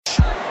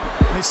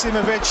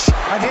Misimovic,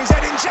 and here's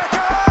Edin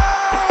Dzeko!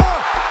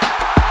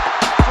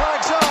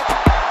 Flags up,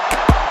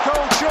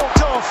 goal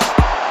chalked off.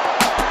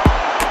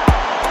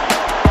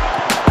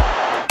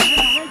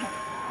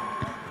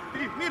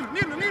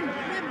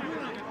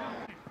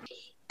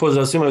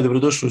 Pozdrav svima i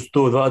dobrodošli u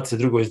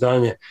 122.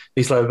 izdanje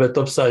Islave Bet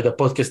Offside-a,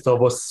 podcasta o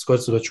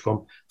bosansko-hercegovačkom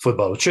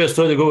fudbalu.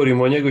 Često ovdje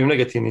govorimo o njegovim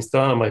negativnim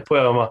stranama i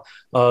pojavama,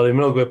 ali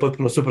mnogo je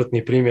potpuno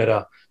suprotnih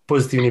primjera,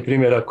 pozitivnih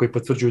primjera koji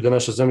potvrđuju da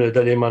naša zemlja i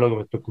dalje ima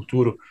nogometnu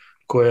kulturu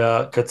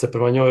koja, kad se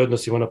prema njoj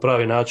odnosimo na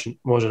pravi način,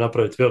 može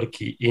napraviti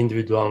veliki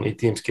individualni i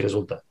timski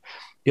rezultat.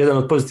 Jedan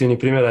od pozitivnih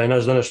primjera je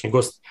naš današnji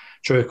gost,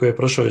 čovjek koji je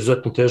prošao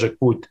izuzetno težak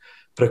put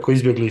preko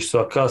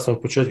izbjeglištva,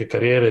 kasnog početka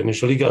karijere,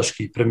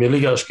 niželigaških,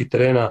 premijerligaških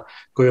terena,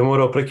 koji je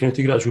morao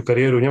prekinuti igračku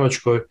karijeru u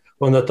Njemačkoj,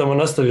 onda tamo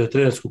nastavio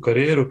trenersku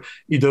karijeru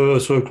i doveo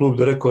svoj klub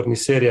do rekordnih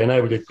serija i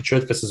najboljeg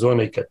početka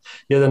sezone ikad.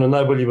 Jedan od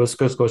najboljih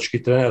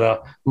bosansko-hercegovačkih trenera,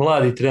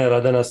 mladih trenera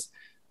danas,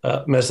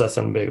 Mersad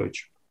Sanbegović.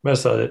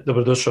 Mersade,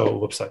 dobrodošao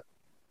u Offside.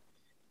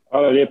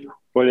 Hvala lijepo,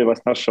 bolje vas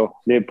našao.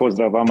 Lijep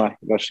pozdrav vama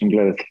i vašim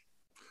gledateljima.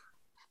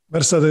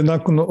 Mersade,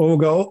 nakon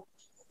ovoga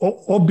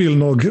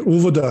obilnog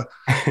uvoda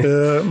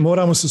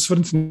moramo se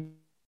osvrnuti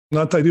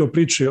na taj dio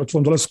priče o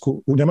tvom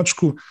dolasku u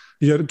Njemačku,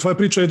 jer tvoja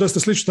priča je dosta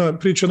slična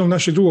priči jednog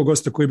našeg drugog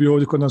gosta koji je bio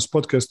ovdje kod nas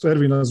podcast,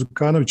 Ervina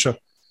Zukanovića,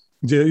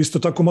 gdje je isto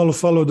tako malo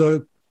falo da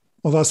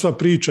ova sva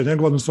priča,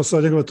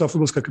 njegova ta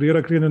fudbalska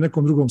karijera krene u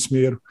nekom drugom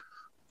smjeru.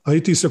 A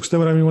i ti se, ako ste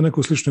varam, imao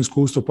neko slično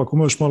iskustvo, pa ako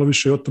možeš malo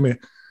više o tome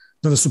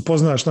da nas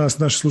upoznaš,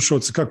 naši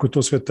slušalci, kako je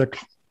to sve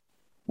teklo.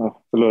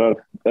 Vrlo rado.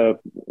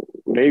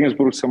 U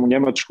Regensburg sam u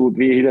Njemačku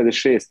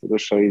 2006.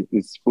 došao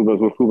iz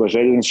fudbalskog kluba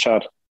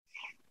Željezničar.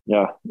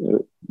 Ja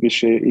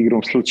više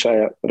igrom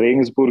slučaja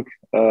Regensburg,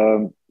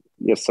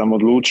 jer sam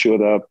odlučio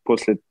da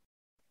poslije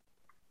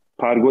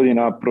par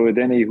godina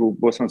provedenih u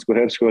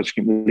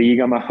bosansko-hercegovačkim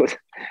ligama,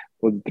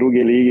 od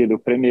druge lige do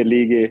premijer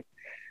lige,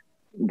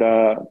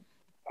 da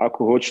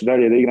ako hoću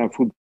dalje da igram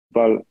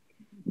fudbal,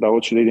 da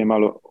hoću da idem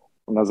malo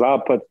na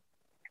zapad.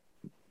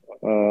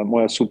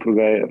 Moja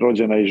supruga je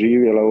rođena i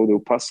živjela ovdje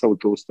u Passau,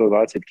 to u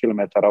 120 km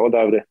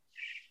odavde.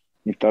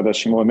 I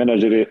tadašnji moj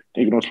menadžer je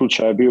igrom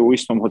slučaja bio u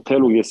istom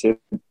hotelu gdje se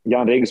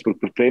Jan Regensburg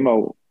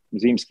pripremao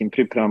zimskim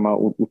pripremama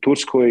u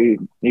Turskoj.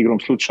 Igrom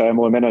slučaja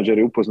moj menadžer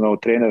je upoznao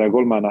trenera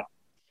golmana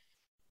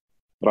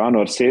Rano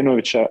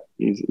Arsenovića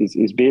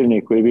iz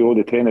Bijeljne, koji je bio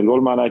ovdje trener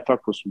golmana, i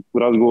tako su u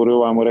razgovoru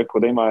ovamo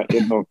rekao da ima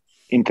jednog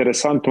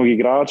interesantnog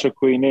igrača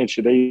koji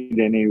neće da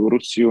ide ni u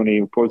Rusiju,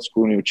 ni u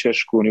Poljsku, ni u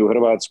Češku, ni u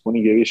Hrvatsku,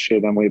 nigdje više,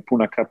 da mu je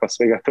puna kapa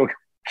svega toga.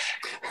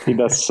 I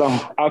da sam,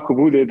 ako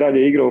bude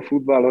dalje igrao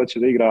fudbal, hoće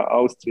da igra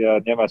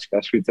Austrija,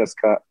 Njemačka,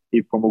 Švicarska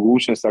i po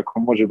mogućnosti, ako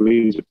može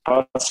bliže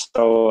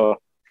Passau,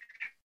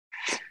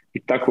 i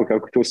tako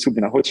kako to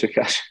sudbina hoće,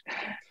 kaže.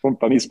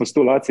 Pa mi smo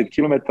 120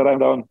 km,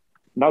 da on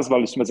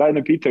nazvali smo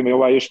zajedno, pitaju me,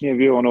 ovaj još nije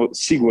bio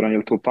siguran je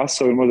li to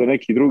Passau ili možda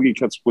neki drugi,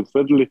 kad su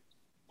potvrdili.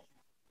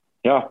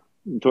 Ja,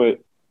 to je,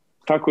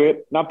 tako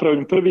je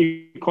napravljen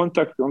prvi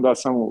kontakt, onda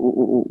sam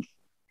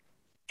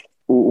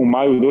u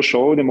maju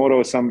došao ovdje,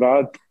 morao sam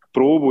raditi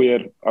probu,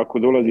 jer ako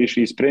dolaziš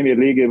iz premijer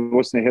lige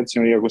Bosne i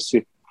Hercegovine, ako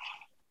si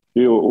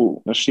bio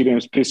na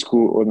širem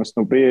spisku,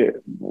 odnosno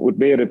u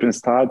B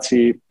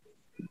reprezentaciji,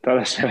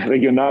 tadašnja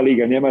regionalna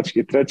liga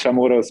Njemačke, treća,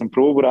 morao sam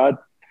probu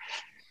raditi.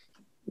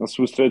 Na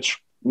svu sreću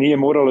nije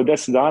moralo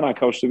 10 dana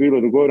kao što je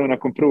bilo dogovoreno,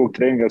 nakon prvog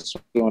treninga su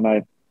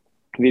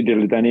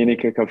vidjeli da nije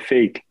nikakav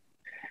fake,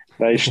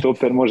 da i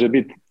štoper može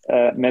biti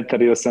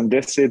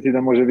 1,80 m i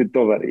da može biti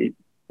dobar.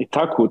 I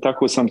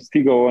tako sam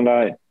stigao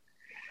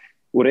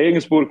u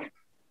Regensburg,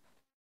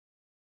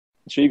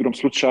 znači igrom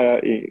slučaja,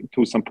 i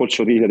tu sam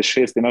počeo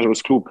 2006.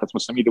 Nažalost, klub, kad smo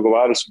se mi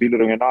dogovarali, su bili u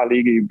regionalnoj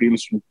ligi i bili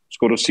su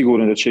skoro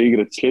sigurni da će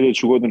igrati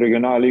sljedeću godinu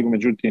regionalnu ligu,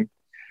 međutim,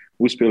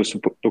 uspjeli su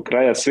do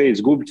kraja sve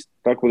izgubiti,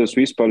 tako da su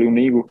ispali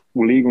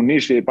u ligu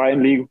niže,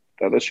 Bayern ligu,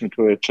 tadašnju,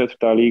 to je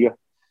 4. liga.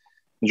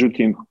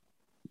 Međutim,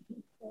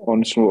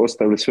 oni su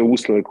ostavili sve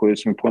uslove koje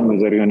su mi ponudili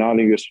za regionalnu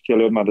ligu, jer su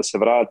htjeli odmah da se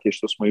vrati,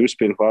 što smo i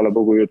uspjeli, hvala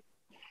Bogu. I od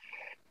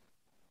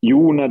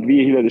juna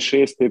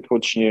 2006.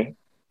 počinje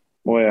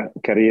moja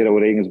karijera u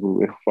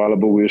Regensburgu, hvala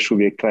Bogu, još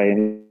uvijek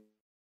traje.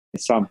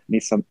 Sam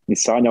nisam ni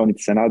sanjao,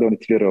 niti se nadao,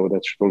 niti vjerovao da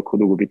ću toliko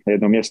dugo biti na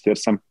jednom mjestu, jer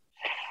sam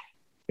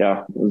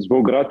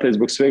zbog rata i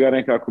zbog svega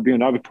nekako bio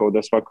navikao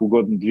da svaku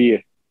godinu,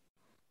 2,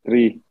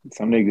 3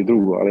 sam negdje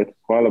drugo, ali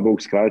hvala Bogu,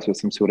 skratio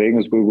sam se u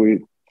Regensburgu i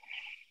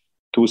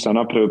tu sam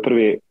napravio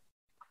prve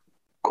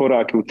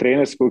korake u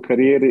trenerskoj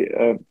karijeri,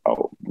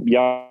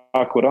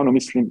 jako rano,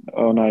 mislim,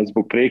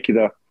 zbog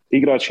prekida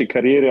igračke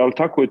karijere, ali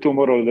tako je to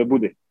moralo da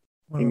bude.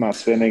 Ima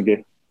sve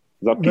negdje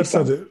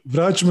zapisano.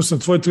 Vraćamo se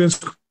na tvoju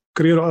trenersku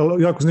karijeru,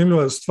 ali jako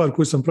zanimljiva stvar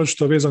koju sam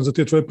pročitao vezan za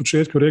te tvoje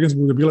početke u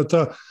Regensburgu je bila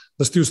ta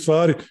da si ti u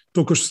stvari,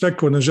 to kao što si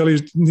rekao, ne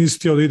želiš, nisi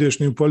htio da ideš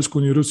ni u Poljsku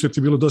ni u Rusiju, ti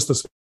je bilo dosta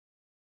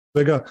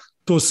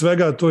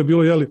svega, to je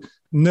bilo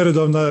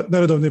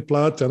neredovne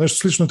plate, a nešto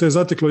slično te je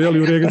zateklo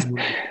u Regensburgu.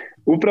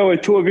 Upravo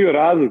je to bio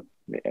razlog,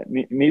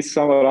 nisam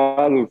samo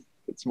razlog,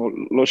 recimo,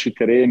 loši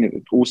tereni,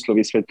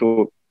 uslovi, sve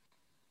to.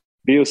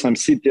 Bio sam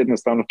sit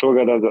jednostavno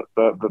toga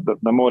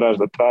da moraš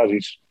da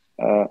tražiš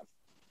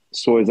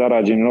svoj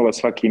zarađeni novac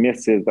svaki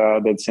mjesec,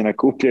 da se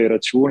nakupljaju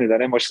računi, da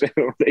ne možeš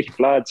da ih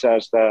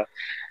plaćaš,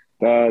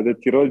 da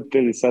ti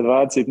roditelji sa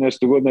 20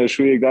 nešto godina još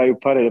uvijek daju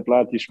pare da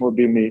platiš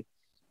mobilni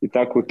i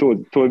tako to.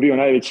 To je bio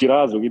najveći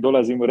razlog i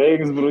dolazim u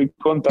Regensburg i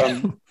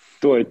kontam,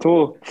 to je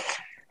to.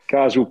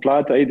 Kažu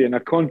plata ide na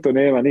konto,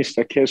 nema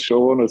ništa keša,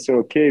 ono sve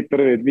ok,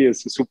 prve dvije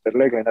su super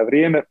legle na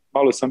vrijeme,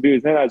 malo sam bio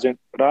iznenađen,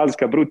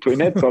 razlika bruto i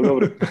neto, ali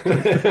dobro,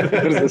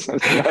 brzo sam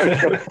se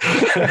navukao.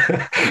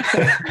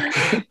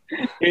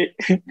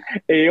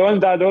 I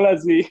onda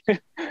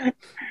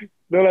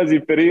dolazi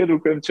period u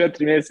kojem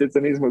 4 mjeseca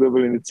nismo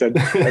dobili ni cent,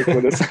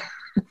 tako da sam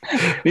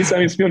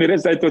nisam im smio ni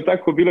reći da je to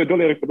tako bilo i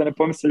dole, rekao da ne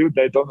pomisle ljudi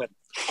da je do mene.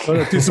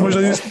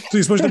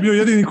 Ti si možda bio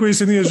jedini koji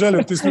se nije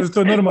žalio, ti si to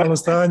je normalno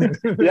stanje.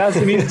 Ja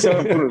se nisam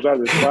puno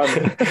žalio,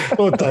 stvarno.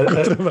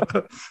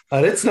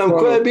 A reci nam,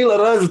 koja je bila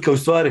razlika u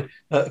stvari?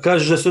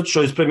 Kažeš da si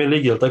otišao iz Premier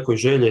Lige, ali tako i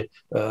Želje,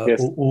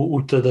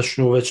 u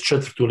tadašnju već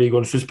 4. ligu,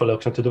 oni su ispali,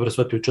 ako sam te dobro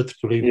shvatio, u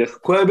 4. ligu. Yes.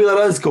 Koja je bila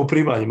razlika u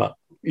primanjima?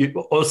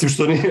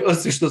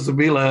 Osim što su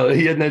bila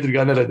jedna i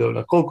druga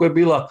neredovna. Koliko je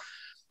bila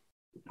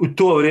u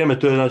to vrijeme,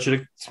 to je znači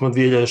rekli smo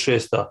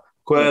 2006.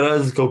 Koja je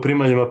razlika u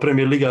primanjima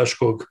Premier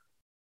ligaškog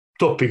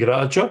top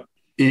igrača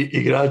i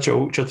igrača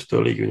u 4.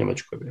 ligi u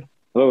Njemačkoj?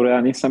 Dobro,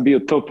 ja nisam bio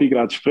top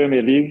igrač u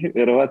Premier ligi,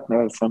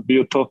 vjerovatno sam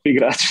bio top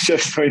igrač u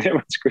 4.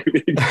 Njemačkoj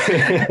ligi.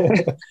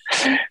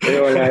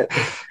 Evo,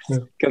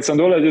 kad sam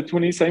dolazio tu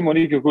nisam imao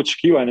nikakve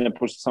očekivanja,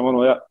 pošto sam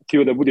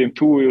htio da budem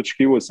tu i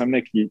očekivao sam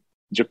neki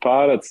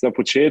džeparac za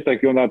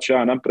početak i onda ću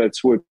ja napraviti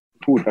svoj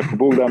put, ako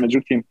Bog da.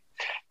 Međutim,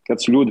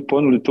 kad su ljudi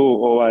ponudili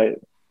to,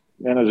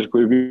 menadžer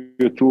koji je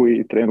bio tu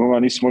i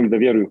trener, nisu mogli da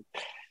vjeruju.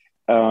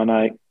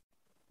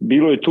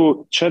 Bilo je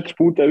to 4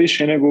 puta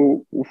više nego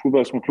u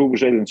fudbalskom klubu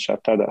Željezničar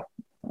tada,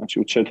 znači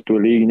u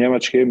 4. ligi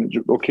Njemačke.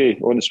 Ok,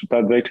 oni su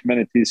tad rekli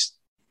mene ti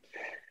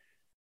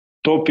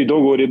top i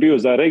dogovor je bio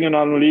za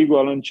regionalnu ligu,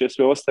 ali on će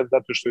sve ostaviti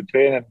zato što je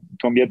trener u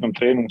tom jednom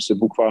trenu se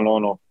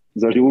bukvalno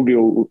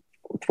zaljubio u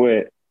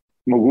tvoje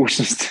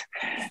mogućnosti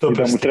i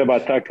da mu treba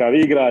takav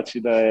igrač i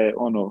da je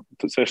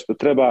to sve što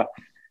treba.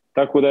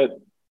 Tako da je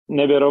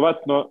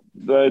nevjerovatno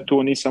da je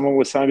to, nisam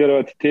mogao sam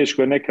vjerovati,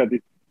 teško je nekad,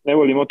 ne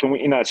volim o tomu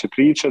inače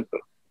pričati,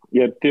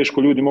 jer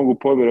teško ljudi mogu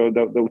povjerovati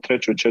da u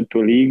 3.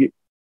 4. ligi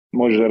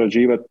može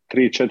zarađivati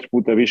 3-4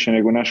 puta više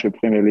nego u našoj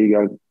Premier ligi,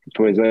 ali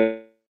to je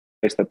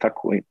zaista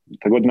tako. I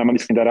ta godinama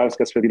mislim da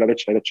razlika sve bila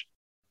veća i veća.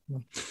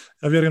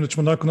 Ja vjerujem da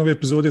ćemo nakon ove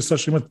epizode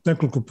Saša imati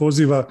nekoliko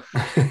poziva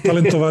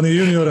talentovani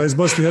juniora iz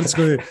Bosne i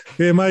Hercegovine.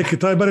 Majke,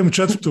 taj barem u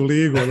 4.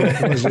 ligu.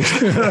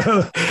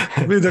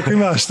 Vidi ako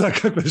imaš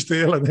takve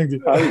štijela negdje.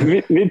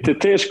 Vidite,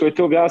 teško je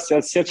to objasniti.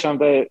 Ja se sjećam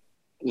da je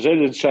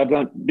Željezničar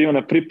bio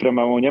na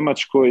pripremama u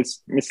Njemačkoj,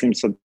 mislim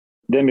sa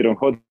Demirom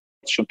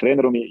Hodićom,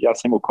 trenerom, i ja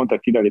sam imao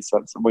kontakt i dalje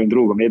sa mojim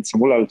drugom,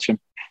 Edicom Ulalićem.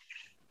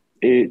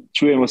 I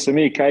čujemo se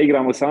mi kada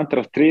igramo sa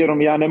Eintracht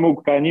Trierom, ja ne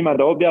mogu kada njima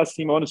da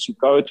objasnim, oni su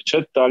kao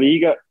 4.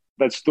 liga,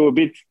 da će to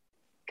biti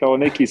kao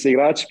neki se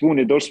igrači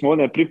puni, došli smo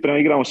ovdje na pripremu,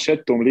 igramo s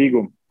 4.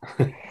 ligom.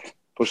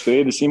 Pošto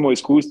je Edis imao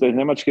iskustva iz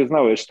Njemačke,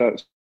 znao je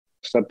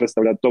šta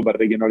predstavlja dobar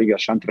regional liga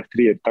Eintracht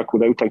Trier, tako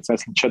da je utakmica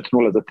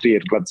 4-0 za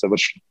Trier glad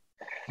završila.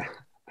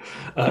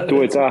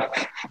 To je ta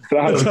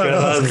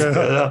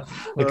razlika.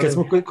 Kad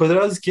smo kod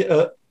razlike,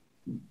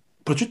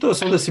 pročitao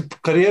sam da si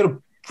karijeru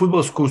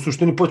fudbalsku u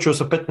suštini počeo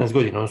sa 15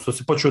 godina, odnosno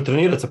si počeo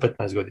trenirati sa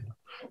 15 godina.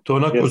 To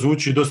onako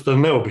zvuči dosta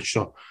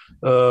neobično.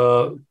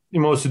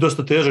 Imao si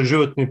dosta težak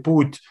životni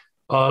put,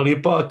 ali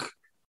ipak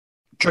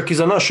čak i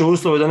za naše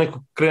uslove da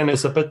neko krene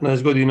sa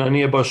 15 godina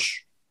nije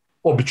baš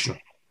obično.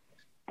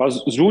 Pa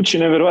zvuči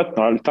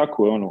nevjerojatno, ali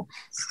tako je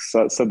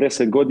sa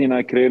 10 godina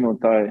je krenuo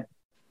taj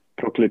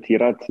prokleti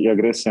rat i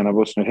agresija na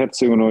Bosnu i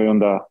Hercegovinu i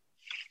onda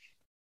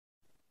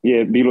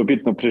je bilo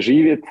bitno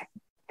preživjeti,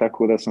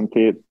 tako da sam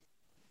te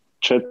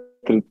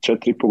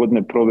 4,5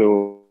 godine proveo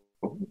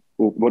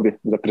u borbi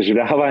za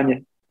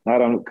preživljavanje.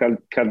 Naravno,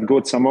 kad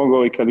god sam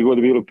mogao i kad god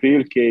bilo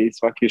prilike i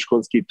svaki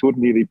školski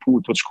turnir i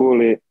put od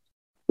škole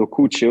do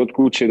kuće, od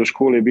kuće do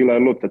škole bila je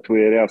lopta tu,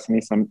 jer ja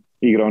nisam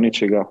igrao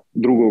ničega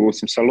drugog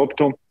osim sa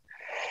loptom.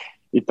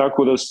 I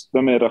tako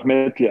da me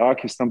rahmetli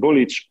Akif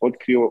Stambolić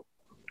otkrio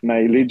na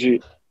Iliđi,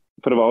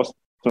 prva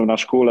osnovna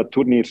škola,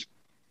 turnir,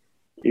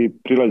 i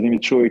prilazi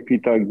mi čovjek,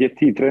 pita gdje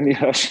ti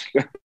treniraš?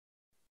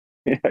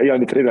 Ja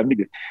ne treniram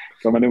nigdje.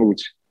 Kao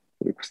nemoguće.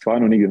 Rekao,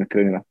 stvarno nigdje ne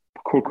treniram.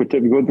 Pa koliko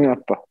tebi godina?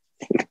 Pa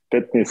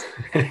 15.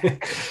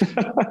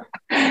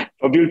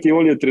 Pa bil ti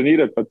volio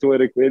trenirati? Pa to je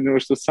rekao jedino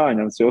što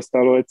sanjam, sve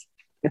ostalo je.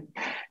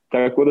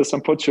 Tako da sam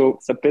počeo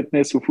sa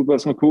 15 u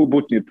fudbalskom klubu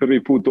Butnir,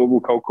 prvi put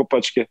obukao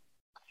kopačke.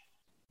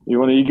 I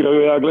oni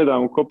igraju, ja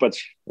gledam u kopač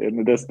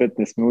jedno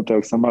 10-15 minuta,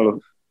 dok sam malo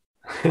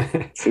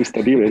se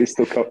ustabile,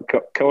 isto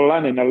kao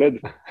lane na ledu.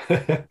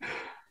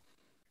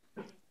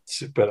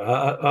 Super,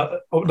 a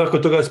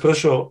nakon toga je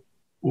prešao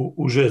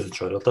u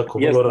Željezničar, je li tako?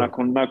 Jest,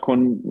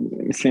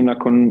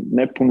 nakon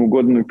nepunu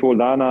godinu i pol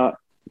dana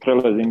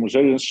prelazim u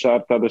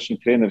Željezničar, tadašnji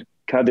trener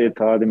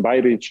kadeta Adem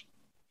Bajrić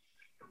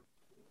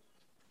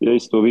je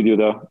isto vidio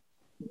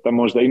da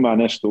možda ima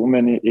nešto u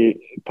meni i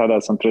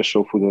tada sam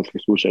prešao u fudbalski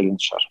klub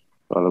Željezničar.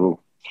 Hvala Bogu.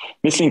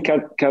 Mislim,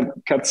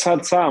 kad sad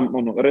sam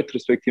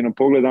retrospektivno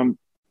pogledam,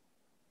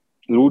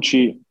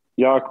 zvuči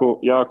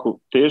jako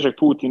težak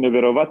put i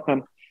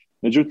nevjerovatan.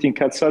 Međutim,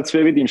 kad sad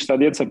sve vidim šta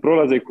djeca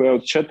prolaze koja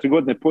od 4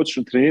 godine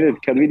počnu trenirati,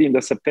 kad vidim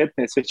da sa 15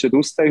 već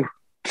odustaju,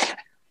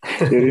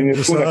 jer im je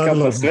puna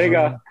kapa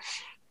svega,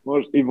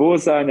 i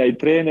vozanja, i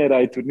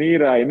trenera, i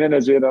turnira, i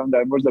menadžera, onda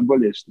je možda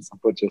bolje što sam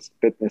počeo sa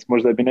 15.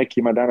 Možda bi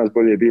nekima danas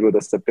bolje bilo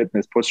da sa 15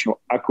 počnu,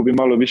 ako bi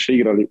malo više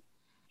igrali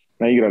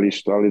na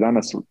igralištu, ali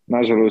danas,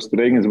 nažalost,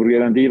 Regensburg je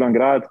jedan divan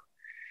grad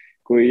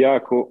koji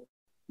jako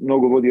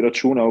mnogo vodi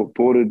računa o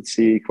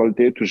porodici i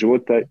kvalitetu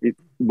života i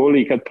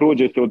boli kad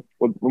prođete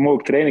od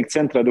mog trening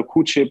centra do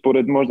kuće,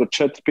 pored možda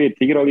 4-5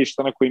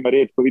 igrališta na kojima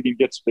rijetko vidim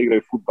djecu da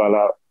igraju fudbala,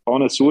 a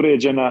ona su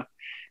uređena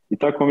i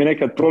tako mi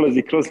nekad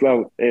prolazi kroz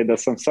glavu da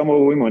sam samo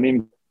ovo imao,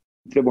 nije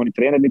trebao ni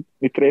trener,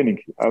 ni trening,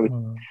 ali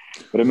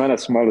vremena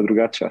su malo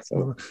drugačija.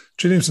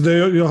 Čini se da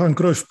je Johan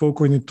Cruyff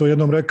pokojni to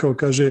jednom rekao,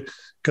 kaže,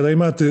 kada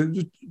imate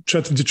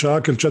 4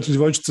 dječaka ili 4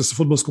 djevojčice sa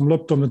fudbalskom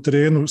loptom na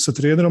terenu sa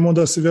trenerom,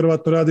 onda se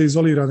vjerovatno rade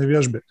izolirane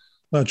vježbe.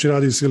 Znači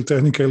radi se ili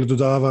tehnika ili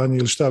dodavanje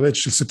ili šta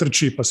već, ili se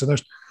trči pa se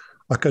nešto.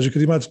 A kaže,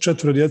 kad imate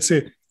 4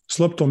 djece s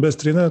loptom bez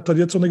trenera, ta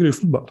djeca ne igraju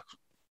fudbal.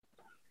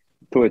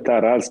 To je ta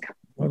razlika.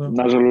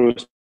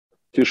 Nažalost,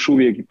 još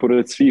uvijek i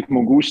pored svih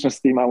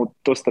mogućnosti imamo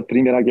dosta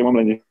primjera gdje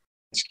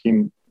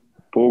omladničkim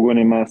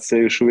pogonima se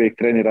još uvijek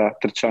trenira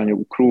trčanje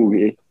u krug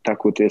i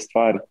tako te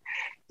stvari.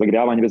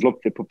 Zagrijavanje bez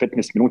lopte po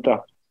 15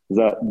 minuta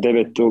za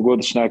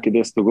 9-godišnjake,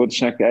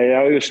 10-godišnjake. A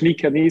ja još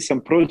nikad nisam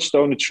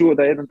pročitao ni čuo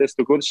da jedan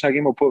 10-godišnjak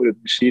imao povredu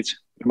mišića.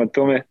 Prema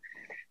tome,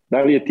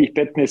 da li je tih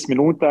 15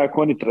 minuta,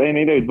 ako oni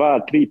treniraju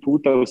 2-3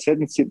 puta u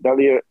sedmici, da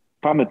li je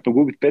pametno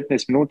gubiti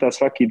 15 minuta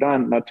svaki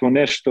dan na to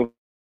nešto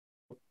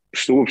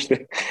što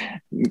uopšte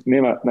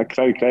nema, na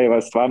kraju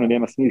krajeva stvarno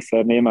nema smisla,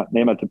 jer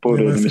nemate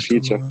povredu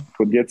mišića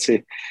kod djece.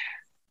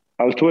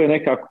 Ali to je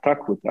nekako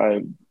tako.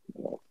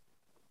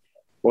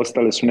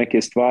 Ostale su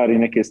neke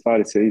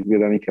stvari se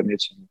izgleda nikad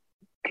neće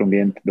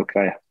promijeniti do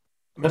kraja.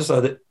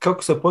 Mersade,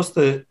 kako se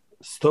postaje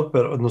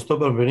stoper, odnosno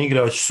obrambeni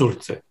igrač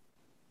Surce?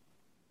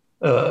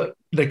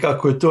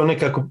 Nekako je to,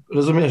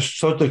 razumiješ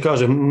što to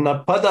kažem,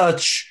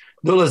 napadač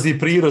dolazi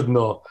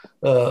prirodno,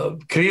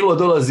 krilo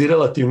dolazi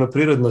relativno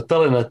prirodno,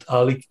 talenat,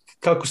 ali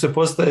kako se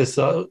postaje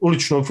sa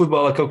uličnog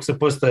fudbala, kako se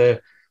postaje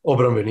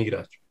obrambeni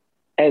igrač?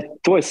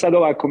 To je sad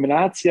ova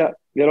kombinacija,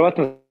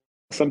 vjerovatno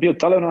sam bio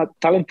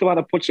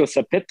talentovan, počeo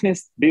sa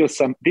 15, bio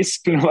sam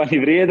disciplinovan i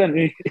vrijedan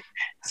i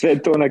sve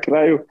to na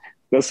kraju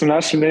da su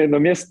našli na jedno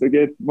mjesto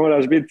gdje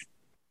moraš biti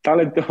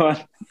talentovan,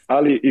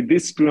 ali i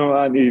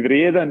disciplinovan i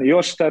vrijedan i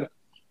oštar,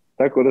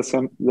 tako da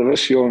sam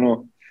završio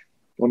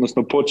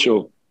odnosno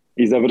počeo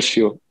i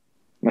završio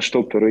na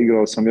štoperu.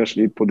 Igrao sam još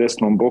i po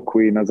desnom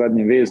boku i na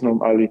zadnjem veznom,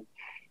 ali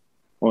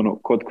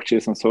kod kuće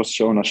sam se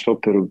osjećao na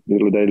štoperu,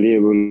 bilo da je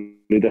lijevo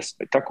ili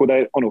desno. Tako da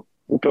je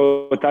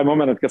upravo taj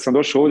moment kad sam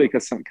došao ovdje,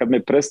 kad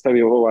me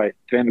predstavio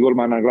trener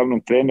golmana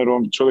glavnom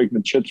trenerom, čovjek me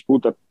 4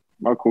 puta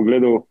ako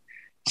gledao,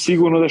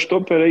 sigurno da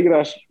štopera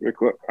igraš,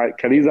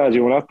 kad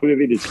izađemo napolje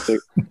vidjet ćete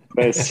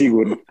da je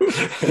sigurno.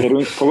 Jer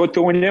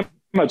pogotovo u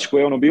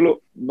Njemačkoj je bilo,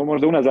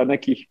 možda unazad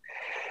nekih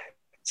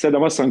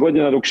 7-8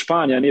 godina dok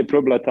Španija nije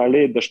probila taj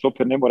led da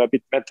štoper ne mora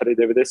biti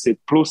 1,90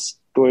 plus,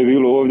 to je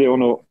bilo ovdje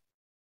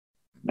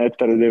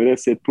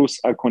 1,90 plus,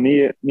 ako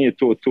nije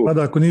to. Pa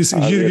da, ako nisi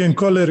Jürgen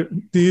Kohler,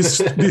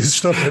 nisi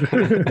štoper.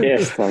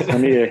 Jeste, ako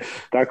nije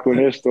tako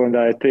nešto,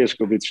 onda je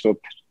teško biti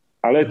štoper.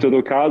 Ali eto,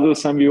 dokazao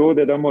sam i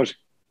ovdje da može.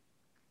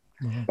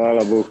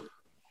 Hvala Bogu.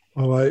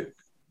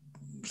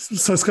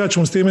 Sad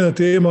skačemo s teme na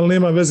temu, ali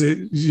nema veze,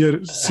 jer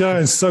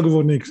sjajan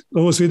sagovornik,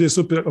 ovo se ide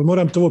super, ali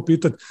moram te ovo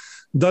pitati,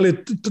 da li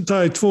je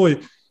taj tvoj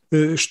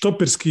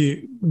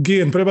štoperski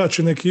gen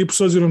prebačen ekipu,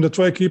 s obzirom da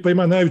tvoja ekipa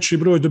ima najveći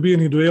broj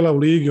dobijenih duela u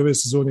ligi ove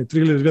sezone,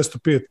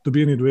 3205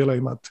 dobijenih duela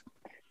imate?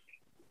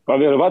 Pa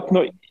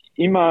vjerovatno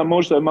ima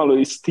možda malo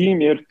i s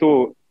tim, jer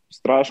to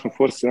strašno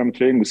forsiram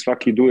treningu,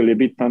 svaki duel je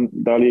bitan,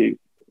 da li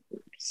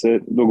se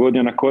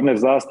dogodio na korner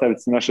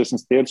zastavici na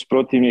 16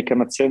 protivnika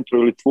na centru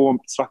ili tvom,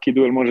 svaki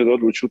duel može da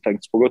odluči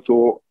utakmicu,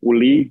 pogotovo u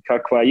ligi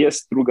kakva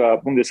jest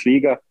druga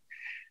Bundesliga,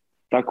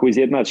 tako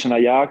izjednačena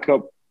jaka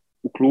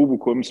u klubu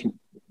kojem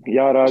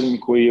ja radim,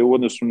 koji je u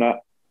odnosu na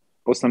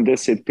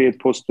 85%,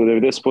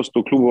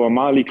 90% klubova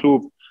mali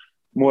klub,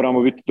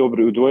 moramo biti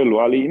dobri u duelu,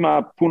 ali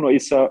ima puno i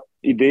sa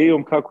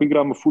idejom kako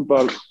igramo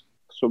fudbal,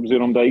 s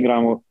obzirom da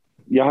igramo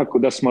jako,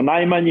 da smo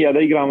najmanji, a da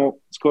igramo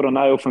skoro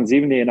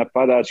najofanzivnije,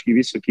 napadački,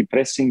 visoki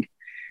pressing,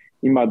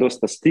 ima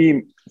dosta s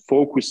tim,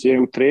 fokus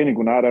je u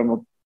treningu,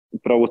 naravno,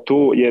 upravo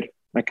to, jer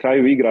na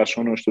kraju igraš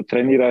ono što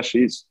treniraš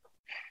i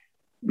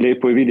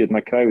lijepo je vidjeti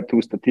na kraju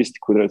tu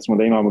statistiku, recimo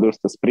da imamo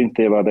dosta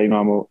sprinteva,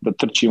 da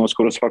trčimo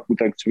skoro svaku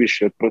utakmicu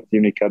više od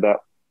protivnika,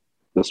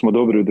 da smo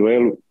dobri u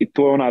duelu i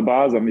to je ona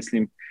baza,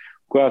 mislim,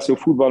 koja se u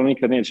fudbalu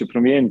nikad neće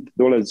promijeniti,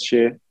 dolazit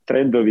će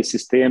trendovi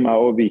sistema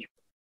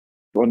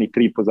oni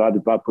 3 pozadi,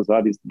 2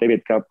 pozadi,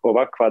 devetka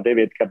ovakva,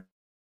 devetka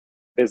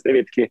bez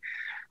devetke,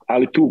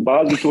 ali tu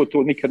bazu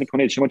to nikad niko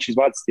neće moći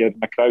izbaciti, jer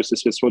na kraju se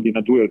sve svodi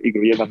na duel,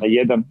 igru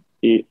 1-1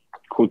 i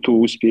ko tu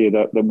uspije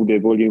da bude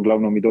bolji,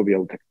 uglavnom i dobija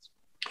utakmicu.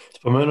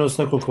 Spomenuo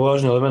sam nekoliko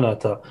važnih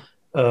elemenata.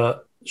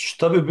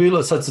 Šta bi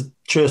bilo, sad se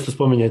često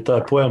spominje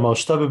taj pojam, ali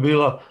šta bi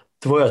bila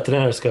tvoja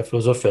trenerska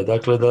filozofija?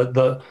 Dakle,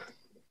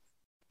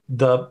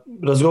 da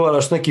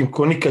razgovaraš s nekim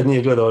ko nikad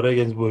nije gledao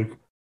Regensburg,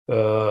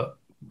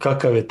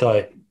 kakav je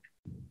taj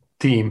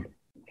tim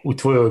u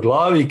tvojoj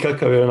glavi i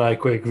kakav je onaj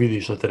kojeg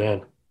vidiš na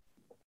terenu?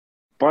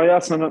 Pa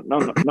ja sam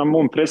na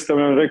mom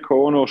predstavljanju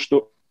rekao ono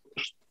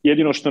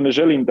jedino što ne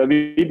želim da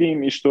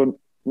vidim i što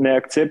ne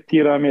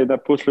akceptiram je da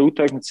posle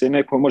utakmice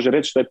neko može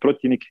reći da je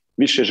protivnik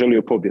više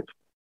želio pobjedu.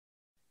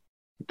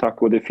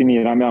 Tako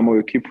definiram ja moju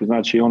ekipu,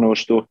 znači ono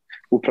što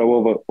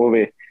upravo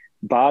ove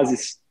bazis,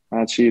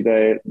 znači da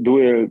je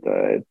duel, da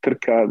je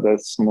trka, da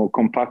smo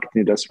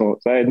kompaktni, da smo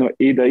zajedno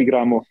i da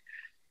igramo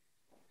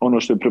ono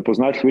što je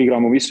prepoznatljivo,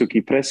 igramo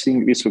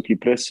visoki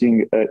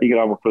pressing,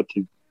 igramo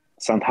protiv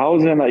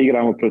Sandhausena,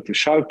 igramo protiv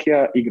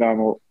Schalkea,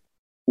 igramo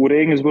u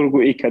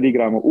Regensburgu i kad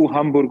igramo u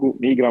Hamburgu,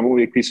 mi igramo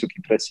uvijek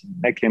visoki pressing.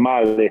 Neke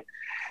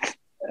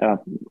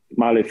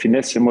male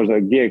finese, možda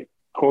gdje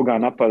koga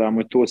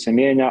napadamo, to se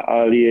mijenja,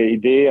 ali je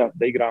ideja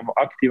da igramo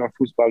aktivan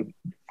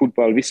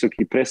fudbal,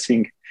 visoki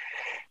pressing,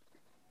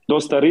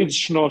 dosta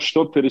rizično,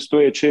 štoperi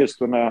stoje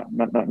često na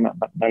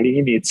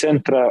liniji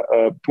centra,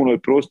 puno je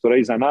prostora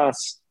iza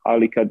nas,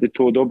 ali kad je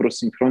to dobro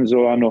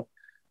sinkronizovano,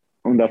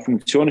 onda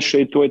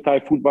funkcioniše i to je taj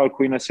fudbal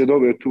koji nas je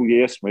doveo tu gdje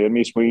jesmo, jer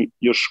mi smo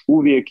još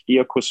uvijek,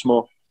 iako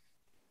smo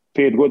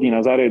 5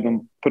 godina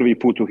zaredom prvi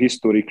put u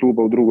historiji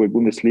kluba u drugoj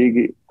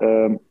Bundesligi,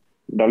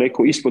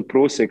 daleko ispod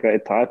prosjeka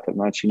etata,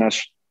 znači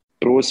naš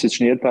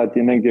prosječni etat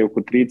je negdje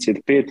oko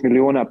 35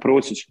 miliona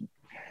prosječni,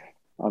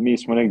 a mi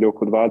smo negdje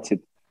oko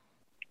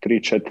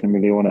 23-4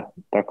 miliona,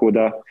 tako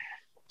da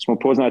smo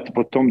poznati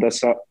po tom da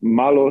sa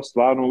malo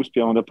stvarno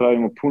uspijemo da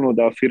pravimo puno,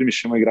 da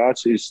afirmišemo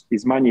igrače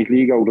iz manjih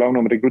liga,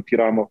 uglavnom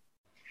regrutiramo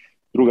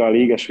druga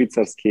liga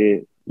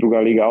Švicarske, druga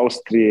liga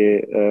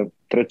Austrije,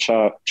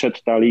 treća,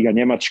 četvrta liga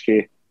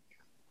Njemačke,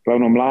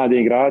 uglavnom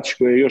mlade igrači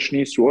koje još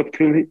nisu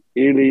otkrili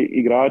ili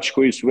igrači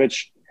koji su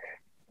već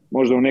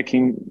možda u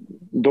nekim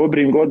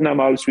dobrim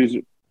godinama, ali su iz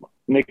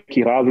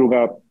nekih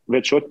razloga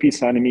već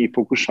otpisani, mi ih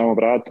pokušamo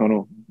vratiti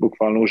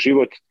bukvalno u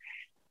život.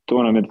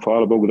 To nam je,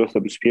 hvala Bogu, dosta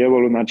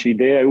uspjevalo. Znači,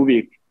 ideja je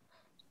uvijek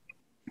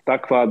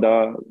takva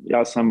da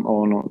ja sam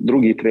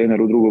drugi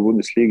trener u drugoj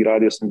Bundesligi,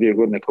 radio sam 2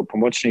 godine kao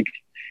pomoćnik.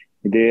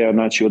 Ideja,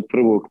 znači, od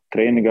prvog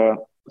treninga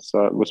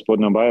sa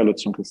gospodinom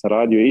Bajelicom kad sam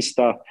radio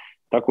ista,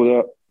 tako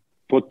da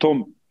po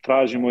tom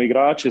tražimo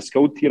igrače,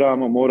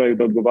 skautiramo, moraju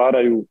da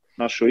odgovaraju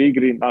našoj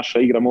igri, naša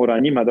igra mora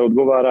njima da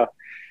odgovara,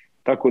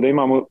 tako da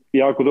imamo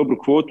jako dobru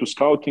kvotu u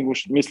skautingu,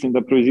 mislim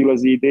da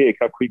proizilazi ideje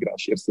kako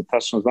igraš, jer se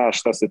tačno znaš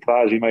šta se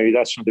traži, imaju i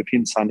tačno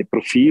definisani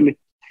profili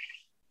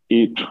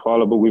i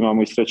hvala Bogu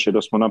imamo i sreće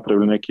da smo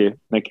napravili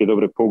neke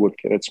dobre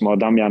pogodke. Recimo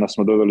Damjana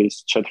smo doveli iz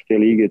 4.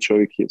 lige,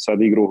 čovjek je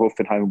sad igra u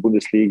Hoffenheimu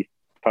Bundesligi,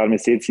 par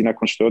mjeseci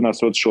nakon što je od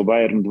nas otišao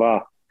Bayern 2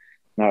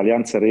 na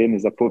Allianz Areni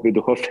za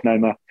pobjedu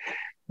Hoffenheima.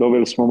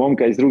 Doveli smo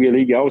momka iz 2.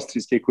 lige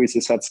Austrijske koji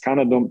se sad s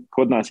Kanadom,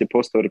 kod nas je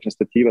postao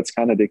reprezentativac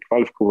Kanade,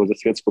 kvalifikovao za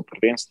svjetsko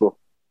prvenstvo.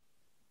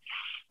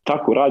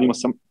 Tako radimo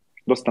sa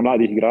dosta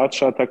mladih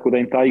igrača, tako da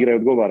im ta igra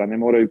odgovara, ne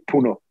moraju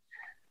puno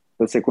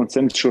da se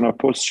koncentrišu na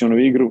posjećenu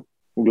igru.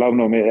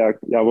 Uglavnom,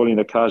 ja volim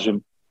da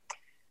kažem,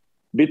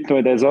 bitno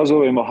je da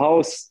izazovemo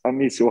haos, a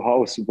mi se u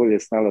haosu bolje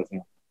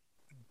snalazimo.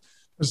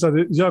 Sad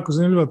je jako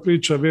zanimljiva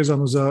priča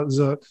vezano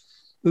za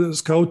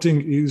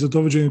scouting i za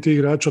dovođenje tih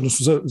igrača,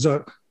 odnosno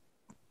za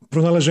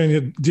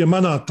pronalaženje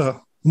dijamanata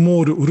u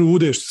moru, u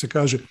rude, što se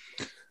kaže.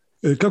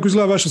 Kako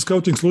izgleda vaša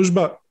scouting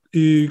služba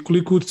i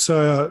koliko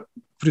utjecaja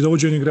pri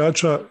dovođenju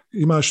igrača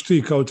imaš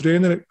ti kao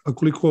trener, a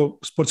koliko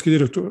sportski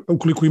direktor,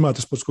 ukoliko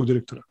imate sportskog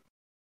direktora?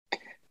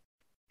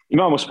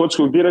 Imamo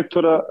sportskog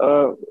direktora,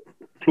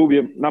 klub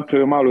je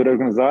napravio malu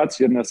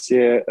reorganizaciju jer nas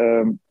je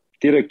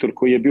direktor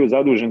koji je bio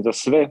zadužen za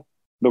sve,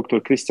 dr.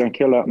 Christian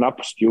Kella,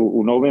 napustio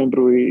u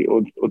novembru i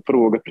od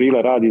 1.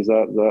 aprila radi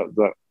za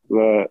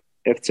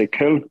FC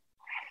Köln.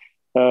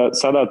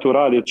 Sada to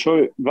radi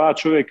dva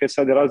čovjeka,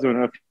 sad je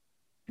razdvojeno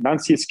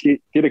financijski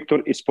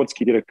direktor i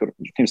sportski direktor.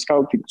 Međutim,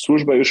 scouting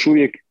služba je još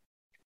uvijek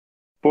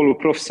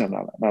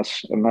poluprofesionalna.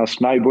 Naš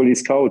najbolji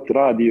scout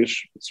radi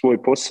još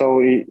svoj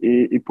posao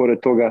i pored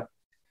toga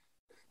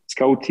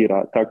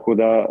skautira. Tako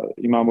da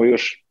imamo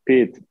još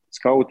 5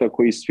 skauta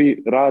koji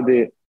svi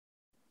rade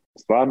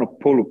stvarno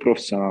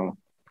poluprofesionalno.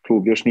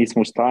 Klub još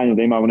nismo u stanju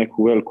da imamo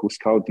neku veliku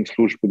scouting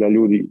službu, da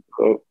ljudi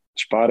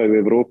šparaju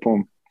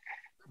Evropom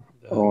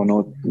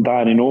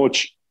dan i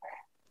noć.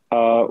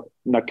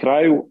 Na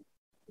kraju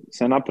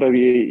se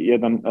napravi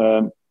jedan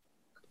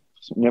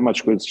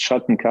njemačkoj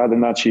šatni kadar,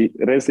 znači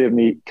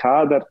rezervni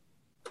kadar,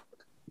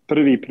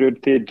 prvi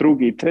prioritet,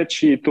 drugi,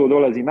 treći, to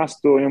dolazi na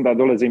sto i onda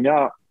dolazim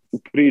ja u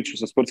priču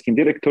sa sportskim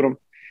direktorom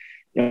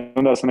i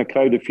onda se na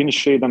kraju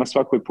definiše da na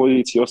svakoj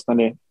poziciji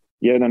ostane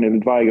 1 ili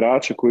 2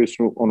 igrača koji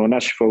su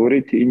naši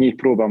favoriti i njih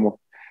probamo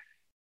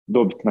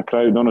dobiti. Na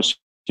kraju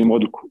donosimo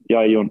odluku,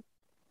 ja i on.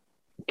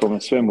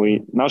 tome svemu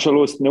i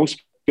nažalost ne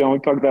uspijamo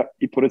ipak da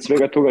i pored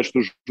svega toga što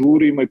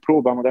žurimo i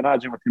probamo da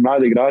nađemo te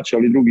mlade igrače,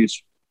 ali drugi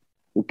su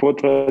u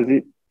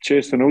potrazi,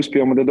 često ne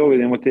uspijamo da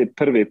dovedemo te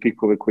prve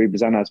pikove koji bi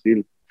za nas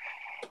bili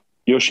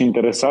još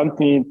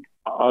interesantniji,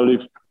 ali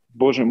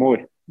Bože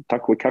moj,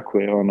 tako i kako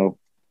je,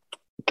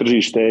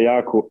 tržište je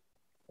jako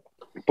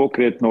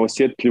pokretno,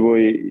 osjetljivo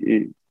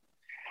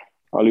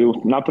ali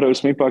napravili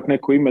smo ipak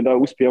neko ime da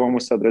uspijevamo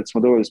sad,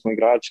 recimo doveli smo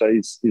igrača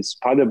iz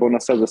Paderborna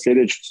sad za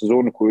sljedeću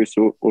sezonu koji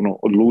su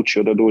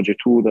odlučio da dođe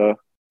tu,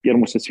 jer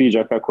mu se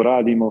sviđa kako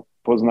radimo,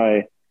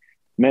 poznaje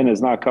mene,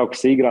 zna kako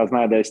se igra,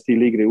 zna da je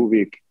stil igre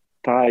uvijek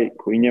taj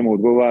koji njemu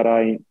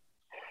odgovara i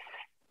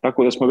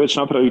tako da smo već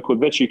napravili kod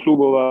većih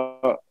klubova,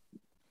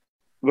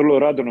 vrlo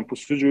rado nam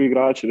posuđuju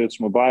igrači,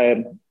 recimo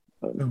Bayern,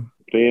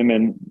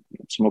 Bremen,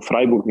 recimo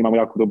Freiburg, imamo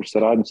jako dobru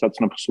saradnju, sad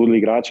su nam posudili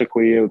igrača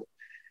koji je od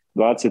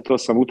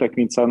 28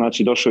 utakmica,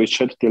 znači došao iz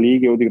 4.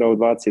 lige, odigrao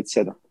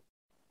 27.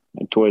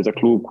 To je za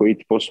klub koji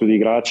ti posudi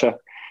igrača.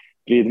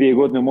 Prije 2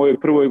 godine, u mojoj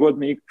prvoj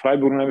godini,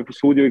 Freiburg nam je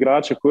posudio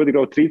igrača koji je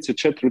odigrao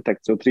 34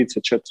 utakmice, od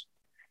 34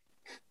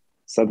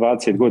 sa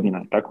 20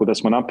 godina. Tako da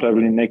smo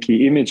napravili neki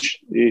imidž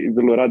i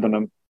vrlo rado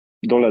nam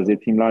dolaze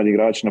ti mladi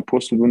igrači na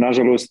posudbu.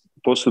 Nažalost,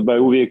 posudba je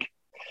uvijek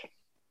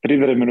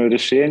privremeno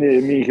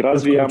rješenje, mi ih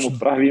razvijamo,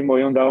 pravimo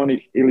i onda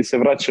oni ili se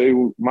vraćaju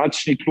u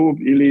matični klub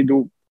ili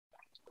idu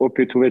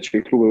opet u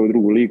veće klubove u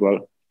drugu ligu, ali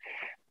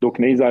dok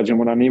ne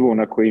izađemo na nivo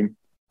na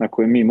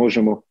kojem mi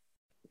možemo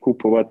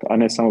kupovati, a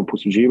ne samo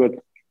posuđivati,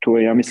 to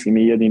je, ja mislim,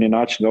 i jedini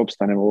način da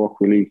opstanemo u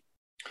ovakvoj ligi.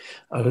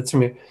 A reci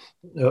mi,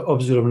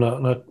 obzirom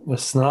na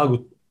snagu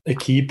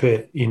ekipe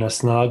i na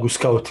snagu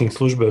scouting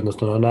službe,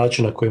 odnosno na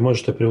način na koji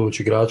možete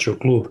privući igrače u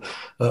klub,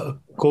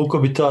 koliko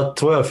bi ta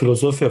tvoja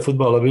filozofija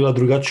fudbala bila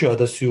drugačija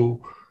da si u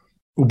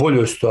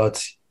boljoj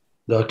situaciji?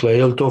 Dakle,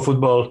 je li to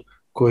fudbal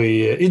koji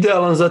je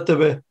idealan za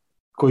tebe,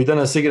 koji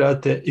danas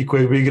igrate i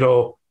koji bi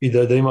igrao i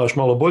da imaš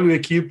malo bolju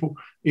ekipu,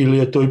 ili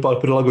je to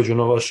ipak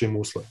prilagođeno vašim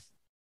uslovima?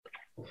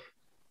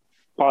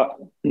 Pa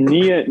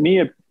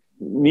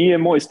nije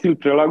moj stil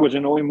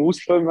prilagođen ovim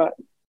uslovima.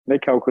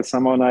 Nekako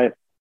sam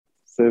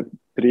se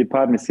prije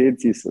par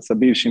mjeseci sa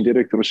bivšim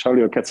direktorom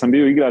šalio, kad sam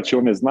bio igrač,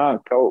 on me zna,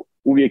 kao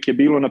uvijek je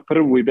bilo na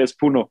prvu i bez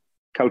puno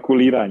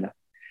kalkuliranja.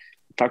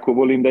 Tako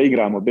volim da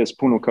igramo, bez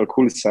puno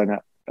kalkulisanja.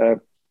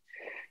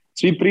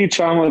 Svi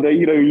pričamo da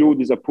igraju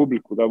ljudi za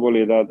publiku, da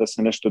vole da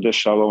se nešto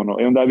dešava.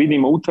 I onda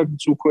vidimo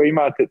utakmicu u kojoj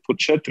imate po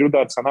 4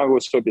 udarca na gol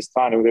s obje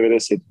strane u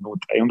 90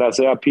 minuta. I onda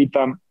se ja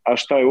pitam, a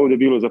šta je ovdje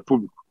bilo za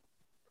publiku?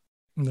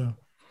 Da.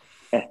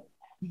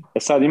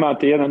 Sad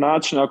imate jedan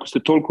način, ako ste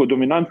toliko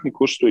dominantni,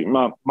 ko što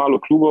ima malo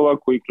klubova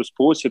koji kroz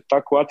posjed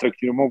tako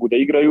atraktivno mogu da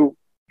igraju.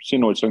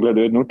 Sinoć sam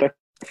gledao jednu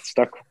utakmicu,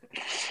 tako.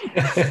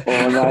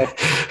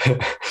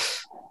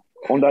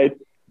 Onda je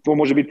to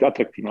može biti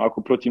atraktivno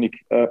ako protivnik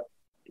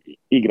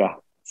igra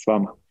s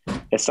vama.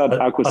 Sad,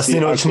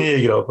 sinoć nije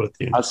igrao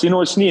protiv. A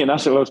sinoć nije,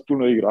 nažalost,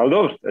 puno igrao. Ali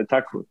dobro,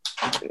 tako.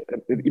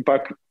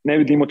 Ipak ne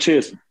vidimo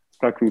često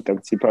takve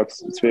utakmice, ipak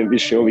sve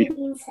više ovih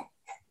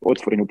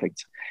otvorenih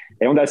utakmica.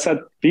 Onda je sad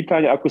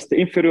pitanje, ako ste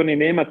inferiorni,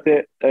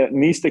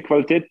 niste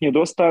kvalitetniji od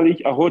ostalih,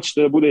 a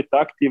hoćete da budete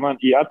aktivan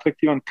i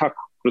atraktivan,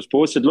 kako? Kroz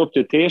posjed lopte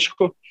je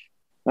teško.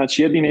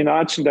 Znači, jedini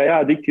način da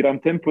ja diktiram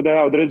tempo, da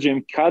ja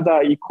određujem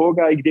kada i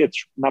koga i gdje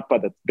ću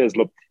napadati bez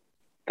lopte.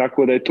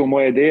 Tako da je to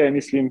moja ideja i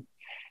mislim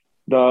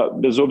da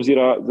bez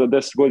obzira za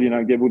 10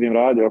 godina gdje budem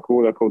radio, ako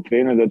voda kao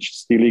trener, da će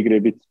stil igre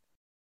biti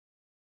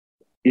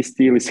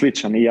isti ili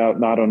sličan. I ja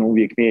naravno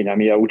uvijek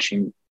mijenjam i ja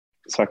učim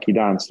svaki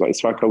dan,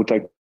 svaka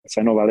utakmica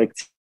je nova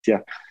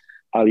lekcija,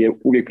 ali je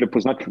uvijek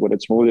prepoznatljivo.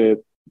 Recimo ovdje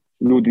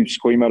ljudi s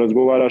kojima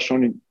razgovaraš,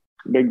 oni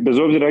bez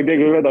obzira gdje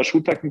gledaš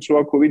utakmicu,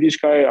 ako vidiš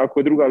ako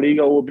je druga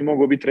liga, ovo bi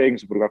mogao biti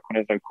Regensburg, ako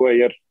ne znam ko je,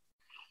 jer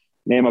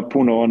nema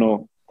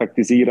puno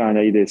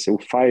taktiziranja, ide se u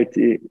fight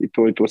i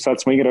to je to.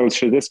 Sad smo igrali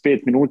 65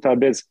 minuta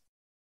bez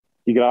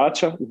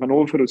igrača, u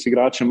Hannoveru s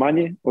igračem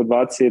manje od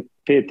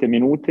 25.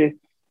 minute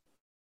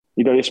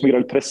i dalje smo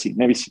igrali pressing,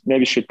 ne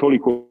više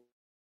toliko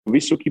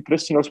visoki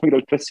pressing, ali smo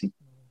igrali pressing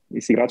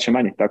i s igračem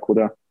manje, tako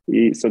da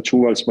i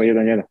sačuvali smo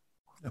 1-1.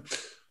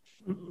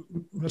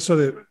 Sad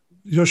je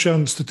još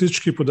jedan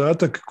statistički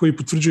podatak koji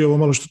potvrđuje ovo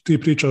malo što ti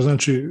pričaš,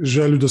 znači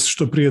želju da se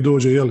što prije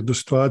dođe do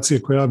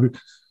situacije koja bi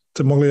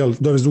te mogla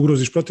dovesti do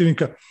ugroziš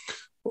protivnika.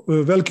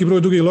 Veliki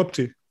broj dugih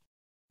lopti.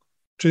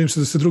 Čini se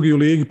da ste drugi u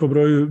ligi po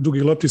broju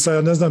dugih lopti. Sad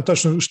ja ne znam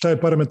tačno šta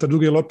je parametar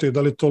duge lopte,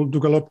 da li je to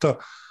duga lopta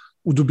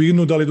u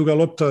dubinu, da li duga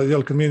lopta,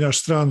 kad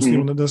mijenjaš stranu,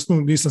 na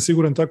desnu, nisam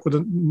siguran, tako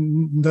da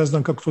ne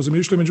znam kako to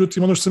zamišljaju.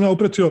 Međutim, ono što sam ja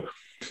upratio,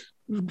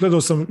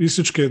 gledao sam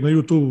isječke na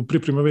YouTube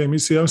pripreme ove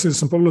emisije, ja mislim da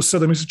sam pogledao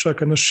 7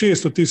 isječaka, na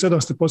 6 od tih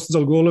 7 ste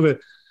postizali golove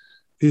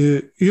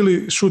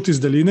ili šut iz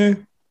daljine,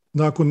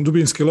 nakon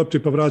dubinske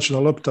lopte pa vraćena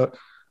lopta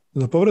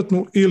na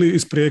povratnu, ili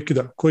iz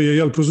prekida, koji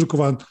je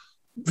prouzrokovan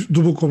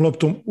dubokom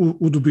loptom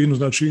u dubinu,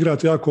 znači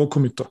igrate jako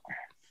okomito.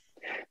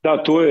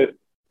 Da, to je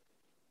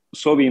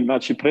s ovim,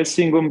 znači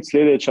pressingom,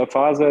 sljedeća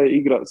faza je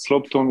igra s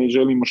loptom i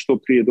želimo što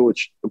prije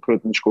doći do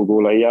protivničkog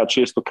gola. I ja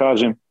često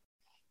kažem,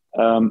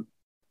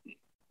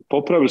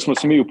 popravili smo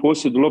se mi u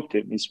posjedu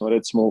lopte, mi smo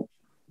recimo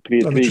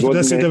prije 3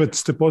 godine.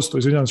 49%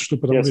 izvinjavam se,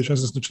 Štupar,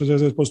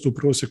 49% u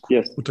prosjeku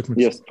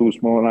utakmice. Jest, tu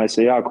smo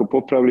se jako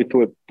popravili,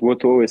 to je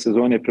pogotovo ove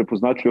sezone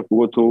prepoznatljivo,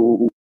 pogotovo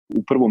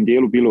u prvom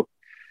dijelu bilo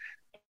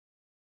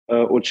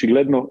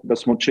očigledno da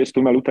smo često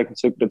imali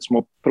utakmice,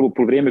 recimo prvo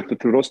poluvreme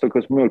protiv Rostoka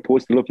kad smo imali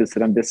posjed lopte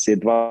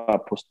 72%,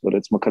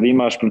 recimo kad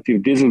imaš protiv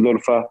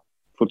Düsseldorfa,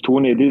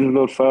 Fortune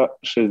Düsseldorfa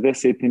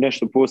 60 i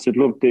nešto posjed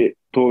lopte,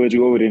 to već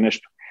govori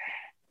nešto.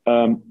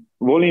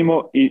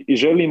 Volimo i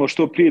želimo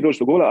što prije doći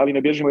do gola, ali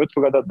ne bježimo od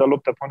toga da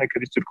lopta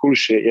ponekad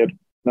iscirkuliše, jer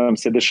nam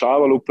se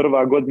dešavalo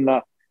prva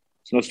godina,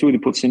 su nas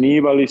ljudi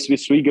podcjenjivali, svi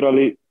su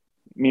igrali,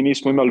 mi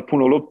nismo imali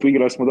puno loptu,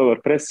 igrali smo dobar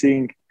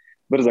pressing,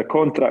 brza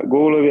kontra,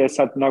 golovi,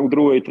 sad na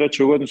drugoj i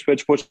trećoj godinu su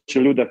već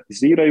počeli ljudi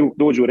aktiviziraju,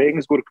 dođu u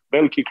Regensburg,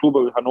 veliki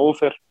klubovi,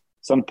 Hannover,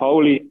 San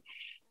Pauli,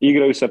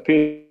 igraju sa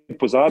 5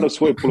 pozada u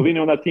svoje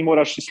polovine, onda ti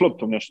moraš i s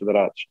loptom nešto da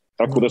radiš.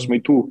 Tako da smo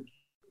i tu,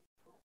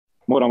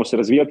 moramo se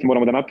razvijati,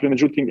 moramo da napravimo,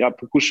 međutim ja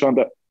pokušavam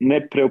da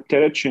ne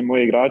preopterećujem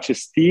moje igrače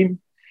s tim,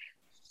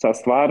 sa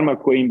stvarima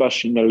koje im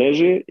baš i ne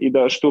leže i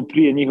da što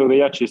prije njihove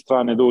jače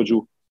strane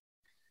dođu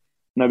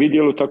na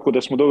vidjelo, tako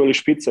da smo doveli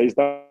Špica iz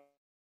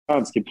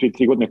Danske prije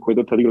 3 godine koji je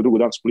dotad igrao drugu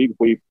dansku ligu,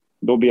 koji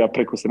dobija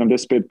preko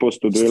 75%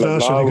 duela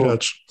glavu.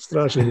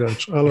 Strašan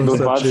igrač. Do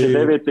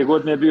 29.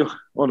 godine je bio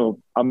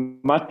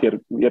amater,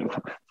 jer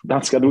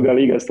danska druga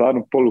liga je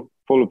stvarno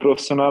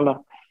poluprofesionalna.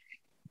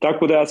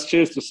 Tako da ja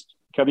često,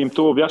 kad im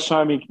to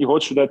objašnjavam i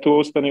hoću da to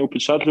ostane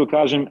upečatljivo,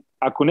 kažem,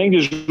 ako negdje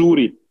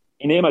žuri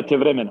i nemate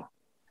vremena,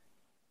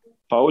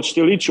 pa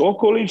hoćete li ići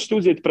okolo ili ćete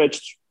uzeti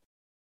prečicu?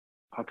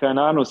 Pa kada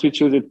naravno svi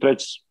će uzeti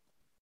prečicu.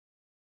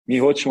 Mi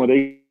hoćemo da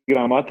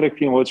igramo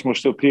atraktivno, hoćemo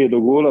što prije do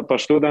gola, pa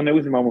što da ne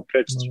uzimamo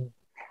prečicu.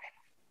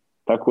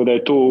 Tako da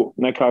je to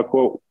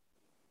nekako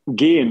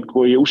gen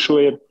koji je ušao,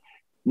 jer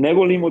ne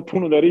volimo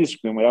puno da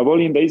rizikujemo. Ja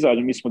volim da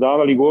izađem. Mi smo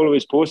davali golove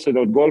iz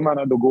posljeda od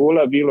golmana do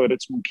gola, bilo je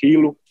recimo u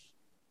Kielu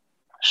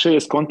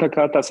 6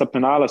 kontakata, sa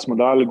penala smo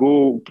dali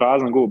gol,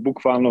 prazan gol,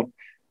 bukvalno,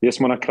 gdje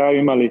smo na kraju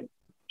imali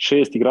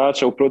 6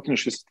 igrača u protivnu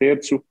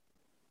šestercu,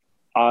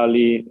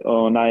 ali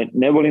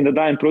ne volim da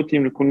dajem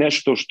protivniku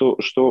nešto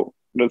što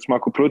recimo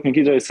ako protivnik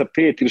izađe sa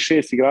 5 ili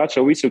 6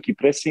 igrača u visoki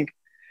pressing,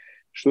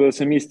 što da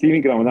se mi s tim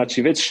igramo.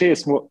 Znači već 6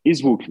 smo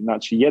izvukli,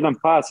 znači jedan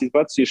pas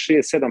izbacuje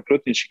 6-7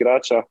 protivničkih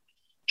igrača,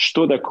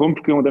 što da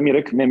komplikujemo, da mi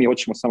rekli ne, mi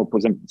hoćemo samo po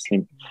zemlji,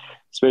 mislim.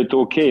 Sve je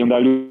to ok, onda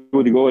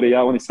ljudi govore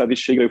oni sad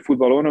više igraju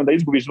fudbal, onda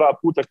izgubiš 2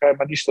 puta, kaj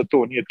ma ništa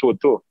to, nije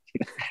to.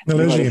 Ne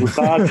leži.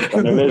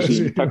 Ne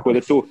leži, tako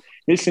da to.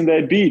 Mislim da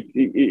je bit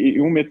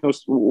i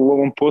umjetnost u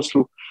ovom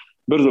poslu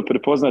brzo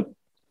prepoznat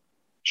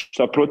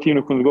šta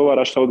protivnik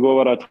odgovara, šta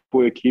odgovara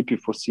tvojoj ekipi,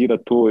 forsira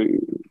to.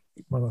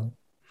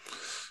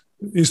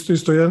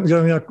 Isto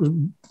jedan jako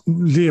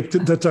lijep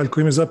detalj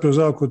koji me zapeo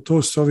za oko,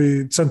 to su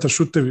ovi centar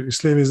šutevi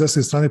s lijeve i s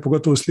desne strane,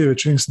 pogotovo s lijeve,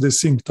 čini se da je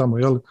Singh tamo,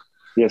 jel?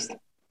 Jeste.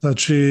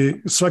 Znači,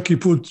 svaki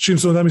put, čim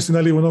se on namisli na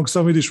lijevu nogu,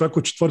 samo vidiš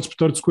ovako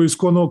četvorcu koji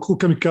skono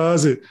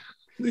kamikaze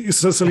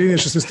sa linije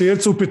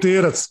šesterca u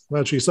peterac,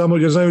 znači, samo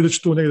jer znaju da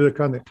će tu negdje da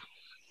kane.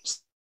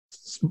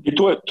 I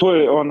to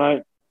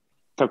je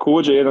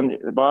također jedan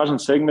važan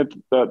segment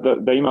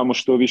da imamo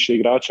što više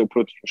igrača u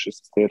protivnom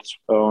šestercu.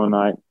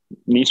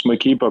 Nismo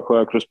ekipa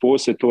koja kroz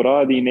posjed to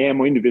radi i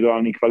nemamo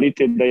individualni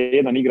kvalitet da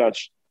jedan igrač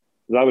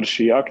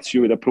završi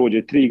akciju i da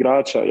prođe 3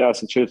 igrača. Ja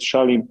se često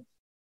šalim,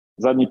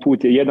 zadnji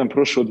put je jedan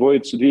prošao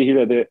dvojicu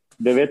 2019.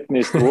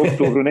 u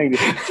oktobru negdje.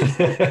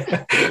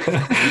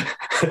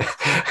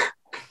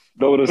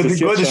 Dobro se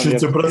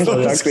sjećam.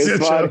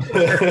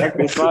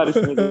 Takve stvari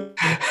se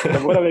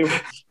zaboravaju.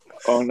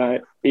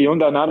 I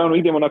onda naravno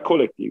idemo na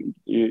kolektiv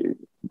i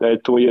da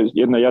je to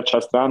jedna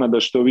jača strana da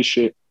što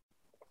više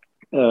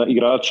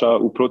igrača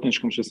u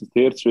protivničkom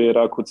šestercu, jer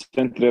ako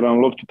centriran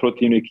loptu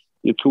protivnik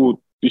je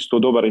tu isto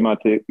dobar,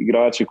 imate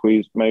igrače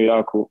koji imaju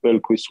jako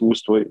veliko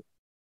iskustvo,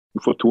 u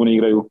Fortuni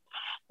igraju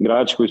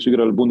igrači koji su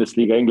igrali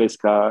Bundesliga,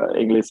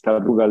 engleska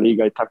druga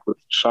liga i tako,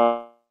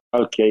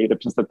 Schalke i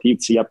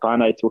reprezentativci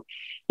Japana i tu.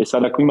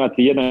 Sad ako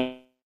imate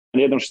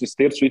jednom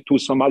šestercu i tu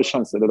su mali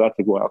šanse da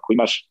date gol. Ako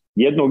imaš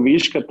jednog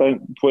viška,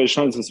 tvoje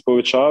šanse se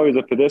povećavaju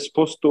za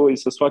 50% i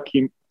sa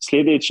svakim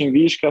sljedećim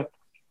viška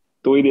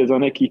to ide za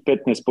nekih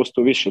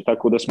 15% više,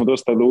 tako da smo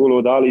dosta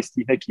dovoljno dali iz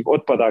tih nekih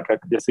otpadaka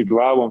gdje se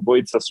glavom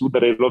bojica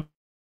sudara i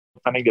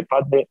lopta negdje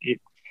padne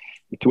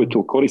i tu je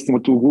to, koristimo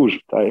tu gužu.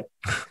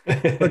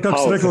 Kako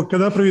se rekao,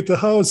 kad napravite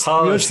haos,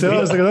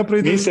 da ga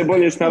napravite... Mi se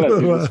bolje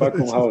snalazimo u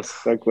svakom haosu,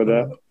 tako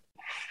da...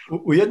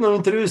 U jednom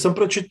intervju sam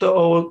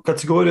pročitao, kad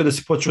si govorio da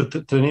si počeo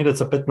trenirati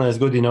sa 15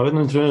 godina, u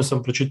jednom intervju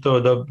sam pročitao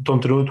da u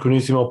tom trenutku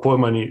nisi imao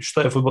pojma ni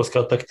šta je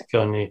fudbalska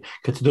taktika, ni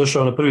kad si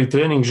došao na prvi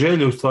trening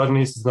želje, u stvari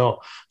nisi znao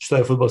šta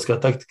je fudbalska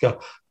taktika.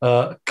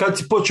 Kad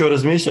si počeo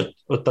razmišljati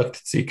o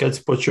taktici, kad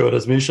si počeo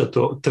razmišljati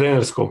o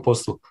trenerskom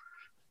poslu?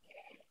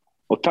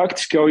 O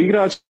taktici kao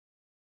igrač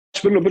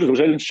vrlo brzo u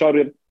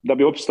željezničaru, da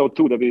bi opstao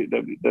tu,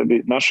 da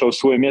bi našao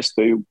svoje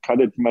mjesto i u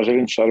kadetima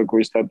željezničaru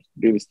koji su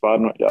bili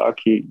stvarno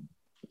jaki.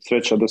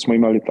 Sreća da smo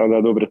imali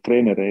tada dobre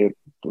trenere, jer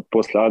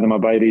posle Adama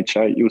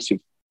Bajrića,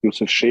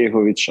 Jusuf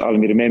Šehović,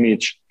 Almir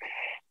Memić,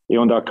 i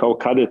onda kao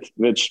kadet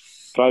već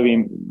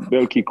pravim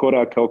veliki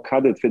korak, kao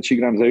kadet već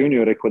igram za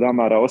juniore kod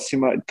Amara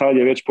Osima, tad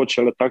je već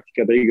počela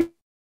taktika da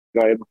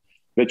igra jednu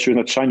veću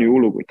značajniju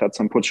ulogu i tad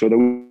sam počeo da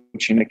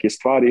učim neke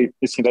stvari.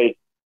 Mislim da je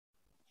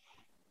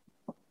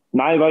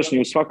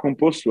najvažnije u svakom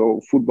poslu,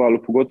 u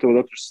fudbalu pogotovo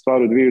zato što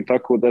stvari odvijaju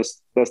tako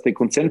da ste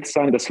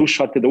koncentrisani, da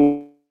slušate, da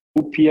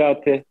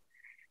upijate,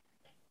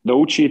 da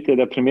učite,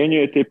 da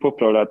primjenjujete i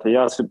popravljate.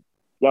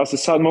 Ja se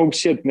sad mogu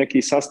sjetiti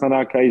nekih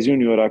sastanaka iz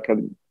juniora kad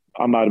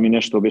Amar mi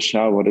nešto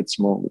objašnjavao,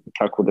 recimo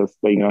kako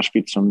da igram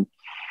špicom,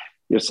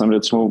 jer sam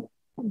recimo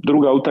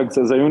druga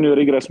utakmica za junior,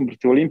 igrali smo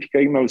protiv Olimpika,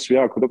 imali su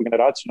jako dobru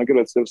generaciju na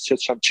grbac,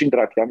 sjećam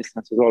Čindrak, ja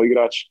mislim da se zvao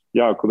igrač,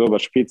 jako dobar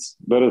špic,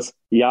 brz,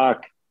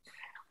 jak,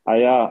 a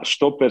ja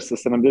štoper sa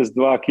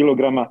 72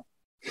 kg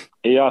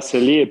i ja se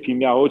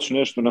lijepim, ja hoću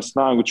nešto na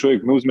snagu,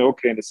 čovjek me uzme,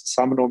 okrene se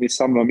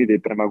sa mnom ide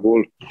prema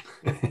golu.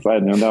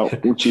 Onda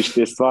učiš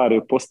te stvari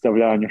o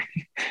postavljanju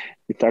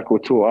i tako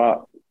to.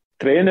 A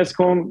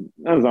trenerskom,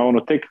 ne znam,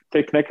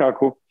 tek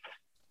nekako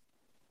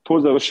po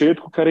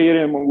završetku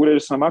karijere mogu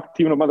reći sam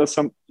aktivno, mada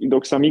sam i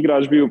dok sam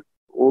igrač bio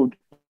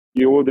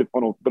ovdje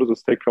brzo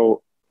stekao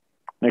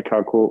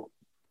nekako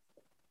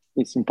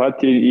i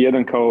simpatije i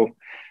jedan kao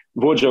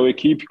vođa u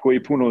ekipi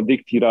koji puno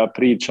diktira,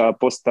 priča,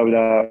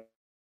 postavlja,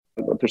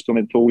 zato što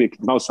me to uvijek,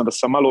 znao sam da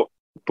sam malo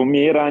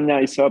pomjeranja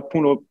i sa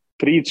puno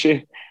priče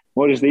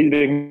možeš da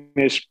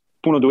izbjegneš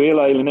puno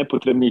duela ili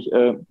nepotrebnih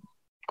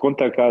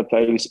kontakata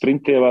ili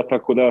sprinteva,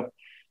 tako da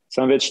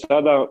sam već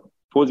tada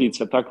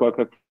pozicija takva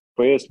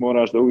kakva jest,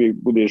 moraš da uvijek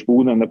budeš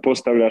budan, da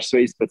postavljaš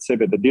sve ispred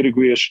sebe, da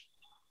diriguješ,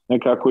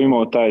 nekako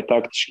imao taj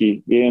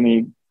taktički gen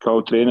i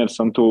kao trener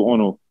sam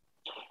to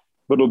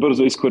vrlo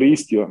brzo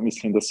iskoristio,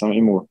 mislim da sam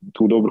imao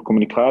tu dobru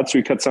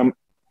komunikaciju i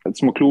kad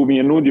smo klub mi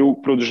je nudio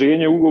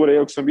produženje ugovora,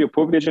 iako sam bio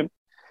povrijeđen,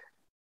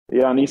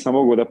 ja nisam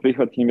mogao da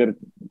prihvatim jer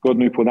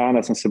 1,5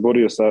 dana sam se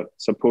borio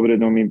sa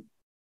povredom i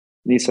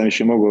nisam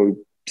više mogao,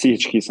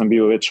 psihički sam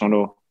bio već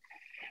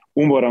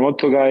umoran od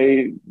toga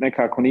i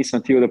nekako nisam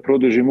htio da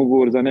produžim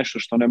ugovor za nešto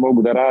što ne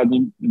mogu da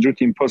radim.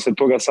 Međutim, poslije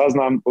toga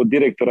saznam od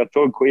direktora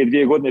tog koji je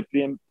 2 godine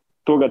prije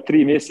toga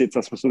 3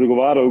 mjeseca smo se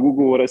dogovarali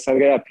ugovora i sad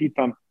ga ja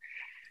pitam,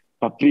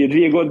 pa prije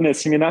 2 godine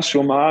si mi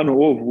našao manu,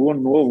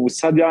 ovu,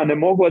 sad ja ne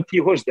mogu, a ti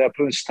hoćeš da ja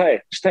prodim,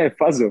 šta je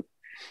fazon?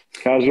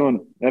 Kaže on,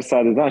 jer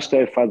sad znaš šta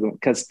je fazon?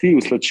 Kad si ti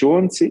u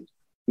slačionici,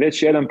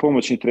 već je jedan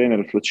pomoćni trener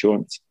u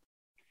slačionici.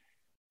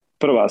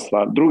 Prva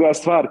stvar. Druga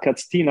stvar, kad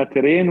si ti na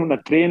terenu, na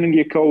trening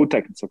je kao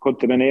utakmica. Kod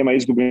tebe nema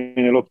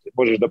izgubljene lopte,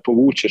 možeš da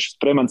povučeš,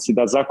 spreman si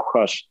da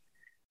zakuhaš.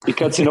 I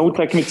kad si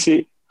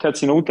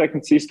na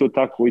utakmici isto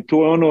tako. I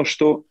to je ono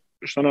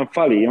što nam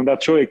fali. I onda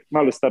čovjek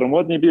malo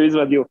staromodniji bio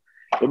izvadio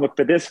jedno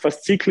 50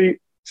 fascikli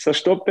sa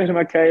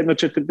štoperima, kada jedno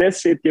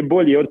 40 je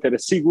bolji od tebe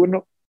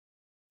sigurno,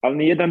 ali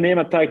nijedan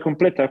nema taj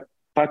kompletan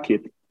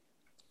paket.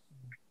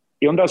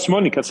 I onda smo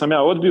oni, kad sam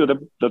ja odbio da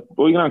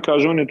igram,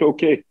 kaže on je to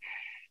ok.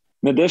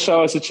 Ne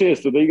dešava se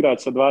često da igrač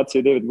sa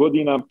 29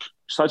 godina,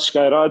 šta ćeš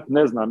kaj raditi,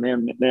 ne znam,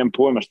 nemam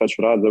pojma šta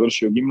ću raditi,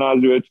 završio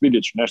gimnaziju, eto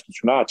vidjet ću, nešto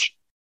ću naći.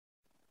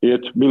 I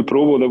eto, bil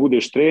probao da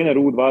budeš trener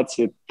u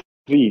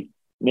 23,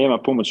 nema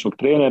pomoćnog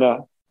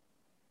trenera,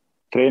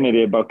 trener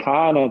je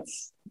Balkanac,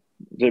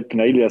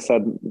 Žepina Ilija,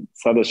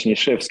 sadašnji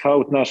šef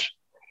scout naš.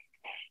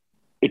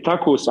 I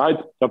tako, ajde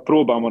da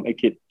probamo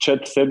neke 4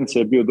 sedmice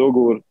je bio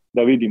dogovor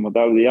da vidimo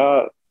da li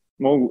ja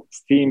mogu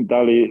s tim,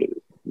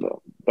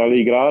 da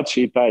li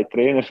igrači i taj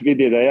trener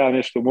vidi da ja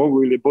nešto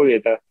mogu ili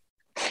bolje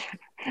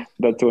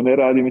da to ne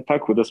radim i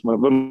tako da smo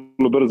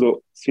vrlo brzo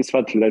svi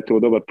shvatili da je to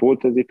dobar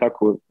potez i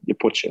tako je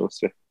počelo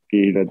sve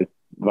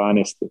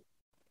 2012.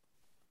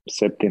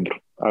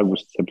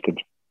 August,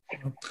 septembru.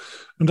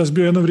 Onda si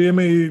bio jedno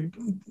vrijeme i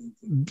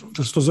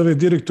da se to zove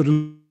direktor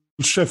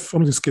ili šef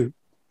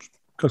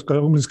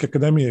omladinske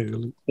akademije?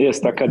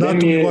 Jeste,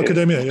 akademije.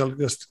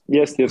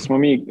 Jeste, jer smo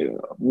mi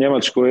u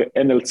Njemačkoj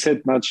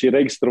NLZ, znači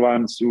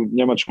registrovani su u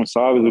Njemačkom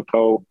savezu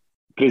kao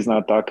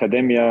priznata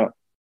akademija,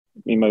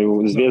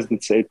 imaju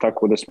zvjezdice i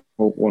tako da smo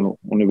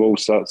u nivou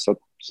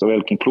sa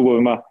velikim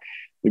klubovima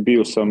i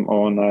bio sam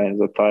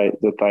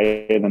za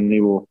taj jedan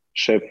nivo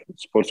šef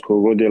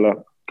sportskog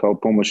odjela kao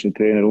pomoćni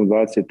trener u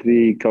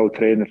 23 i kao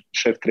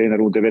šef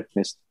trener u 19.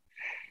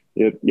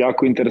 Jer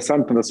jako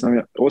interesantno da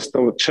sam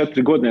ostao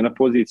 4 godine na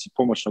poziciji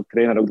pomoćnog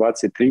trenera u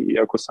 23,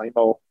 iako sam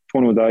imao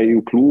ponuda i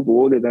u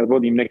klubu ovdje da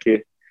vodim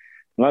neke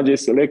mlađe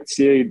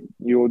selekcije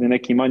i ovdje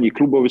neki manji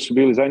klubovi su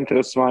bili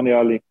zainteresovani,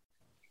 ali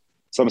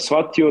sam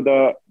shvatio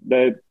da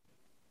je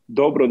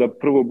dobro da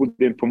prvo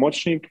budem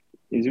pomoćnik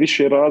iz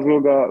više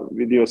razloga.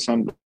 Vidio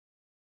sam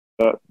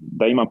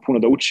da imam puno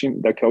da učim,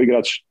 da kao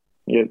igrač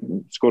je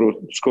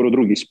skoro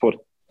drugi sport.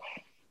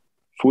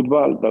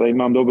 Fudbal, da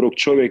imam dobrog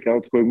čovjeka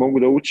od kojeg mogu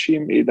da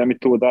učim i da mi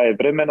to daje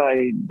vremena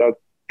i da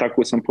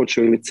tako sam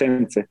počeo i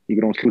licence.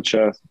 Igrom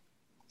slučaja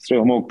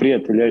sreo mog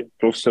prijatelja,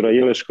 profesora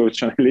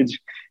Jeleškovića na Liđi,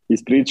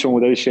 ispričao mu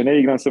da više ne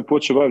igram, sam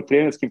počeo baviti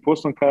trenerskim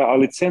poslom, a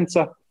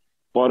licenca,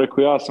 pa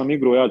rekao ja sam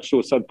igrao, ja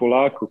ću sad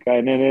polako,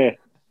 ne,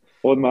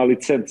 odmah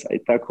licenca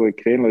i tako je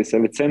krenulo sa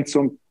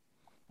licencom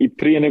i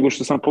prije nego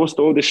što sam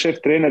postao ovdje šef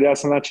trener, ja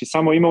sam znači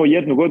samo imao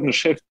 1 godinu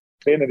šef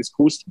trener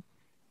iskustva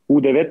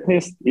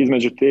U19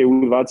 između te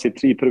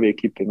U23 prve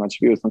ekipe. Znači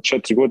bio sam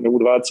 4 godine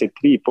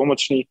U23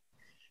 pomoćni,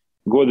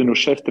 godinu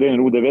šef trener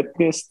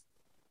U19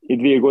 i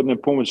 2 godine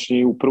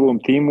pomoćni u prvom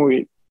timu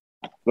i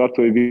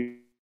zato je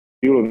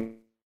bilo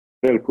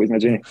veliko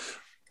iznenađenje.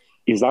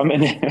 I za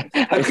mene...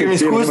 Takvim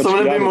iskustvom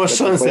ne bi imao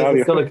šanse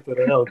za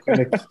selektore.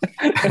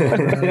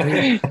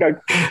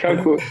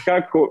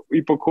 kako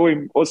i po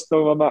kojim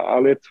osnovama,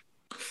 ali eto,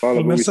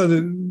 hvala Bogu. Sad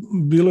je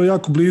bilo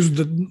jako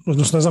blizu,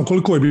 odnosno ne znam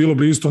koliko je bilo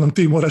blizu, to nam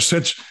ti moraš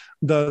reći,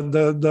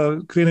 da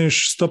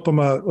kreneš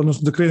stopama,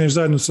 odnosno da kreneš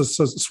zajedno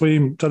sa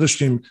svojim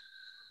tadašnjim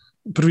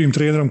prvim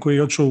trenerom koji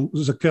je otišao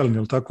za Keln,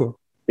 je li tako?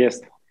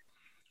 Jeste.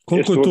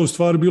 Koliko je to u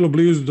stvari bilo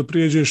blizu da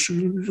prijeđeš,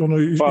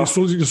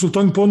 jesu to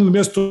oni ponudili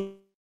mjesto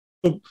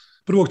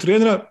prvog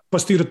trenera, pa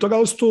si ti toga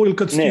ostao ili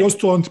kad si ti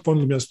ostao, on ti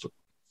ponudili mjesto?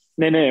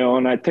 Ne,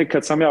 tek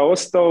kad sam ja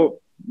ostao,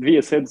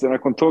 2 sedmice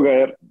nakon toga,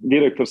 jer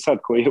direktor sad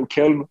koji je u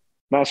Kelnu,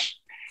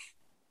 naš,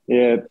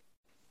 je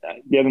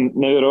jedan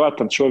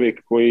nevjerovatan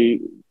čovjek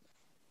koji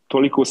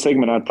toliko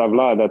segmenata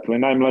vlada, to je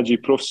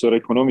najmlađi profesor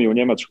ekonomije u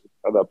Njemačkoj,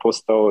 kada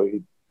postao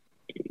i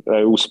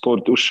u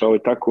sport ušao i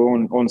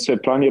tako, on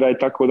sve planira i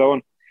tako da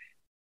on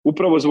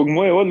upravo zbog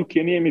moje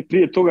odluke nije mi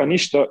prije toga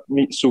ništa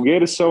ni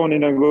sugerisao ni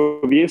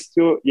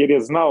nagovijestio, jer je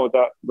znao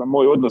da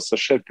moj odnos sa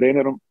šef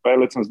trenerom, pa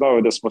je sam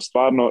znao da smo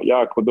stvarno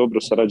jako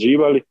dobro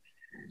sarađivali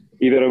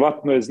i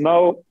vjerovatno je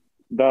znao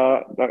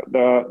da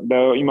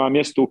ima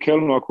mjesto u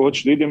Kelnu ako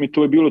hoće da idem i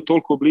to je bilo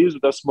toliko blizu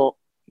da smo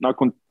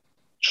nakon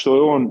što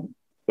je on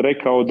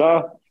rekao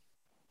da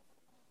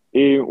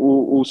i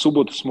u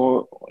subotu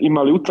smo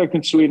imali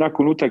utakmicu i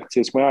nakon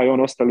utakmice smo ja i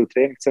on ostali u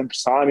trening centru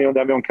sami,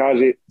 onda mi on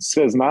kaže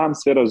sve znam,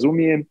 sve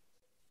razumijem,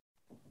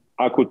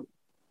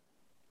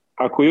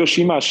 ako još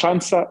ima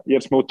šansa,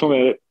 jer smo o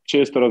tome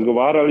često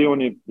razgovarali,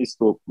 on je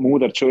isto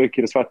mudar čovjek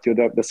jer je shvatio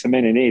da se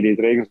mene ne ide iz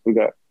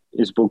Regensburga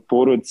i zbog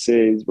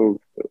porodice i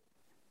zbog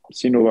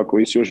sinova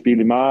koji su još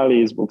bili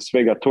mali i zbog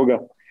svega toga.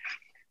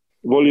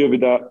 Volio bi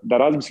da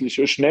razmisliš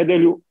još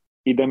nedjelju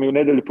i da mi u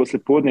nedjelju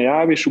poslijepodne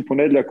javiš, u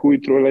ponedjeljak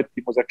ujutro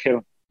letimo za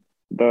Keln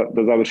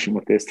da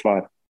završimo te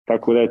stvari.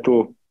 Tako da je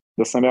to,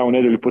 da sam ja u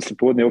nedjelju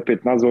poslijepodne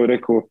opet nazvao i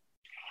rekao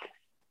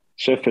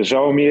šefe,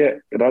 žao mi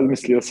je,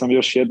 razmislio sam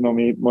još jednom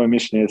i moje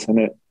mišljenje se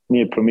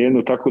nije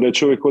promijenilo, tako da je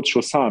čovjek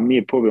otišao sam,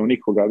 nije poveo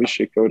nikoga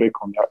više, kao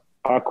rekao ja,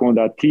 ako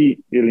onda ti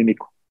ili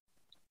niko.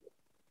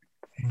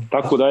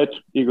 Tako da eto,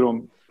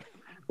 igrom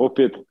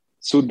opet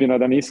sudbina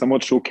da nisam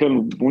otišao u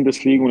Kelnu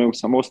Bundesligu, nego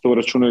sam ostao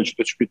računajući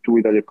da ću biti tu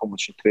i dalje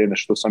pomoćni trener,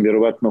 što sam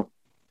vjerovatno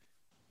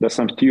da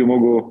sam htio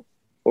mogao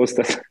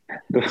ostati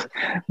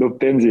do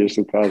penzije,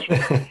 što kažu.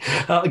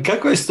 A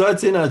kako je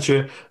situacija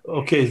inače?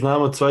 Ok,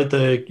 znamo, Zweite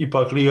je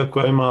ipak liga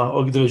koja ima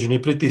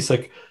određeni pritisak.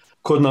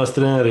 Kod nas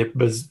treneri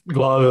bez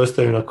glave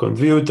ostaju nakon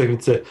 2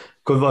 utakmice,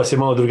 kod vas je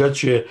malo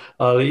drugačije,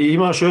 ali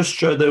imaš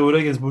osjećaj da je u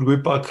Regensburgu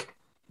ipak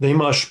da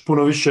imaš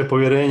puno više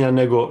povjerenja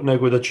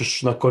nego da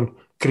ćeš nakon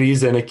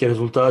krize neke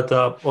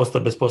rezultata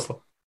ostati bez posla?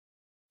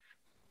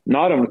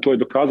 Naravno, to je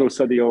dokazalo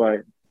sad i ovaj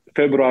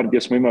februar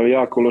gdje smo imali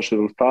jako loše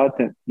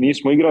rezultate.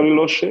 Nismo igrali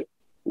loše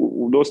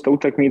u dosta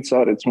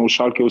utakmica, recimo u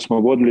Schalkeu smo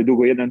vodili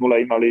dugo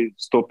 1-0, imali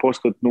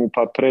 100%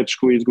 pa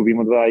prečku,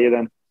 izgubimo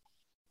 2-1.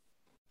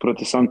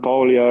 Protiv San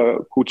Paulija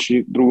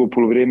kući drugo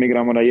polovrijeme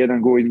igramo na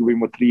 1 gol,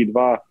 izgubimo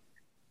 3-2.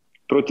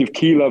 Protiv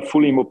Kiela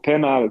fulimo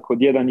penal kod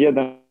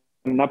 1-1,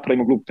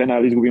 napravimo glup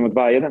penal, izgubimo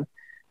 2-1.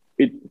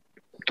 I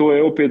to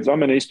je opet za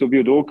mene isto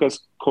bio dokaz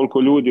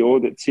koliko ljudi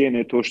ovdje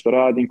cijene to što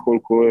radim,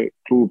 koliko je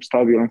klub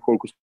stabilan,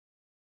 koliko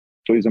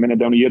stoji za mene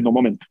da je u jednom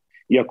momentu.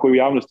 Iako je u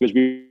javnosti već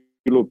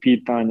bilo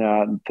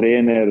pitanja,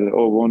 trener,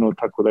 ovo ono,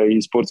 tako da je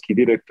i sportski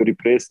direktor i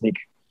predsjednik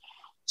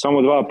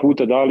samo 2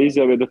 puta dali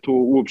izjave da to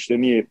uopšte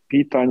nije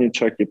pitanje,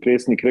 čak je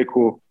predsjednik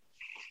rekao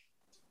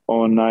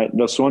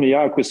da su oni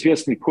jako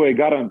svjesni ko je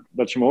garant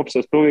da ćemo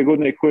opstati ove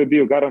godine i ko je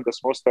bio garant da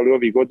smo ostali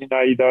ovih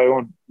godina i da je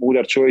on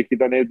mudar čovjek i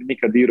da ne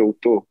nikad dirao u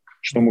to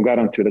što mu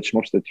garantuje da ćemo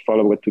opstati.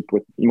 Hvala Bogu,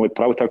 imao je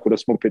pravo, tako da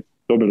smo opet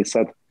dobili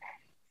sad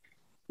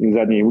u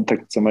zadnjim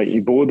utakmicama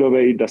i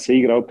bodove i da se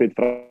igra opet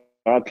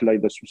vratila i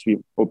da su svi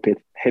opet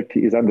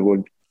happy i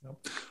zadovoljni.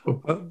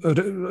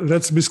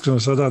 Recimo iskreno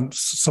sada,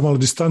 sa malo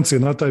distancije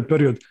na taj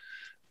period,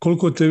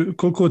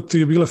 koliko ti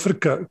je bila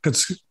frka kad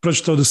si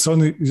pročitao da se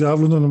oni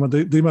javili onoma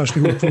da imaš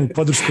njihovu punu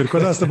podršku, jer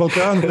kod nas na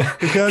Balkanu da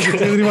kaže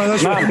ti ima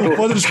našu punu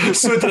podršku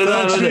sutra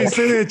znači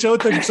sljedeća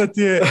utakmica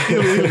ti je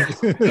ili.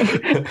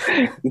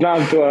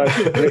 Znam to,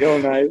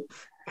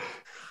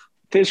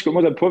 teško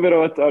možda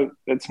povjerovati, ali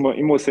recimo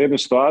imao sam jednu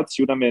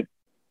situaciju da me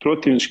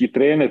protivnički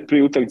trener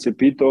prije utakmice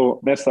pitao,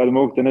 Mersad,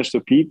 mogu te nešto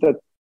pitati,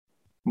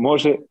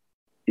 može,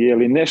 je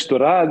li nešto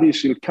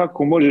radiš ili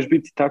kako možeš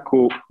biti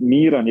tako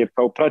miran, jer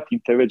kao pratim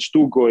te već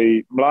dugo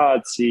i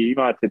mladci,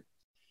 imate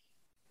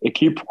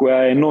ekipu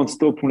koja je non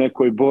stop u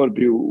nekoj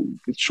borbi,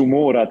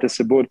 morate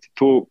se boriti,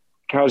 to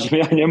kažem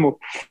ja njemu,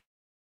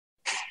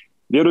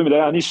 vjerujem da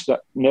ja ništa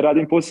ne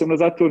radim posebno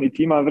za to,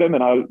 niti imam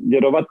vremena, ali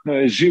vjerovatno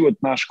je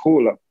životna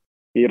škola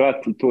i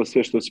rat i to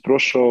sve što si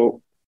prošao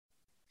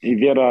i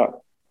vjera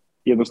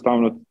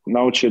jednostavno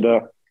nauči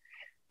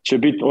će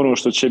biti ono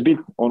što će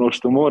biti, ono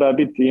što mora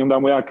biti i onda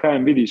mu ja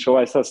kažem, vidiš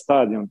ovaj sad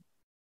stadion,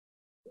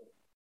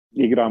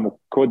 igramo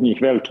kod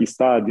njih veliki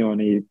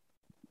stadion i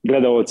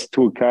gledalci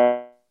tu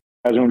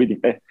kažemo vidim,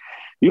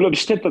 bilo bi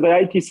šteta da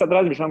ja i ti sad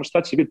razmišljamo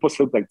šta će biti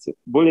posle utakmice.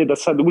 Bolje da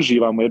sad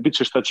uživamo jer bit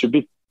će šta će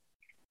biti.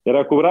 Jer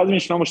ako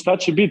razmišljamo šta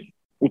će biti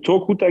u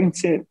toku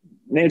utakmice,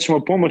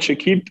 nećemo pomoći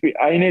ekipi,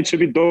 a i neće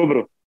biti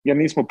dobro jer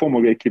nismo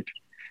pomogli ekipi.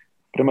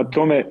 Prema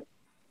tome,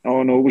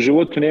 u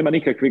životu nema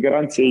nikakve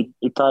garancije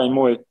i taj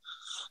moj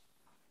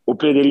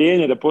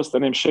opredjeljenje da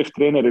postanem šef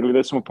trener ili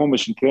da smo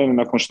pomoćni trener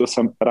nakon što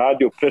sam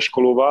radio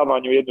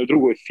preškolovavanje u jednoj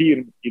drugoj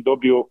firmi i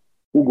dobio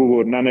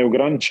ugovor na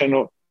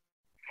neograničeno.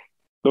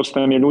 Dosta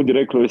nam je ljudi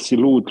reklo da si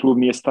lud, klub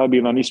nije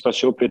stabilan,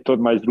 ispaš opet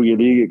odmah iz druge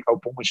lige kao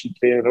pomoćni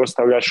trener,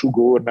 ostavljaš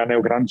ugovor na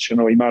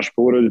neograničeno, imaš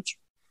porodicu.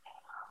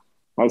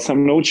 Ali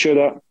sam naučio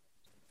da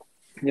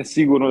je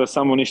sigurno da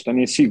samo ništa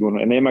nije sigurno,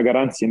 jer nema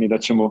garancije ni da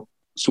ćemo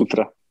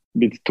sutra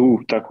biti tu,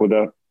 tako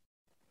da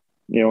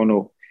je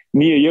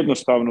nije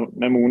jednostavno,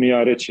 ne mogu ni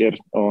ja reći jer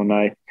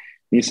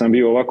nisam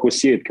bio ovako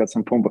sjet kad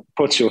sam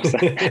počeo sa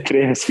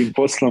trenerskim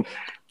poslom,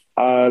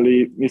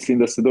 ali mislim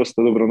da se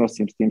dosta dobro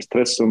nosim s tim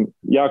stresom.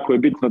 Jako je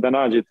bitno da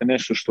nađete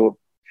nešto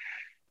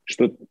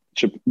što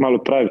će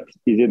malo praviti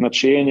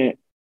izjednačenje.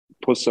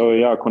 Posao je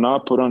jako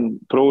naporan,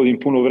 provodim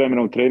puno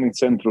vremena u trening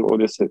centru,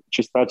 ovdje se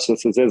čistačica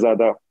se zeza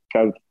da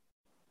kad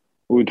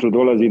ujutro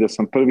dolazi da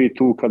sam prvi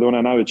tu, kad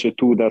ona navečer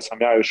tu, da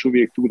sam ja još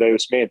uvijek tu, da joj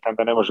smetam,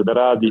 da ne može da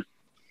radi.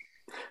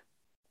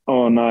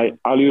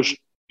 Ali još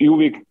i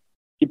uvijek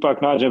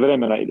ipak nađem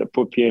vremena i da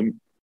popijem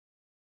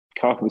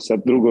kafu sa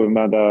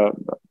drugovima,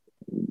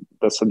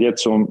 da sa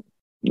djecom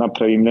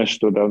napravim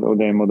nešto, da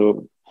odemo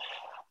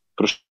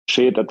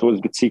prošetati,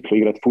 voz bicikla,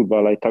 igrati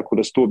fudbala i tako,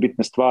 da su to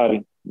bitne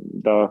stvari,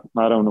 da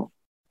naravno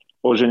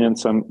oženjen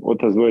sam,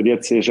 otac dvoje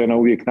djece, žena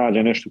uvijek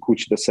nađe nešto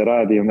kući da se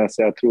radi, onda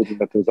se ja trudim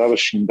da to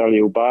završim, da li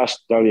je u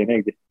bašti, da li je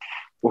negdje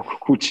oko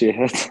kuće.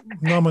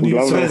 Nama nije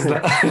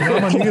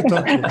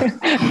tako.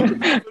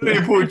 Prvi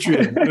put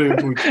čujem.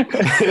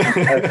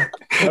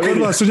 Kod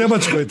vas u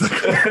Njemačkoj tako.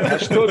 A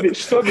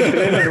što bi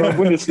trenerima u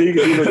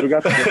Bundesliga bilo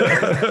drugačije?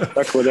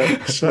 Tako da,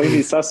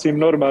 mi sasvim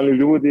normalni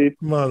ljudi.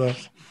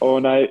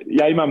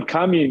 Ja imam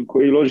kamin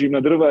koji ložim na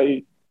drva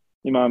i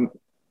imam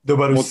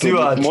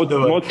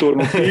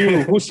motornu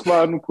pilu,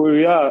 Husqvarnu koju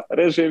ja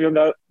režem i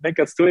onda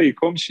nekad stoji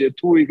komšije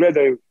tu i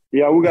gledaju.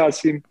 Ja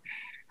ugasim,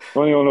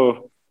 oni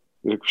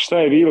rekao, šta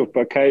je bilo?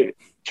 Pa kaj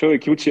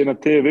čovjek jučer na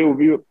TV-u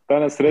bio,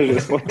 danas reže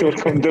s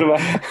motorkom drva.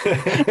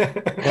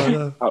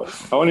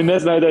 A oni ne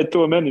znaju da je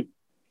to meni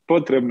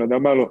potrebno,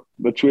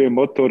 da čujem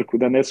motorku,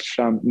 da ne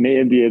slušam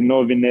medije,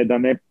 novine, da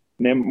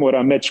ne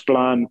mora meč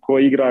plan, ko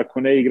igra,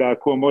 ko ne igra,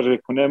 ko može,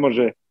 ko ne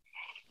može.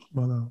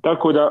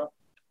 Tako da,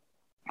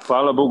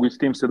 hvala Bogu, i s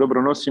tim se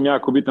dobro nosim.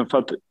 Jako bitan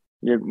faktor,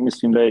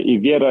 mislim da je i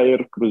vjera,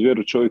 jer kroz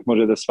vjeru čovjek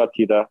može da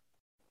shvati da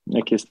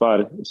neke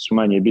stvari su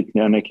manje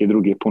bitnije, a neke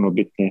druge puno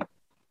bitnije.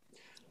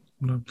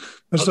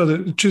 Znači sad,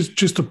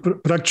 čisto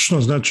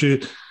praktično, znači,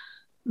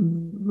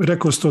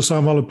 rekao si to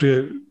samo malo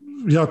prije,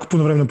 jako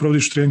puno vremena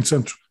provodiš u trening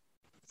centru.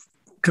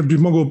 Kad bi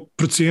mogao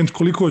procijeniti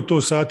koliko je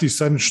to sati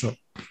sedmično,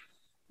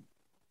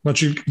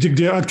 znači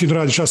gdje aktivno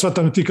radiš, ja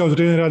shvatam ti kao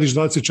trener radiš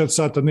 24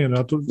 sata dnevno,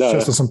 ja tu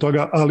svjestan sam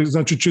toga, ali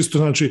znači čisto,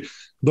 znači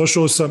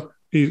došao sam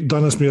i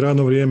danas mi je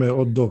radno vrijeme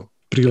od do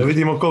prilike. Da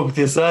vidimo koliko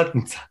ti je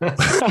satnica.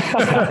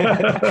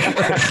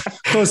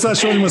 To sad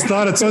šoljimo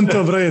starac, on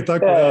to broje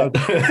tako.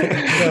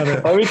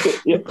 A vidite,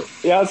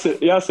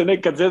 ja se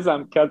nekad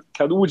zezam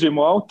kad uđem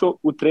u auto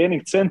u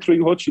trening centru i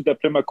hoću da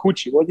prema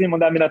kući vozim,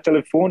 onda mi na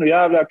telefonu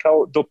javlja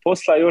kao do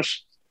posla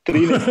još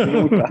 13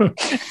 minuta.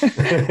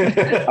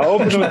 A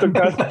obrnuto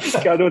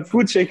kad od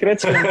kuće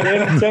krećem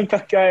trening centar,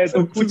 kada je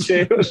do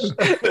kuće još.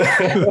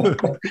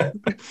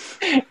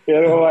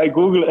 Jer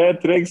Google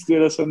Earth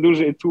registruje da sam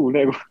duže tu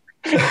nego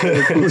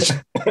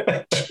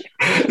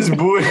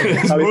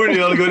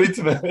Zbunio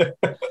algoritme.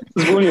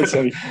 Zbunio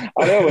sam ih.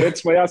 Ali evo,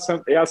 recimo,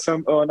 ja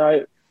sam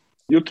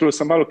jutro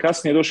sam malo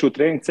kasnije došao u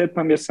trening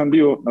centar jer sam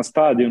bio na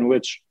stadionu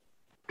već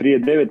prije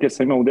 9, jer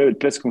sam imao u 9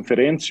 pres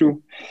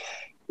konferenciju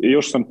i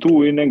još sam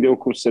tu i negdje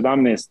oko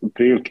 17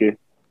 prilike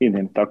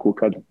idem tako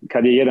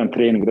kad je jedan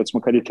trening.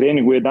 Recimo, kad je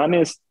trening u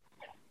 11,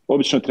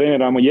 obično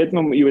treniramo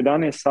jednom i u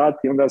 11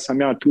 sati, onda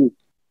sam ja tu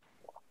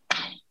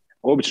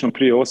obično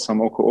prije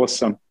 8, oko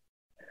 8.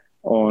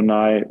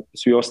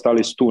 Svi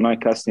ostali su tu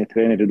najkasnije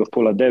treneri do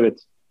pola 9.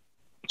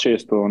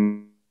 Često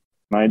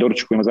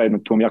doručkujemo zajedno,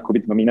 to mi jako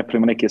bitno, mi ne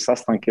pravimo neke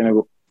sastanke,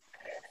 nego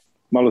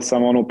malo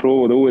samo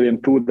provo da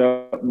uvedem tu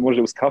da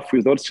može uz kafu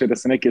iz doručka da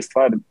se neke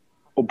stvari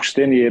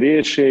opuštenije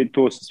riješe i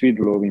to se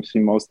svidilo ovim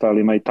svima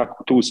ostalima i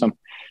tako tu sam.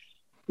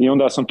 I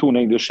onda sam tu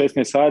negdje do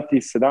 16 sati,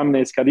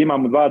 17, kad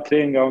imamo 2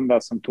 treninga,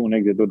 onda sam tu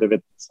negdje do 19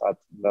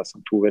 sati, onda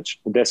sam tu već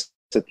u 10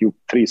 i u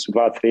 3 su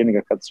 2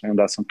 treninga,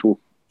 onda sam tu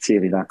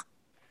cijeli dan.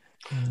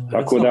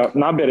 Tako da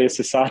nabere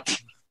se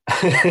sati.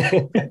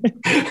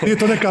 Nije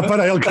to neka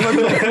para, jel?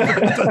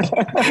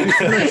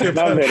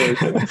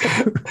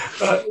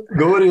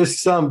 Govorio si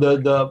sam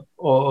da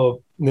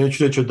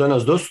neću reći od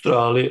danas do sutra,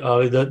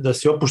 ali da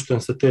si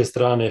opušten sa te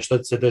strane, šta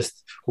će se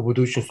desiti u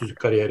budućnosti u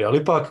karijeri. Ali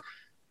ipak,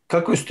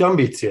 kakve su ti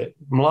ambicije?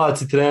 Mlad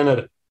si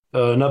trener,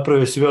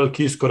 napravio si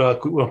veliki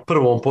iskorak u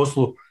prvom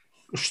poslu.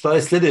 Šta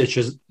je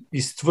sljedeće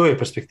iz tvoje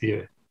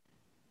perspektive?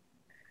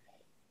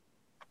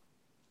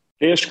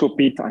 Teško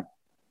pitanje.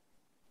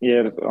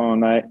 Jer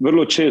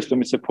vrlo često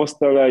mi se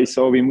postavlja i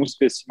sa ovim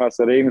uspjesima,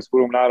 sa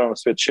Regensburgom, naravno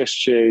sve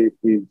češće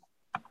i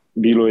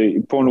bilo je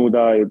i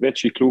ponuda i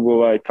većih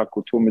klubova i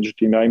tako to.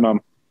 Međutim, ja imam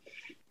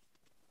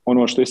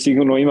ono što je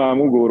sigurno,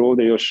 imam ugovor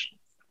ovdje još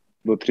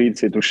do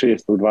 36.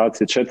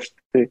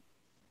 24.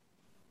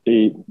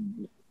 I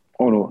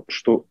ono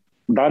što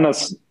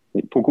danas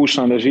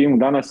pokušam da živim,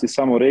 danas je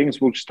samo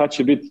Regensburg, šta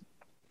će biti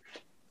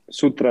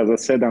sutra za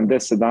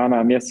 7-10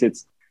 dana, mjesec,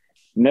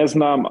 ne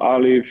znam,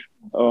 ali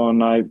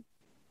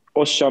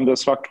osjećam da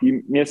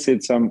svaki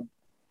mjesec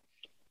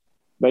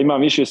da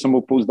imam više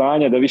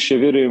samopouzdanja, da više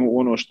vjerujem u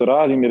ono što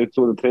radim, jer je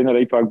to da trenera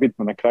ipak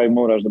bitno. Na kraju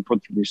moraš da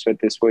potvrdiš sve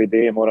te svoje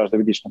ideje, moraš da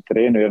vidiš na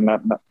terenu, jer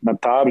na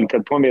tabli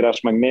kad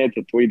pomjeraš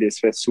magnete, to ide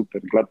sve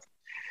super glatko.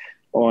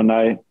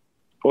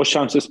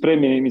 Osjećam se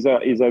spremnim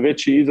i za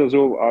veći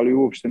izazov, ali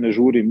uopšte ne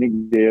žurim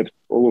nigdje, jer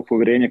ovo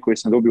povjerenje koje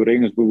sam dobio u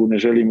Regensburgu ne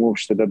želim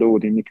uopšte da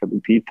dovodim nikad u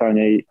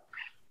pitanje i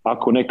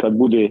ako nekad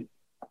bude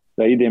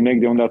da idem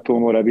negdje, onda to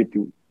mora biti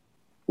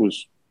uz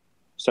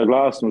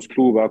saglasnost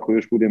kluba, ako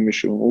još budem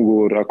išao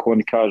ugovor, ako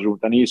oni kažu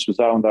da nisu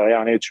za, onda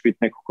ja neću biti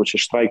neko ko će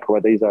štrajkova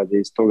da izađe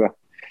iz toga.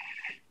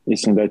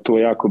 Mislim da je to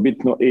jako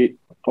bitno i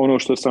ono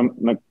što sam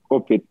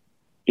opet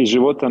iz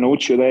života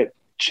naučio da je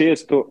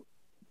često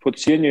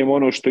podcjenjujemo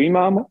ono što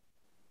imamo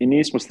i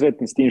nismo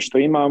sretni s tim što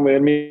imamo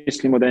jer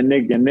mislimo da je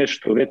negdje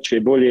nešto veće,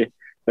 bolje,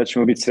 da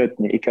ćemo biti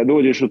sretni. I kad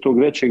dođeš do tog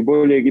većeg,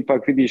 boljeg,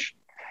 ipak vidiš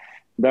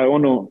da je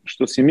ono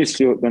što si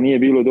mislio da nije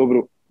bilo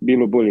dobro,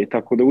 bilo bolje.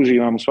 Tako da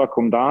uživam u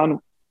svakom danu,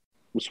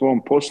 u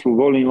svom poslu,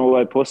 volim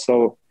ovaj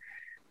posao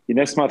i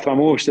ne smatram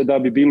uopšte da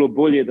bi bilo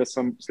bolje da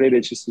sam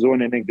sljedeće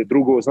sezone negdje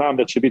drugo. Znam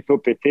da će biti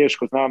opet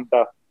teško, znam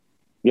da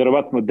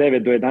vjerovatno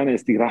 9 do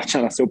 11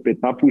 igrača nas se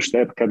opet napušta,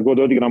 jer kad god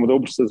odigramo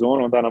dobru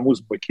sezonu, onda nam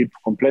uzmu ekipu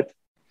komplet.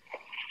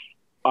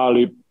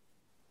 Ali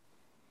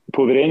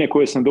povjerenje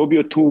koje sam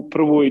dobio tu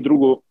prvo i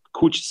drugo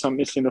kući sam,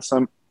 mislim da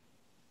sam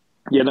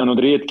jedan od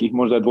rijetkih,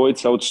 možda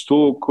dvojica od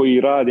 100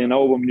 koji rade na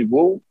ovom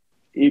nivou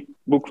i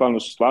bukvalno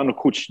su stvarno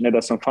kući. Ne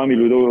da sam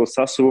familiju doveo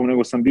sa sobom,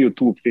 nego sam bio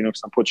tu prije nego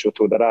sam počeo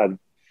to da radim.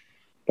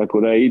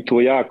 Tako da je i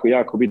to jako,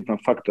 jako bitan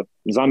faktor.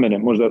 Za mene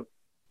možda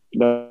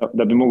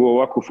da bi mogao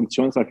ovako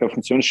funkcionisati kako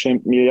funkcionišem,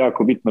 mi je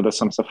jako bitno da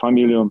sam sa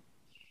familijom,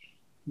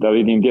 da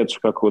vidim djecu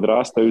kako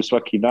odrastaju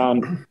svaki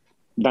dan,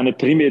 da ne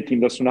primijetim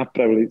da su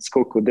napravili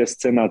skoliko 10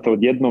 cenata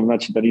odjednom,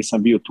 znači da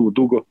nisam bio tu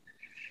dugo.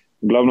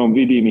 Uglavnom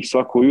vidim ih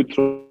svako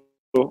jutro,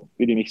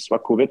 vidim ih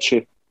svako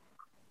večer.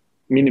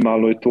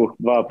 Minimalno je to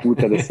 2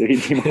 puta da se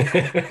vidimo,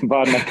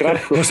 bar na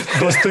kratko.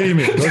 Dosta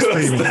ime.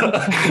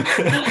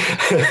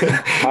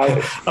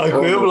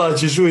 Ako je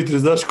oblačiš ujutro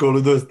za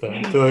školu, dosta.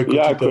 To je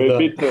jako je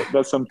bitno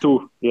da sam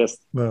tu,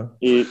 jest.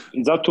 I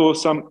zato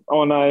sam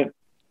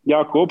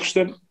jako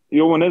opšten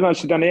i ovo ne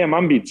znači da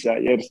nemam ambicija,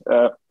 jer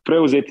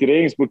preuzeti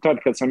Regensburg tad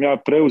kad sam ja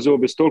preuzeo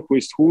bez toliko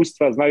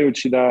iskustva,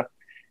 znajući da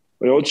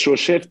je otišao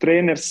šef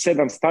trener,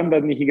 7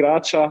 standardnih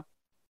igrača,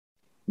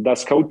 da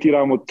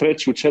skautiramo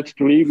 3.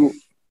 4. ligu,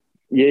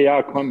 je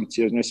jako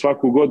ambiciozno i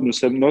svaku godinu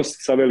se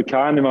nositi sa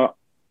velikanima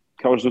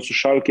kao što su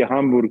Schalke,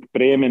 Hamburg,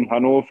 Bremen,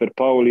 Hannover,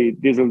 Pauli,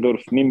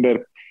 Düsseldorf, Nürnberg,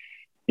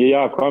 je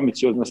jako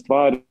ambiciozna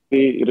stvar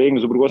i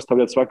Regensburg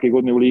ostavljati svake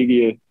godine u ligi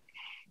je,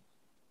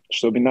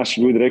 što bi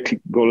naši ljudi rekli,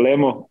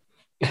 golemo,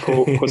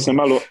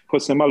 ko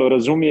se malo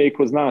razumije i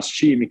ko zna s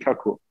čim i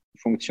kako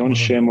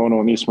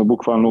funkcionišemo, mi smo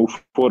bukvalno u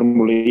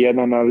Formuli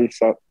 1, ali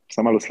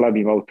sa malo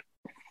slabim autom.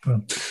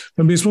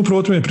 Mi smo upravo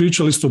o tome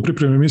pričali isto u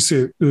pripremi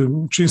emisije,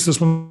 čini se da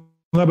smo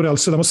nabrali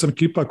 7-8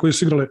 ekipa koje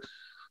su igrale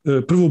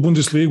prvu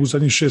Bundesligu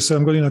zadnjih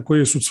 6-7 godina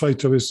koje su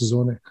cvajte ove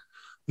sezone.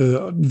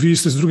 Vi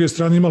ste s druge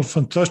strane imali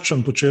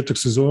fantastičan početak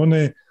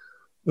sezone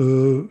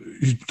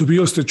i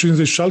dobili ste čini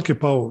za Schalke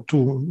pao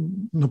tu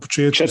na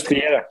početku.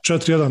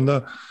 4-1,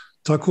 da.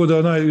 Tako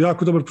da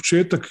jako dobar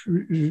početak.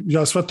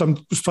 Ja shvatam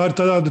stvari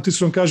tada, da ti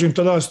se vam kažem,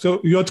 tada ste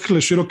i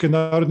otkrili široke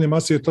narodne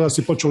mase, jer tada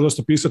si počeo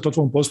dosta pisati o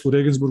tvom poslu u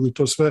Regensburgu i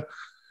to sve.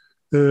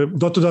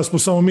 Do tada smo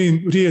samo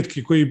mi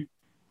rijetki koji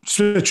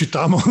sve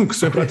čitamo,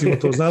 sve pratimo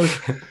to, znali.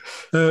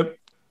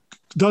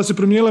 Da li se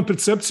promijenila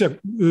percepcija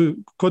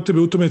kod tebe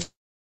u tome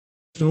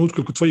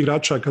trenutku kod tvojih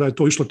igrača kada je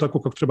to išlo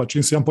tako kako treba,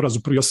 čini se jedan poraz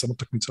u prvi 8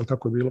 utakmica, ali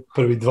kako je bilo?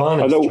 Prvi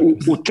 12.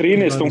 U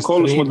 13.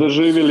 kolu smo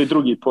doživjeli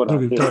drugi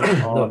poraz.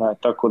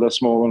 Tako da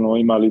smo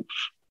imali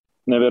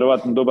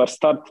nevjerovatno dobar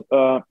start.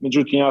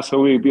 Međutim, ja sam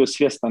uvijek bio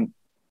svjestan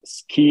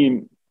s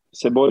kim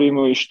se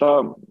borimo i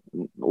šta.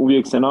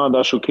 Uvijek se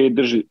nadaš,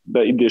 drži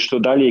da ide što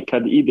dalje.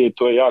 Kad ide,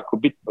 to je jako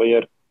bitno,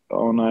 jer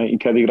i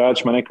kad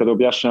igračima nekad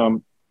objašnjavam,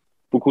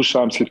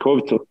 pokušavam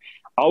slikovito,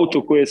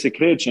 auto koje se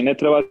kreće, ne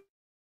treba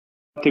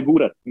te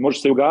gurati, može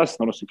se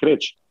ugasiti, ono se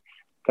kreće.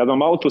 kad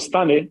vam auto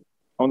stane,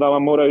 onda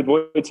vam moraju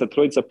dvojica,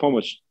 trojica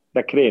pomoć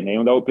da krene i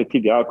onda opet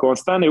ide. A ako vam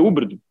stane u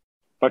brdu,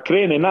 pa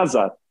krene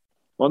nazad,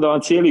 onda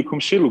vam cijeli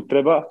komšiluk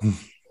treba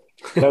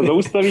da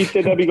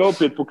zaustavite da bi ga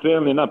opet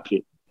pokrenuli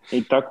naprijed.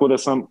 I tako da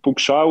sam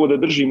pokušavao da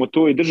držimo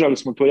to i držali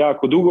smo to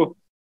jako dugo.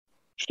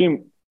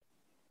 Štim,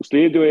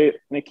 uslijedio je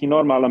neki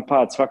normalan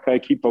pad, svaka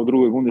ekipa u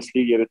drugoj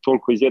Bundesligi jer je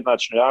toliko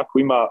izjednačeno jako,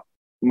 ima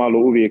malo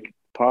uvijek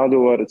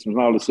padova, recimo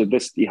znalo se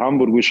desiti i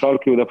Hamburgu i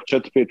Schalkeu da po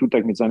 4-5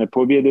 utakmica ne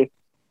pobjede.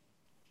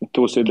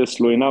 To se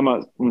desilo i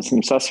nama,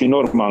 mislim, sasvim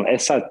normalno.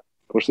 Sad,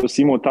 pošto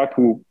si imao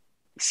takvu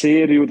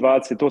seriju,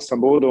 28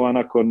 bodova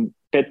nakon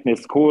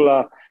 15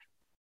 kola,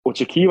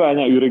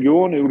 očekivanja i u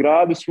regionu i u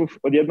gradu su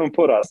odjednom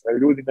porasle.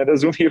 Ljudi ne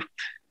razumiju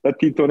da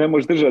ti to ne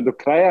možeš držati do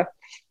kraja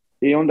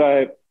i onda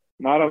je,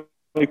 naravno,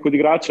 i kod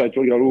igrača je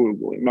to igralo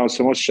ulogu. Imao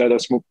sam osjećaj da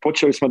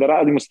počeli smo da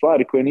radimo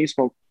stvari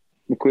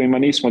u kojima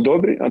nismo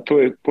dobri, a to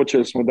je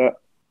počeli smo da,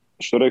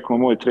 što rekao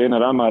moj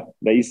trener Amar,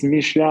 da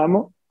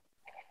izmišljamo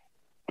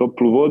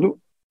toplu vodu.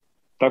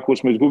 Tako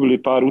smo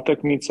izgubili par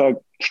utakmica,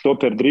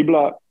 štoper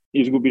dribla,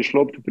 izgubiš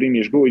loptu,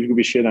 primiš gol,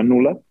 izgubiš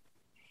 1-0.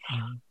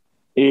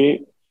 I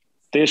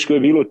teško je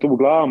bilo to u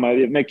glavama,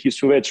 jer neki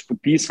su već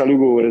potpisali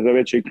ugovore za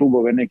veće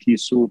klubove, neki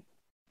su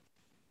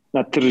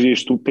na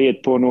tržištu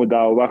 5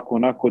 ponuda, ovako,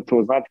 onako,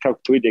 to znate kako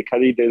to ide,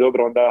 kad ide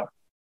dobro, onda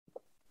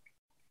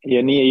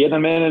je nije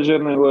jedan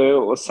menadžer, nego je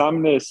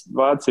 18,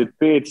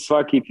 25,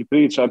 svaki ti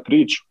priča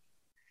priču.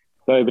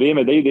 Da je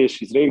vrijeme da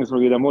ideš iz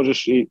Regensburga i da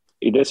možeš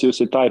i desio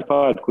se taj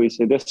pad koji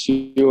se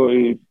desio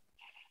i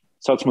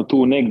sad smo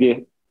tu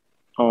negdje,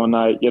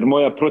 jer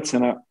moja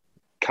procena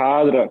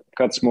kadra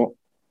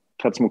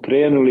kad smo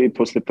krenuli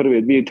posle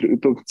prve 2-3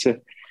 utakmice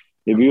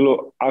je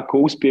bilo ako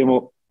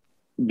uspijemo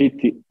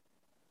biti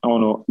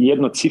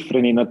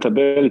jednocifreni na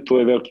tabeli, to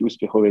je veliki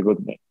uspjeh ove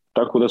godine.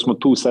 Tako da smo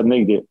tu sad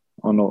negdje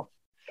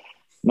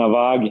na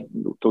vagi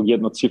tog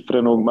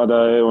jednocifrenog, mada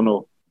je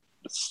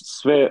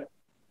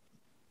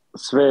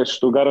sve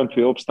što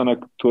garantuje opstanak,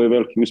 to je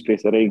veliki uspjeh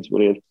za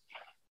Regensburg.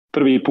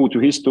 Prvi put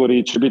u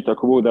historiji će biti,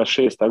 ako bude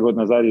 6.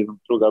 godina zaredom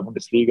druga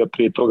Bundesliga,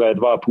 prije toga je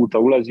 2 puta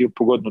ulazio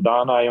po godinu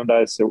dana i onda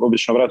je se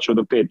obično vraćao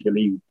do 5.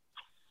 ligi.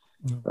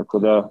 Tako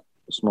da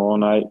smo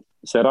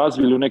se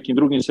razvili u nekim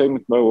drugim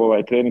segmentima.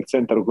 Ovaj trening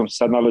centar u kojem se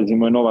sad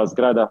nalazimo je nova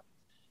zgrada.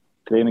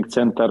 Trening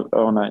centar,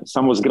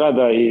 samo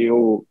zgrada i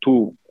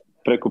tu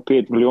preko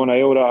 5 miliona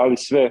eura, ali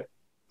sve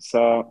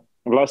sa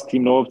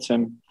vlastitim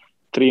novcem,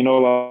 3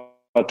 nova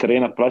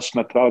terena,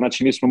 plaćena trava.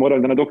 Znači mi smo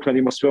morali da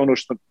nadoknadimo sve ono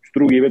što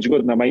drugi već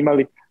godinama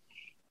imali,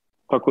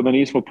 tako da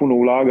nismo puno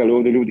ulagali.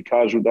 Ovdje ljudi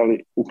kažu da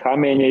li u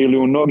kamenje ili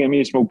u noge,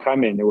 mi smo u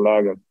kamenje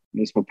ulagali,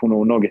 nismo puno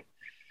u noge.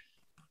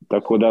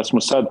 Tako da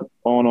smo sad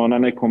na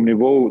nekom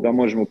nivou da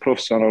možemo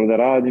profesionalno da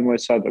radimo i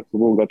sad ako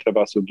Bog da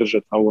treba se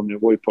održati na ovom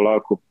nivou i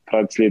polako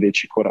praviti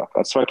sljedeći korak.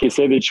 A svaki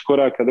sljedeći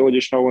korak kada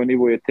dođeš na ovaj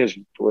nivo je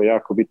teži, to je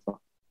jako bitno.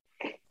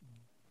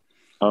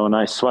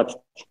 Shvatiti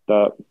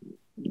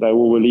da je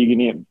u ovoj ligi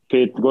nije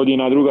 5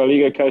 godina, a druga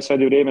liga je kao sad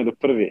je vrijeme do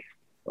prve.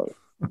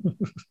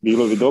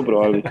 Bilo bi dobro,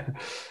 ali...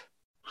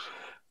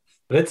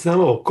 Reci nam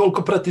ovo,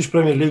 koliko pratiš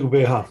Premier ligu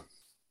BiH?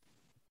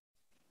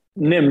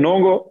 Ne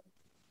mnogo,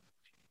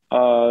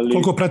 ali...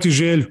 Koliko pratiš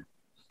Želju?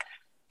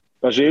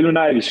 Pa Želju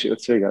najviše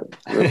od svega.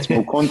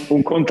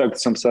 U kontaktu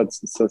sam sad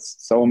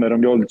sa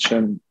Omerom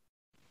Jolićem,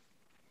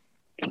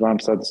 znam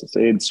sad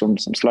sa Edisom,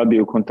 sam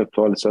slabije u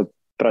kontaktu, ali sad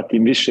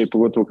pratim više,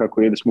 pogotovo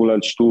kako je Edis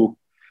Mulalić tu.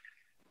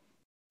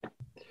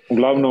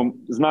 Uglavnom,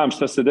 znam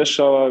šta se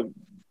dešava,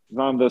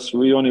 znam da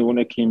su i oni u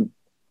nekim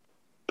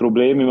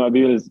problemima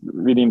bili,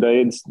 vidim da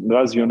je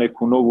razvio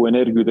neku novu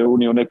energiju, da je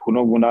unio neku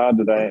novu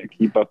nadu, da je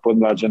ekipa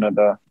podmlađena,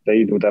 da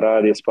idu da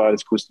radi s par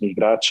iskusnih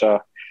igrača.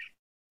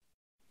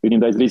 Vidim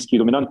da je Zrinski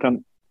dominantan.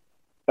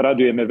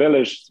 Raduje me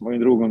Velež s mojim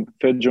drugom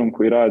Feđom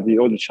koji radi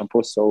odličan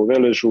posao u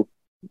Veležu.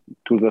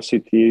 Tuzla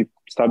City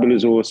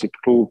stabilizovao se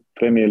klub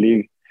Premier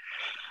League.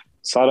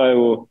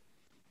 Sarajevo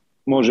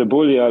može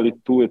bolje, ali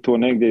tu je to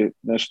negdje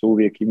nešto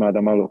uvijek ima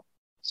da malo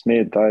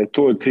smeta. I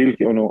to je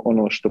prilike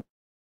ono što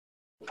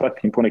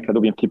pratim, ponekad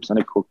dobijem tip za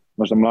nekog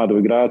možda mladog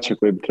igrača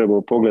koji bi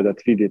trebao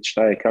pogledati, vidjeti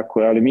šta je,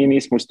 kako je, ali mi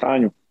nismo u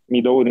stanju.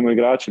 Mi dovodimo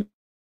igrače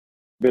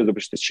bez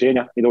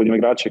obeštećenja, mi dovodimo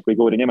igrače koji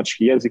govore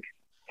njemački jezik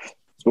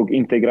zbog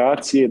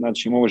integracije,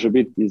 znači može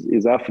biti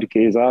iz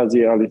Afrike, iz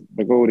Azije, ali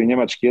da govori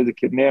njemački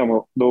jezik jer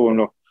nemamo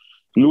dovoljno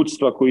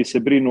ljudstva koji se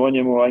brinu o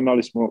njemu, a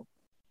imali smo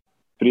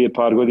prije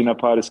par godina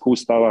par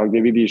iskustava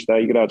gdje vidiš da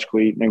igrač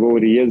koji ne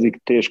govori jezik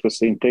teško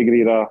se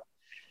integrira,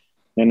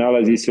 ne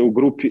nalazi se u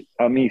grupi,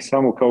 a mi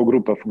samo kao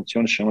grupa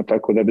funkcionišemo,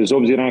 tako da bez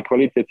obzira na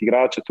kvalitet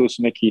igrača, to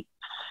su neki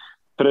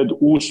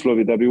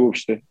preduslovi da bi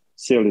uopšte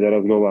sjeli da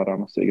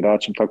razgovaramo sa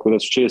igračem, tako da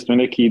su često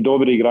neki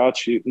dobri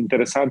igrači,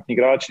 interesantni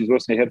igrači iz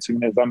Bosne i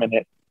Hercegovine za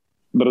mene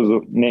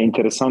brzo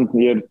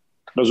neinteresantni, jer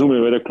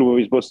razumiju da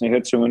klubovi iz Bosne i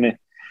Hercegovine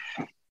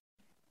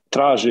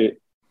traže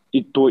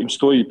i to im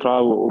stoji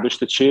pravo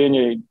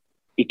obeštećenje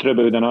i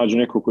trebaju da nađu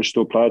nekog ko će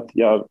to platiti.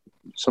 Ja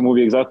sam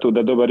uvijek zato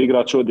da dobar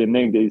igrač ode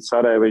negdje iz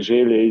Sarajeva, iz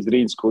Želje, iz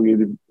Rinskog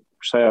ili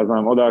šta ja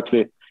znam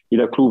odakle i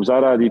da klub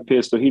zaradi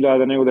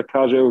 500.000, nego da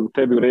kaže evo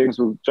tebi u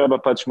Regensburg džaba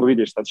pa ćemo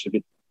vidjeti šta će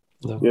biti.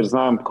 Jer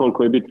znam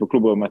koliko je bitno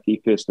klubovima tih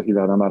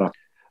 500.000 maraka.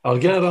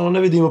 Ali generalno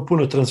ne vidimo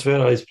puno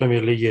transfera iz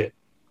Premier lige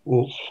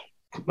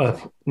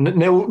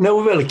ne u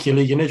velike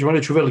lige, nećemo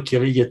reći u velike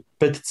lige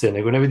petice,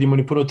 nego ne vidimo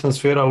ni puno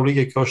transfera u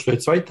lige kao što je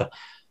Cvajta.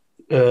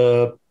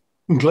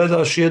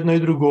 Gledaš jedno i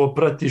drugo,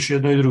 pratiš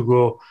jedno i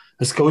drugo,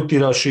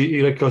 skautiraš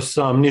i rekao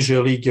sam niže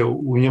lige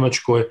u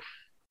Njemačkoj.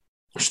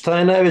 Šta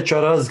je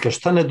najveća razlika?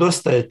 Šta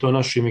nedostaje to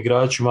našim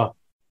igračima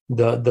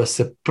da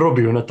se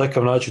probiju na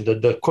takav način,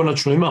 da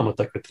konačno imamo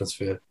takve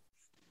transfere?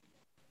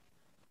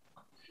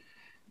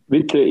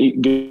 Vidite, i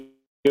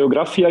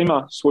geografija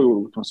ima svoju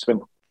u tom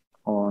svemu.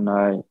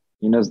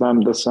 I ne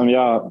znam da sam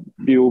ja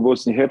bio u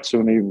Bosni i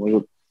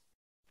Hercegovini,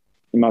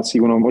 ima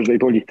sigurno možda i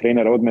boljih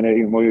trenera od mene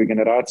i u mojoj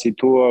generaciji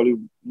tu, ali u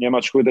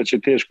Njemačkoj da će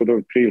teško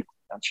dobiti priliku.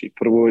 Znači,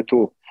 prvo je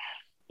to.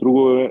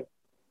 Drugo je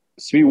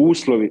svi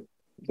uslovi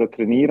za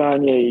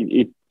treniranje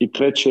i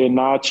treće je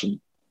način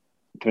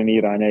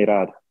treniranja i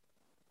rada.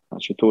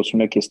 Znači, to su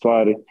neke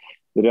stvari.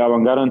 Jer ja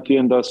vam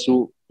garantujem da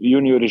su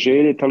juniori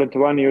Želje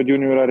talentovani od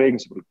juniora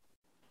Regensburga.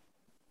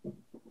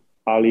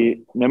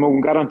 Ali ne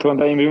mogu garantovati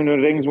da im junior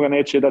Regensburga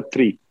neće dati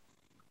 3.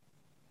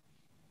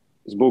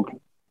 Zbog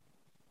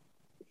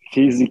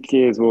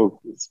fizike,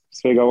 zbog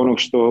svega onog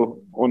što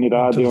oni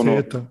rade,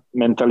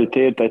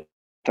 mentaliteta i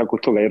tako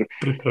toga.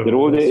 Jer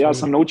ovdje ja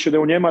sam naučio da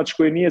u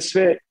Njemačkoj nije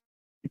sve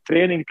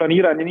trening,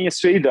 planiranje, nije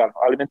sve idealno,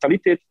 ali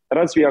mentalitet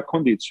razvija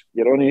kondiciju,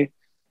 jer oni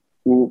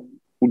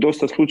u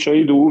dosta slučaja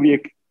idu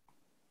uvijek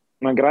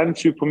na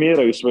granicu i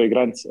pomjeraju svoje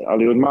granice,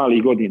 ali od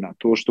malih godina,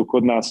 to što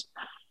kod nas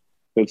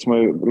recimo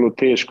je vrlo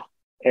teško.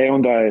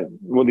 Onda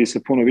vodi se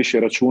puno više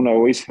računa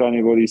o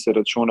ishrani, vodi se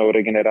računa o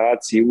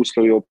regeneraciji,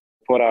 uslovi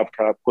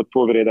oporavka kod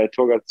povreda i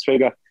toga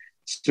svega.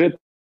 Sve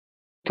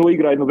to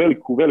igra jednu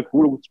veliku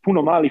ulogu,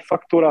 puno malih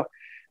faktora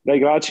da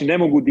igrači ne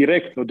mogu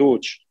direktno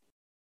doći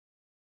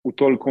u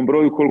tolikom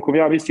broju koliko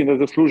ja mislim da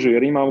zaslužuju,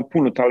 jer imamo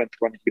puno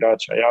talentovanih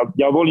igrača.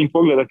 Ja volim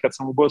pogledati kad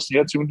sam u Bosni i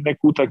Hercegovini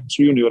neku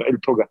utakmicu juniora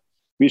ili toga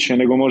više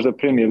nego možda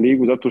Premier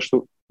ligu, zato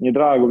što mi je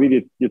drago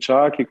vidjeti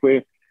dječake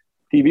koje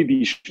ti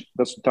vidiš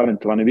da su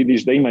talentovane,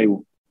 vidiš da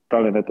imaju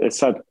talent.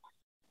 Sad,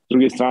 s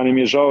druge strane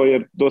mi je žao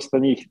jer dosta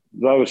njih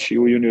završi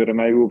u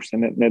juniorima i uopšte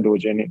ne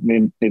dođe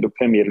ni do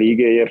Premier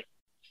lige, jer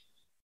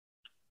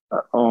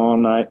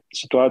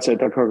situacija je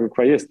takva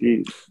kakva jest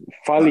i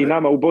fali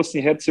nama u Bosni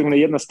i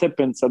Hercegovini jedna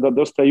stepenca da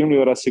dosta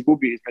juniora se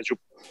gubi između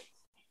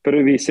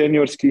prvi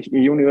seniorskih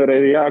i juniora,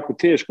 jer je jako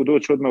teško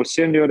doći odmah u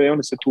seniore i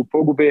oni se tu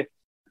pogube.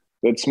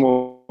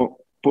 Recimo,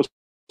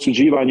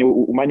 posuđivanje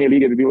u manje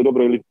lige bi bilo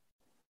dobro ili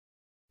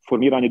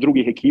formiranje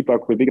drugih ekipa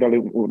koje bi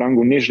igrali u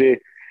rangu niže,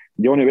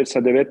 gdje oni već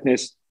sa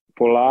 19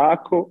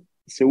 polako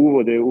se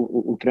uvode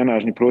u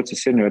trenažni proces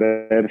seniora.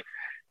 Jer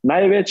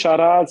najveća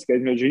razlika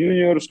između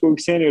juniorskog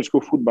i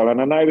seniorskog fudbala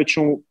na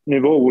najvećem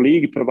nivou u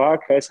ligi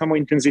prvaka je samo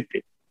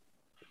intenzitet.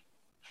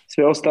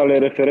 Sve ostale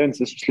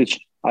reference su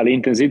slične, ali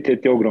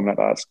intenzitet je ogromna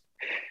razlika.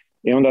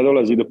 I onda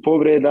dolazi do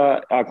povreda,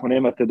 ako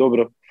nemate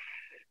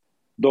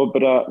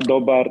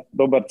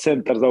dobar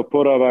centar za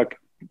oporavak,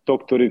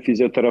 doktori,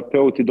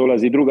 fizioterapeuti,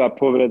 dolazi druga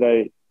povreda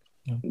i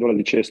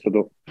dolazi često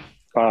do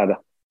pada.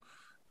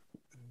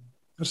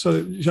 Sad,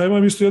 ja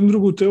imam isto jednu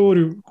drugu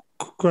teoriju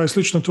koja je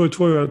slična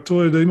tvojoj, a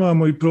to je da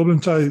imamo i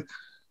problem taj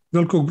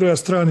velikog broja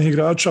stranih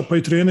igrača pa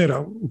i trenera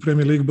u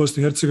Premier Ligi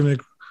Bosne i Hercegovine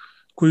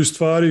koji u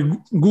stvari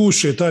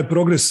guše taj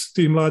progres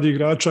tih mladih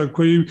igrača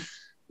koji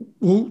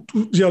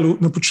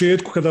na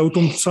početku kada u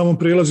tom samom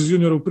prelazu iz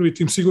juniora u prvi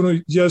tim sigurno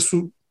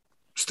jesu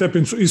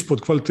stepencu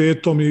ispod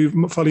kvalitetom i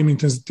fali im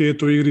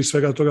intenzitetu u igri i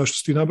svega toga što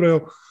si ti nabrajao.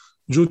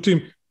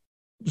 Međutim,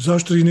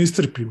 zašto ih ne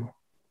istrpimo?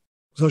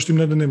 Zašto im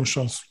ne danemo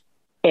šansu?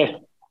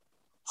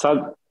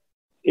 Sad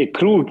je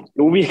krug,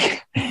 uvijek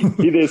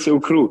ide se u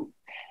krug.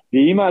 I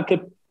imate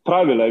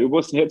pravila, i u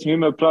Bosni i Hercegovini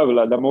imaju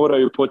pravila da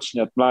moraju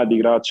počinjati mladi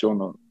igrači.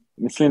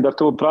 Mislim da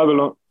to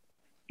pravilo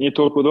nije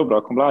toliko dobro.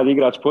 Ako mladi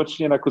igrač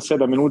počinje, nakon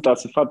 7 minuta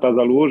se fata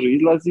za ložu,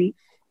 izlazi.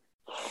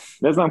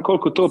 Ne znam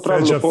koliko to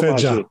pravilo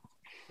pomaže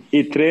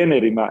i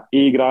trenerima i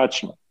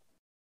igračima.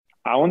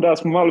 A onda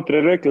smo malo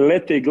pre rekli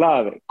lete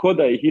glave, ko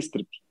da ih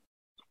istrpi?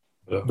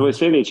 To je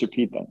sljedeće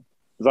pitanje.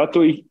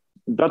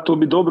 Zato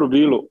bi dobro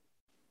bilo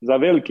za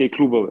velike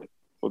klubove,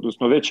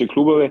 odnosno veće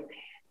klubove,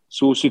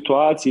 su u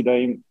situaciji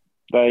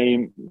da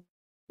im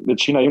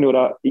većina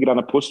juniora igra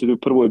na posljedu u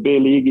prvoj B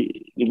ligi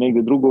ili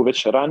negdje drugo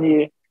već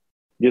ranije,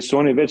 gdje su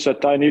oni već na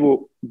taj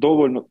nivo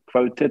dovoljno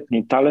kvalitetni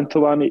i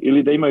talentovani,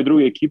 ili da imaju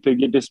druge ekipe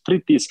gdje bez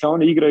pritiska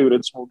oni igraju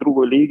recimo u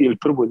drugoj ligi ili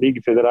prvoj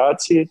ligi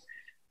federacije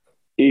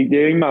i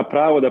gdje ima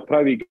pravo da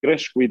pravi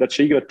grešku i da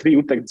će igrati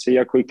 3 utakmice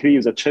iako je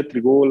kriv za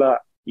 4 gola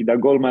i da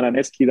golmana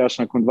ne skidaš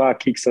nakon 2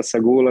 kiksa sa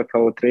gola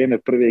kao trener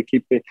prve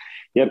ekipe.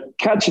 Jer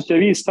kad ćete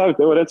vi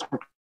staviti, evo recimo,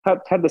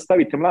 kad da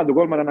stavite mladog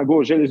golmana na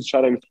gol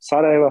Željezničara ili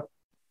Sarajeva,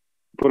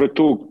 pored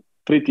tog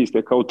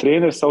pritiska kao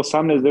trener sa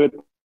 18-19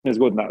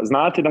 godina,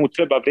 znate da mu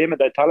treba vrijeme,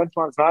 da je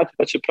talentovan, znate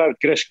da će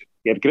praviti greške,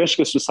 jer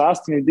greške su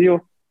sastavni dio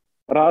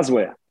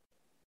razvoja.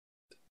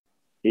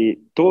 I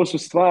to su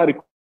stvari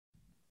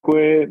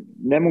koje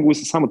ne mogu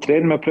se samo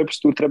trenerima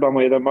prepustiti,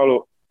 trebamo jedan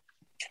malo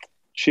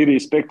širi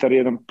spektar,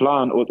 jedan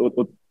plan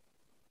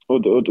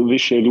od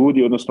više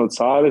ljudi, odnosno od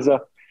saveza,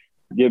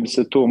 gdje bi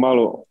se to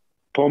malo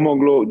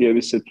pomoglo, gdje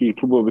bi se ti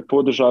klubovi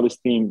podržali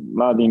s tim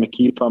mladim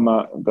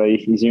ekipama, da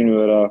ih iz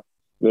juniora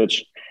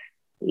već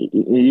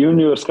i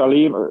juniorska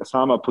liga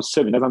sama po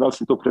sebi, ne znam da li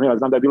se to premijera,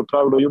 znam da je bilo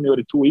pravilo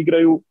juniori tu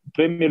igraju u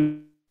Premier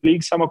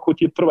League samo ako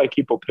ti je prva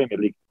ekipa u Premier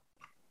League.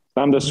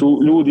 Znam da su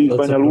ljudi iz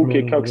Banja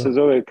Luke,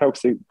 kako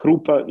se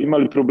Krupa,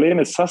 imali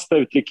probleme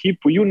sastaviti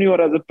ekipu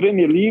juniora za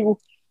Premier Ligu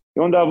i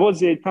onda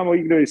voze i tamo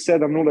igraju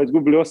 7-0,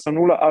 izgubili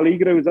 8-0, ali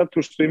igraju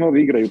zato što im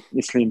ovi igraju,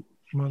 mislim.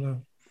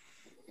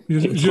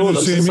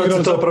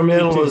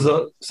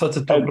 Sad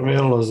se to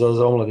promijenilo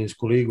za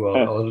omladinsku ligu.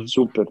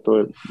 Super, to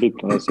je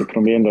bitno da se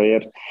promijenilo,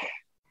 jer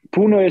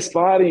puno je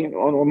stvari,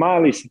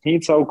 malih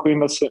sitnica u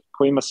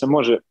kojima se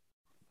može,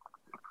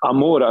 a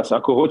mora se,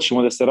 ako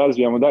hoćemo da se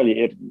razvijamo dalje,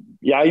 jer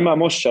ja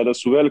imam osjećaj da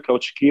su velika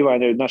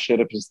očekivanja od naše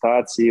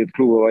reprezentacije, od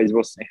klubova iz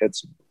Bosne i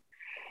Hercegovine.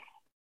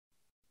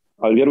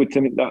 Ali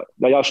vjerujte mi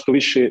da ja što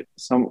više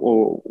sam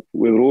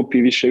u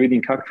Europi, više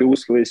vidim kakve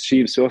uslove s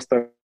čim se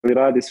ostali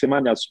radi, sve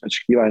manja su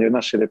očekivanja od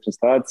naše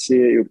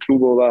reprezentacije i od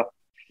klubova,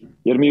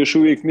 jer mi još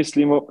uvijek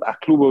mislimo, a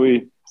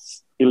klubovi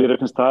ili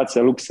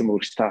reprezentacija Luksemburg,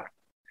 šta?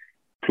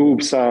 Klub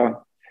sa,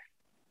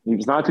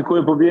 znate ko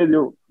je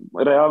pobjedio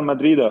Real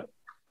Madrida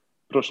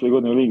prošle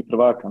godine u Ligi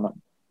prvaka?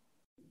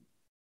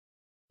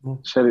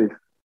 Šerif.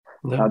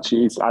 Znači,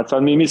 a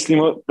sad mi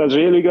mislimo da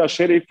želi igra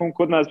Šerifom,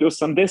 kod nas bi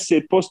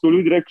 80%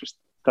 ljudi rekli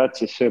šta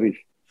će Šerif.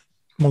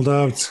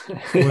 Moldavci.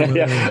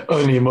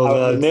 Oni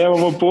Moldavci.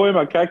 Nemamo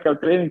pojma kakav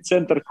trening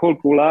centar,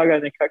 koliko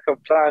ulaganja, kakav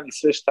plan i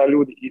sve šta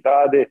ljudi i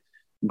rade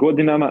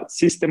godinama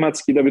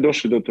sistematski da bi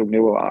došli do tog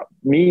nivoa.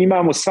 Mi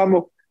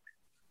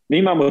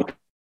imamo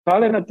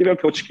talent i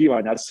velike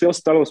očekivanja, a sve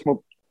ostalo smo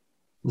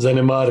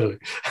zanemarili.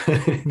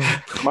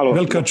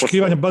 Velika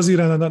očekivanja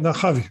bazirana na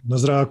havi, na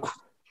zraku.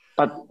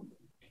 Pa,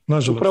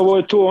 nažalost. Upravo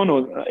je to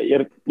ono,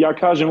 jer ja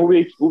kažem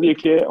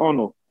uvijek je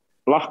ono,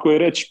 lahko je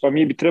reći pa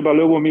mi bi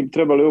trebali ovo,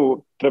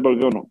 trebali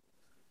bi ono.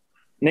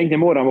 Negdje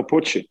moramo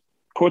početi.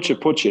 Ko će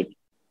početi?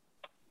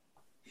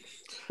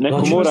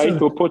 Neko mora i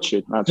to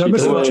početi.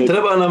 Znači,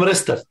 treba nam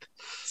restart.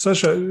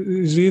 Saša,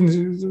 izvini,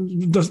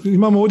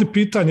 imamo ovdje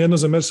pitanje jedno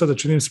za Mersada,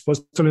 čini mi se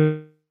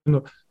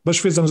postavljeno,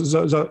 baš vezano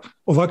za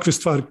ovakve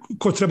stvari.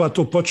 Ko treba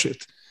to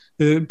početi?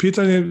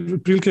 Pitanje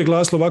prilike je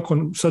glasilo ovako,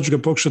 sad ću ga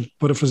pokušati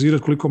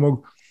parafrazirati koliko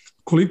mogu.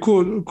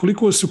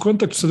 Koliko si u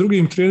kontaktu sa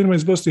drugim trenerima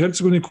iz Bosne i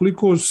Hercegovine,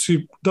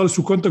 da li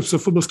su u kontaktu sa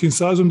fudbalskim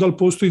savezom, da li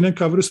postoji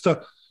neka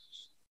vrsta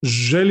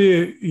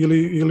želje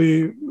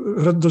ili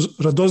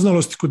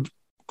radoznalosti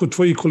kod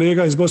tvojih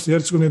kolega iz Bosne i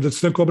Hercegovine da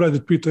se neko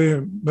obradi pita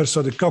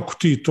Mersade, kako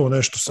ti to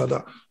nešto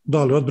sada,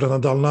 da li odbrana,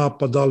 da li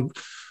napad, da li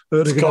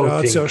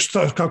regeneracija,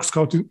 kako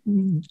scouting,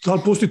 da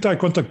li postoji taj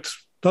kontakt?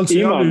 Da li se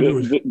javljaju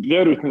ljudi?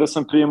 Vjerujte da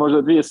sam prije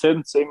možda 2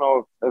 sedmice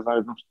imao,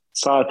 ne znam,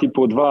 sat i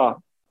po 2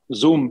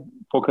 Zoom,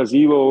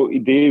 pokazivao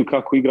ideju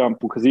kako igram,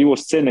 pokazivao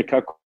scene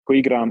kako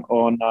igram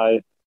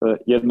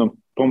jednom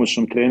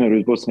pomoćnom treneru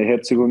iz Bosne i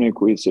Hercegovine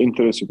koji se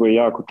interesuje, koji je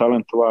jako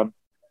talentovan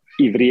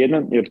i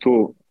vrijedan, jer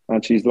to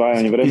znači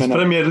izdvajanje vremena. Iz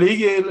Premier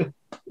Lige ili?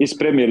 Iz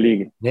Premier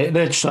Lige.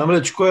 Nećeš nam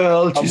reći koja,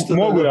 ali čisto...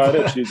 Mogu ja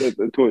reći,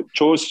 to je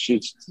Ćosić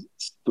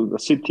da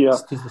Citya.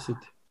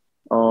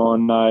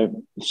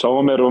 Sa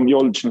Omerom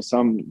Jolićem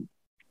sam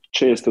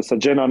često sa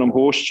Dženanom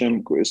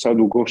Hošćem koji je sad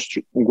u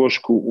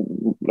Gošku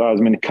u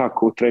razmeni,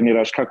 kako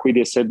treniraš, kako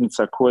ide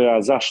sedmica,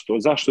 koja,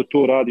 zašto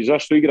to radiš,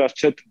 zašto igraš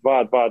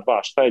 4-2-2-2,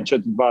 šta je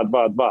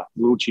 4-2-2-2,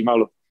 zvuči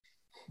malo,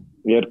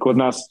 jer kod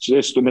nas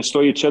često ne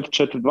stoji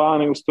 4-4-2,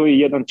 nego stoji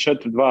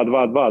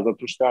 1-4-2-2-2,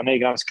 zato što ja ne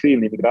igram s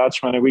krivnim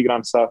igračima, nego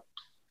igram sa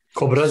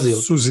ko Brazil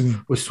Suzini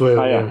u svoje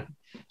vrijeme.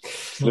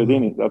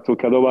 Sredini, zato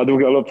kad ova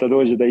duga lopta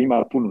dođe da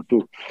ima puno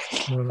tu.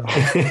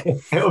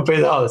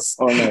 Opet Halas.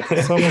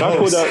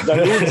 Tako da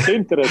ljudi se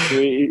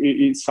interesuju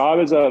i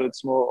Saveza,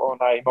 recimo,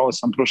 imao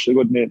sam prošle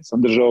godine,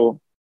 sam držao,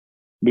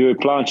 bio je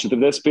plan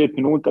 45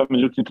 minuta,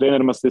 međutim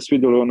trenerima se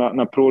svidjelo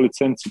na pro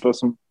licenci, pa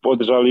sam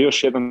održali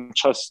još jedan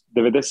čas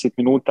 90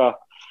 minuta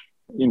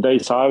i da i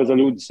Saveza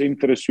ljudi se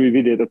interesuju i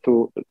vide da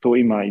to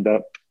ima.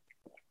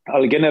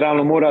 Ali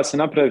generalno mora se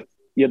napraviti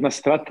jedna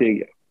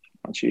strategija.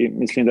 Znači,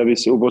 mislim da bi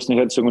se u Bosni i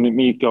Hercegovini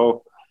mi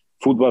kao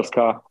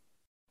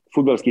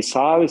fudbalski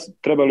savez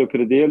trebali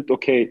opredijeliti,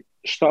 ok,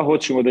 šta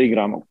hoćemo da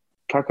igramo,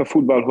 kakav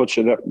fudbal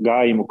hoće da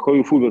gajimo,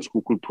 koju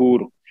fudbalsku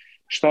kulturu,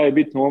 šta je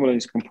bitno u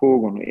omladinskom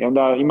pogonu. I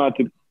onda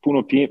imate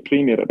puno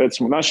primjera.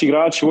 Recimo, naši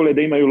igrači vole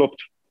da imaju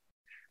loptu.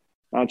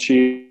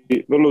 Znači,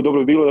 vrlo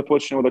dobro bilo da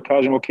počnemo da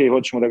kažemo, ok,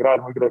 hoćemo da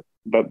gradimo igre,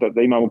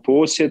 da imamo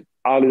posjed,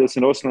 ali da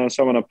se ne osnovimo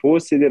samo na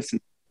posjed, jer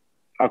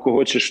ako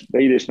hoćeš da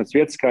ideš na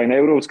svjetska i na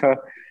evropska,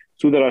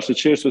 sudaraš se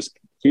često s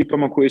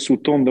ekipama koji su u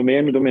tom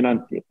domenu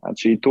dominantni.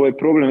 Znači, to je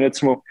problem,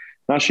 recimo,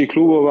 naših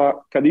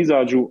klubova kad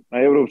izađu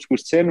na evropsku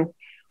scenu,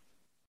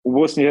 u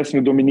Bosni i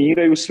Hercegovini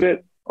dominiraju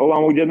sve,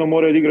 ovamo jednom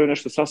moraju da igraju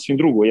nešto sasvim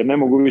drugo, jer ne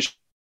mogu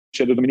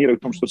više da dominiraju u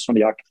tom što su oni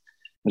jaki.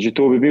 Znači,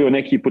 to bi bio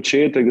neki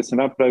početak da se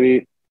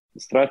napravi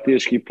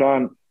strateški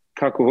plan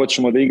kako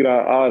hoćemo da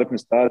igra A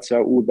reprezentacija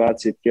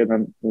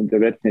U21,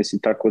 U19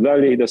 i tako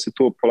dalje i da se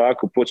to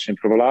polako počne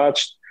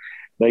provlačiti,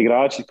 da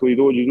igrači koji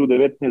dođu u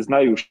U19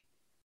 znaju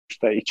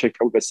šta ih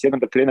čeka U21,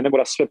 da trener ne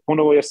mora sve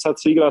ponovo jer sad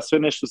se igra sve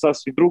nešto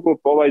sasvim drugo,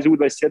 pa ovaj iz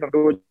U21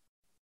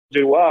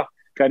 dođe u A,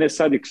 kad ne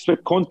sad je sve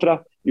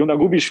kontra i onda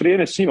gubiš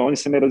vrijeme s njima, oni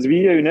se ne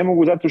razvijaju i ne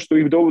mogu zato što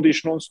ih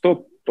dovodiš non stop,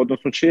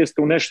 odnosno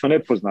često u nešto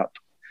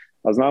nepoznato.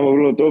 A znamo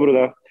vrlo dobro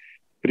da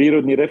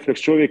prirodni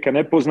refleks čovjeka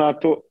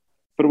nepoznato,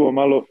 prvo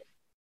malo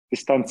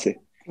distance.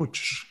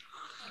 Učiš.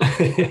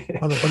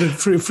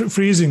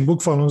 Freezing,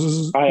 bukvalno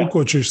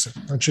ukočiš se.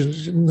 Znači,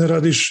 ne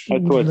radiš,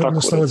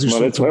 ne snalaziš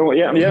se. Evo,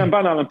 jedan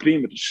banalan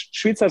primjer.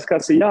 Švicarska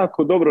se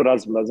jako dobro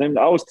razvila,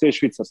 zemlja, Austrija i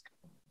Švicarska.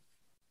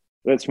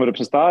 Recimo,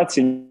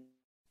 reprezentacije,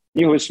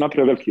 njihovi su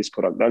napravili veliki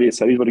iskorak. Da li je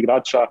sad izbor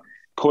igrača,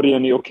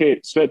 korijeni, ok,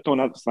 sve to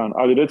na stranu.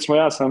 Ali recimo,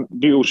 ja sam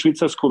bio u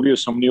Švicarskoj, bio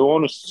sam u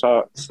Lyonu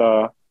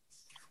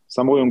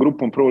sa mojom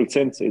grupom pro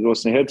licence iz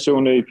Bosne i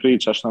Hercegovine i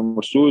pričaš nam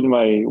o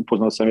sudima i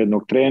upoznao sam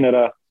jednog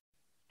trenera.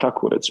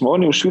 Tako recimo,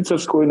 oni u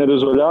Švicarskoj ne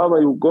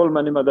dozvoljavaju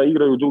golmanima da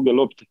igraju duge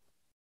lopte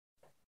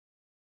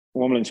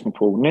u omladinskom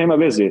polu. Nema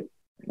veze.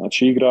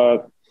 Znači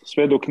igra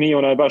sve dok nije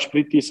onaj baš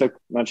pritisak,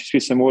 znači svi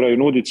se moraju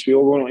nuditi, svi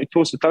ovo, i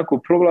to se tako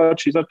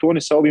provlači, zato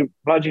oni sa ovim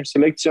mlađim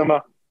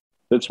selekcijama,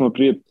 recimo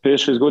prije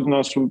 5-6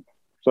 godina su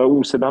za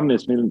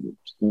U17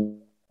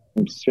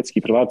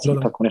 svjetski prvaci,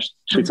 tako nešto,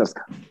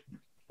 Švicarska.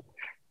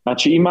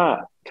 Znači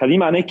kad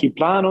ima neki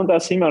plan, onda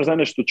se imaš za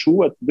nešto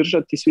čuvati,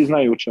 držati, svi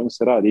znaju o čemu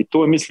se radi. I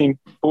to je, mislim,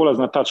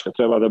 polazna tačka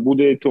treba da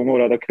bude i to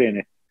mora da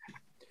krene.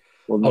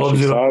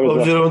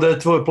 Obzirom da je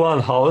tvoj plan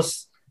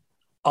haos,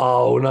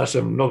 a u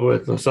našem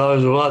nogometnom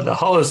savezu vlada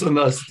haos,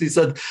 onda ti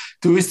sad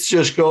tu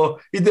ističeš kao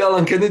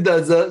idealan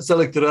kandidat za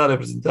selektora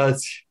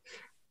reprezentacije.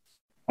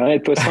 A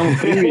ne, to je samo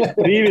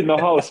prividno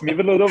haos. Mi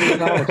vrlo dobro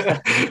znamo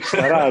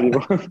šta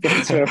radimo.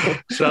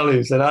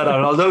 Šalim se,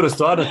 naravno. Ali dobro,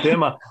 stvarna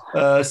tema,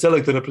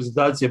 selektor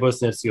reprezentacije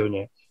Bosne i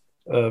Hercegovine.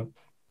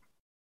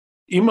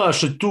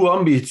 Imaš li tu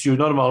ambiciju,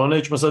 normalno,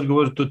 nećemo sad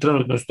govoriti o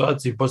trenutnoj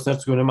situaciji, Bosna i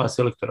Hercegovina nema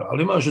selektora,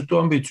 ali imaš li tu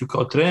ambiciju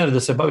kao trener da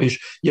se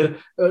baviš, jer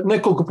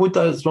nekoliko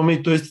puta smo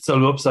mi to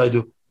isticali u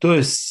Offside-u, to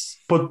je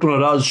potpuno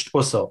različit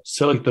posao,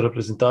 selektor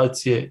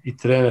reprezentacije i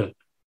trener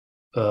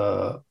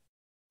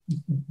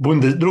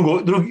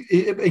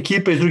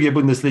ekipe iz druge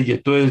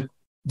Bundeslige, to je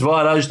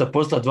dva različita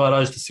posla, dva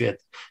različita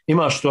svijeta.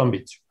 Imaš tu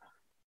ambiciju?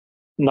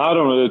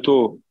 Naravno da je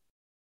to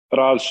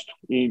različito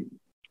i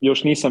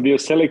još nisam bio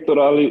selektor,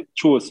 ali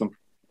čuo sam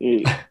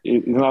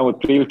i znam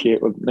otprilike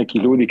od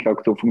nekih ljudi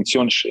kako to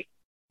funkcioniše.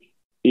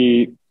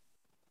 I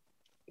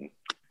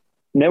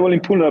ne volim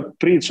puno da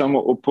pričamo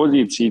o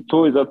poziciji,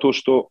 to je zato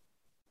što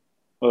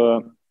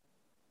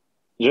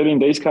želim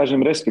da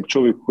iskažem respekt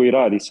čovjeku koji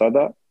radi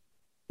sada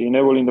i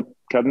ne volim da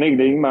kad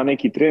negdje ima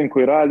neki trener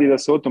koji radi da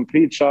se o tom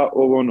priča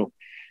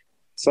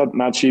sad,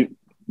 znači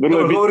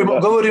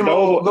govorimo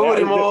o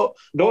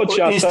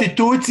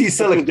instituciji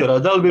selektora,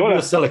 da li bi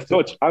bio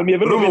selektor? Ali mi je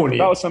vrlo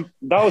bitno,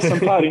 dao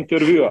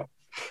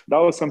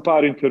sam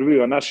par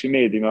intervjua našim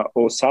medijima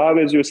o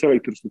savezu i o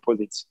selektorskoj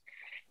poziciji.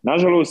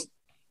 Nažalost,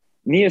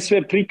 nije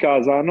sve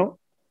prikazano,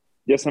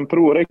 jer sam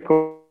prvo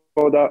rekao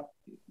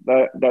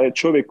da je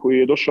čovjek koji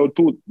je došao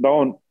tu, da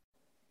on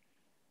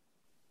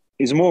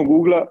iz mog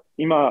ugla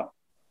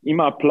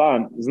ima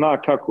plan,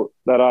 zna kako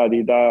da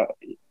radi, da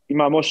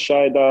ima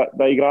osjećaj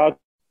da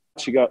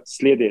igrači ga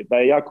slijede, da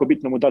je jako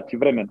bitno mu dati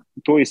vremena.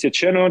 To je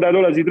isječeno, onda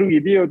dolazi drugi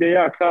dio gdje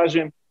ja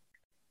kažem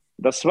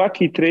da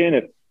svaki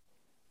trener,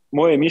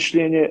 moje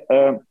mišljenje,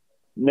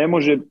 ne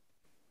može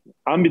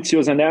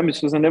ambiciozan,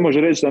 ne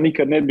može reći da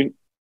nikad ne bi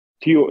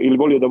htio ili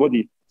volio da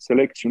vodi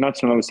selekciju,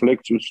 nacionalnu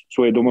selekciju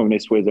svoje domovine i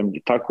svoje zemlje.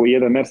 Tako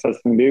jedan Mersad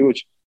Selimbegović,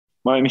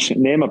 moje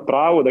mišljenje, nema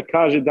pravo da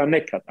kaže da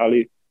nekad,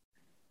 ali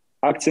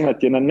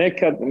akcenat je na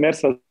nekad.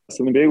 Mersad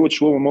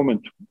Selimbegović u ovom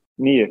momentu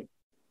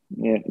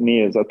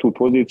nije za tu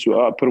poziciju,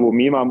 a prvo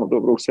mi imamo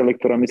dobrog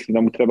selektora, mislim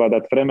da mu treba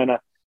dati vremena,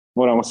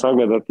 moramo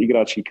sagledati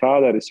igrački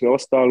kadar i sve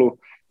ostalo.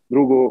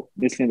 Drugo,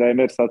 mislim da je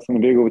Mersad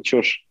Selimbegović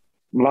još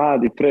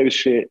mlad i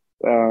previše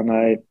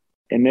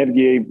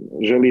energije i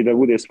želi da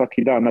bude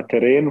svaki dan na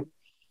terenu.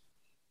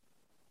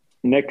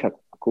 Nekad,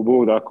 ako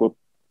Bog da, ako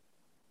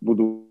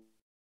budu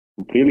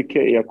prilike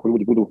i ako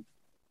ljudi budu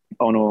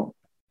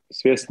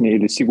svjesni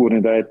ili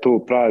sigurni da je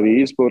to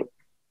pravi izbor,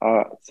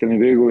 a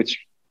Selimbegović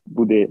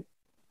bude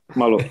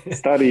malo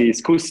stariji,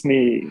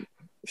 iskusniji,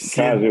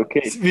 kaže ok.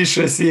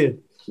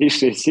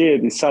 Više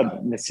sjedi, sad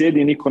ne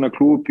sjedi niko na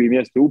klupi,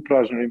 mjesto je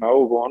upražnjeno, ima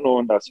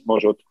onda se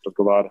može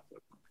odgovarati.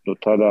 Do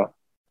tada.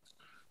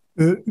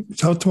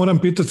 Ja te moram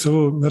pitati,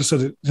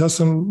 Mersad,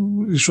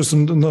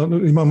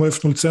 imamo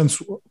F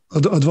licencu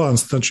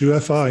Advanced, znači u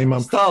FA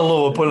imam. Stalno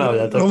ovo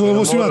ponavljate.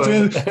 Ovo svima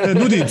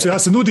nudim se, ja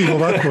se nudim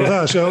ovako,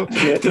 znaš, ja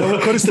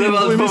koristim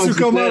ovu emisiju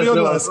kao mali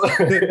odglas.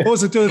 Ovo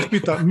sam htio da te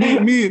pitam,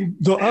 mi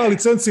do A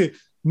licencije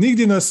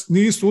nigdje nas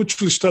nisu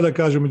učili šta da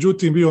kažem,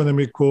 međutim bio nam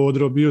je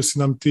Kodro, bio si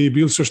nam ti,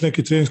 bili su još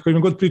neki trening s kojima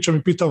god pričam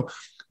i pitam,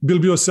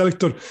 bio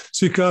selektor,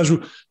 svi kažu,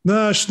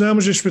 znaš, ne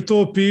možeš me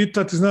to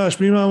pitati, znaš,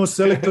 mi imamo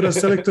selektora,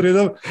 selektor je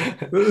da,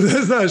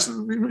 znaš,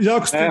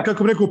 jako ste,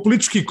 kako bi rekao,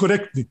 politički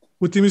korektni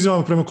u tim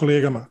izjavama prema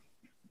kolegama.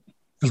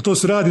 Jel to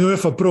se radi na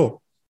UEFA Pro?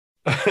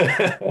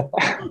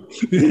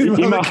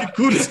 Ima neki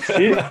kurs.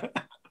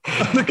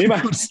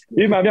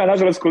 Imam ja,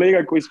 nažalost,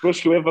 kolega koji su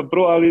prošli u UEFA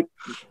Pro, ali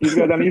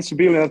izgleda nisu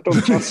bili na tom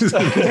času.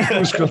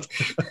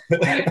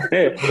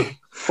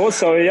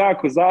 Posao je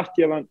jako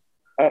zahtjevan,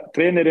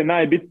 trener je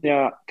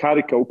najbitnija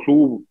karika u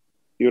klubu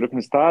i u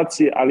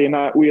reprezentaciji, ali je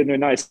ujedno i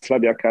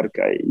najslabija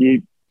karika.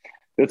 I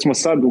recimo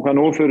sad u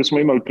Hannoveru smo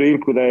imali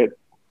priliku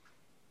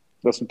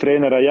da su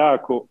trenera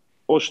jako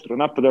oštro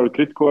napadali,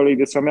 kritikovali,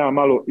 gdje sam ja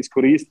malo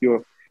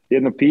iskoristio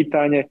jedno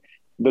pitanje,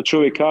 da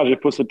čovjek kaže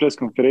posle pres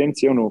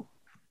konferencije,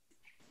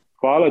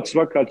 hvala ti,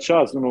 svaka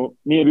čast,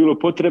 nije bilo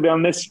potrebe,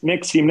 ali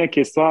nek si im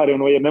neke stvari,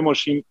 jer ne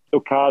možeš im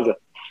dokazati.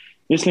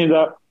 Mislim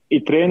da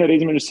i treneri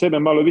između sebe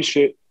malo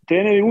više,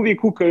 treneri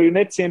uvijek kukaju,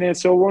 ne cijene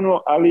se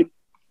ali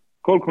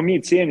koliko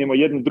mi cijenimo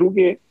jedne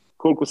druge,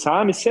 koliko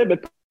sami sebe,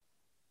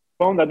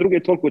 pa onda druge,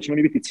 toliko ćemo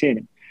mi biti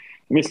cijenjeni.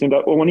 Mislim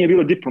da ovo nije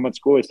bilo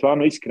diplomatsko, ovo je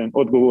stvarno iskren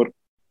odgovor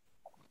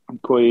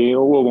koji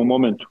u ovom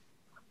momentu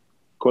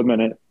kod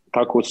mene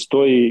tako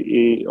stoji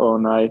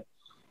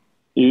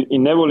i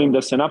ne volim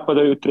da se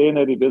napadaju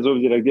treneri bez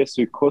obzira gdje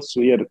su i ko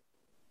su, jer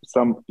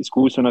sam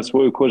iskusio na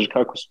svojoj koži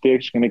kako su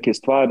teške neke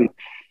stvari,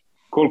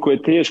 koliko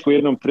je teško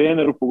jednom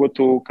treneru,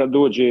 pogotovo kad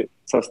dođe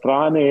sa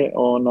strane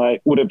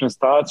u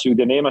reprezentaciju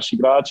gdje nemaš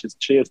igrače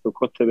često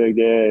kod tebe,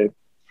 gdje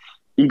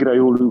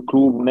igraju u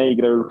klubu, ne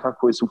igraju,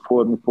 kako su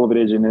formi,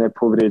 povrijeđeni, ne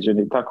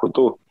povrijeđeni, tako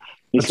to.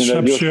 Mislim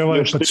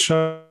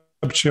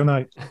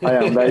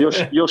da je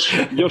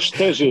još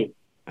teže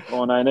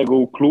nego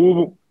u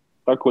klubu,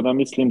 tako da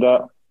mislim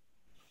da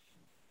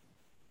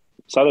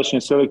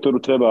sadašnjem selektoru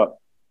treba,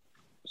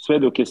 sve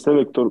dok je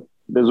selektor,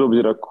 bez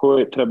obzira ko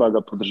je, treba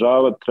ga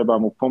podržavati, treba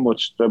mu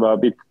pomoći, treba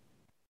biti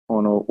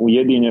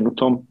ujedinjen u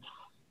tom,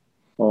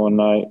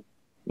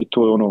 i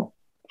to je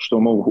što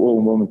mogu u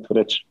ovom momentu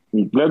reći.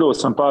 I gledao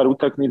sam par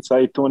utakmica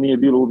i to nije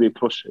bilo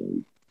uvijek loše.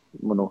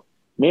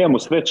 Nemamo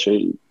sreće.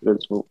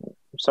 Recimo,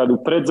 sad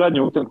u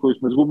predzadnju utakmicu koju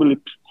smo izgubili,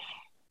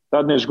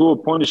 dadneš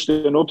gol,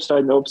 poništen,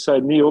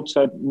 offside,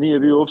 nije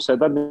bio offside,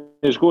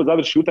 dadneš gol,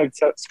 završi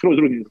utakmica, skroz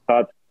drugi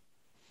rezultat.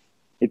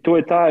 I to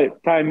je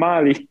taj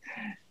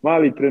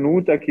mali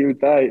trenutak ili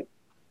taj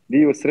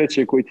dio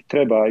sreće koji ti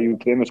treba i u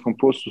trenerskom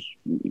poslu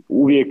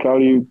uvijek,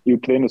 ali i u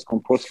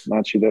trenerskom poslu.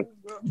 Znači da...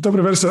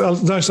 Dobro, Versa, ali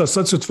znaš šta,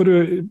 sad se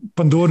otvorio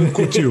Pandorinu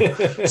kutiju.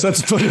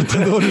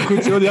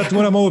 Ja te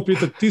moram ovo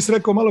pitati. Ti si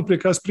rekao malo prije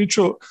kada si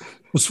pričao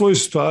o svojoj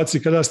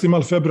situaciji, kada ste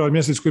imali februar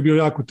mjesec koji je bio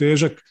jako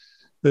težak,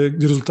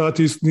 gdje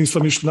rezultati nisu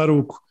vam išli na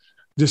ruku,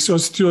 gdje si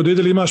osjetio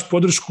da imaš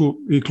podršku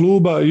i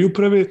kluba i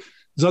uprave,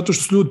 zato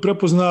što su ljudi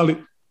prepoznali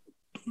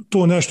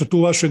to nešto,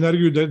 tu vašu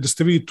energiju, da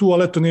ste vi tu,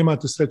 ali eto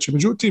nemate sreće.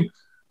 Međutim,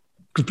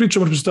 kad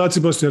pričamo o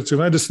reprezentaciji Bosne i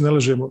Hercegovine, ajde da se ne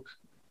lažemo,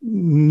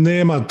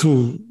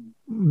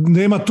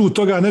 nema tu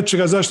toga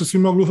nečega zašto svi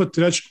mogli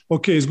uhvatiti i reći,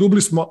 ok,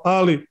 izgubili smo,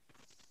 ali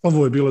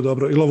ovo je bilo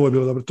dobro ili ovo je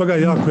bilo dobro. Toga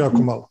je jako, jako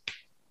malo.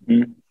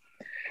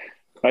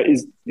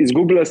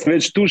 Izgubila se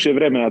već duže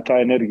vremena ta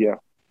energija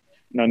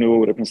na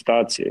nivou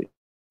reprezentacije.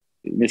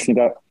 Mislim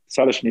da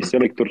sadašnji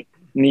selektor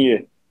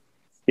nije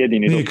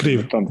jedini. Nije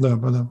kriv,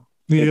 da.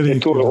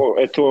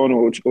 To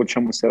ono o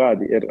čemu se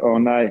radi, jer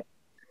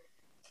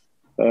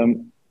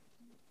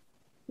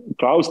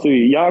pravo ste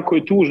vi, jako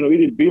je tužno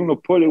vidjeti Bilno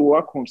Polje u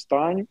ovakvom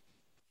stanju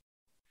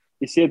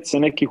i sjetiti se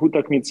nekih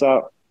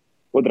utakmica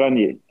od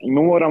ranije. I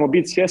mi moramo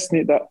biti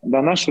svjesni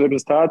da naša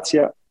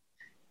reprezentacija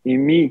i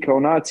mi kao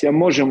nacija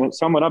možemo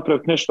samo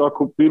napraviti nešto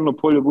ako Bilno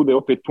Polje bude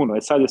opet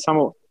puno. Sad je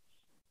samo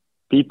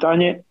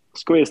pitanje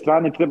s koje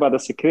strane treba da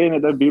se krene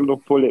da Bilno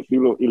Polje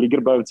bilo ili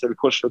Grbavica ili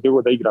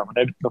Koševo da igramo,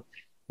 nebitno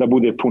da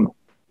bude puno.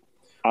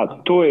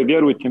 A to je,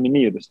 vjerujte mi,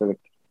 nije do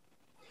selektora.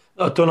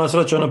 To nas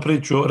vraća na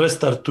priču o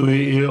restartu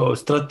i o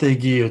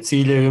strategiji, o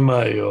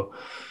ciljevima i o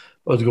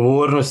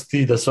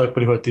odgovornosti, da svak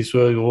prihvati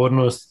svoju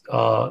odgovornost,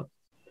 a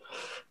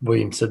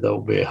bojim se da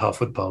u BiH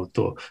fudbalu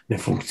to ne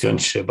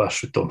funkcioniše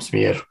baš u tom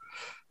smjeru.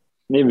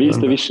 Ne, vi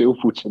ste više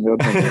upućeni od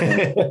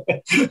mene.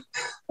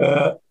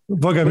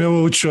 Boga mi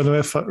ovo učio na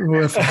UEFA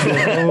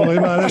Pro. Ovo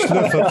ima nešto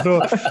na UEFA Pro.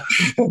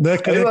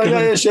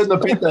 Ja još jedno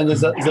pitanje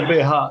za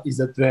BiH i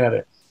za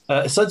trenere.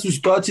 Sad su u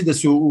situaciji da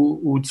su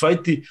u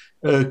Cvajti,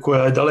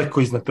 koja je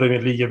daleko iznad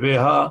Premier lige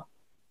BiH,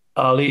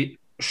 ali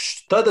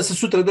šta da se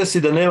sutra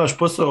desi da nemaš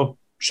posao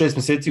 6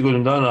 mjeseci,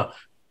 godinu dana,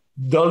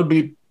 da li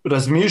bi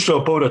razmišljao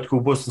o povratku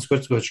u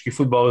bosansko-hercegovački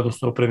fudbal,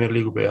 odnosno u Premier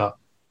ligu BiH?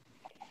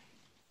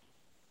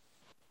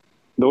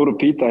 Dobro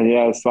pitanje,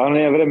 ja stvarno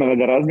nemam vremena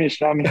da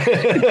razmišljam.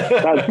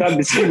 Tad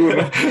bi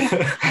sigurno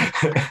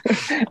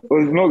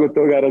mnogo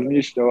toga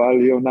razmišljao,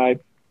 ali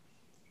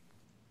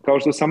kao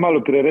što sam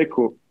malo prije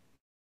rekao,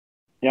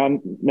 ja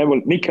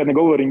nikad ne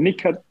govorim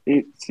nikad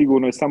i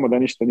sigurno je samo da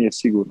ništa nije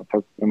sigurno.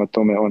 Tako, prema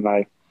tome,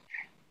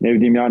 ne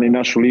vidim ja ni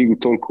našu ligu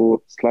toliko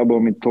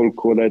slabom i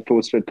toliko da je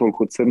to sve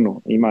toliko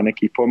crno. Ima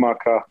nekih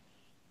pomaka,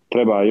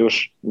 treba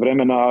još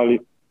vremena, ali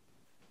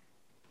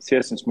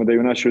svjesni smo da i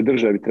u našoj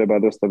državi treba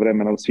dosta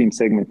vremena u svim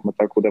segmentima,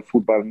 tako da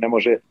fudbal ne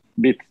može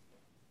biti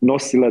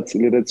nosilac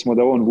ili recimo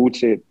da on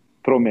vuče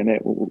promjene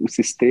u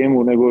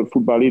sistemu, nego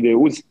fudbal ide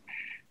uz.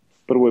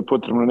 Prvo je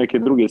potrebno neke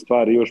druge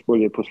stvari još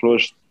bolje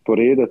posložiti,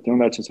 poredati,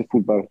 onda će se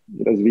fudbal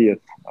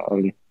razvijati,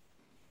 ali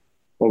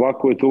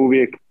ovako je to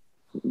uvijek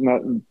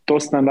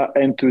dosta na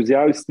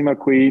entuzijastima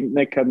koji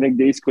nekad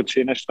negdje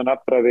iskoče, nešto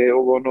naprave,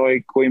 ovo ono,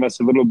 i kojima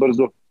se vrlo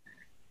brzo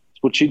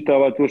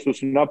spočitava to što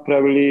su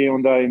napravili,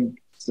 onda im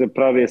se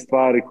prave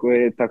stvari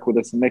koje, tako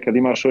da se nekad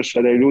imaš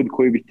osjećaj da je ljudi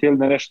koji bi htjeli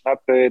da nešto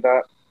naprave,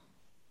 da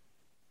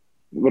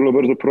vrlo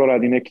brzo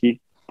proradi neki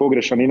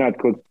pogrešan inat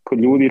kod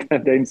ljudi,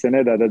 da im se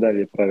ne da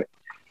dalje prave.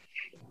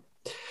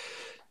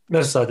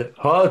 Mersade,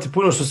 hvala ti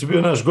puno što si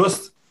bio naš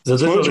gost.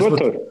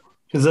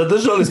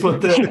 Zadržali smo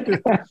te.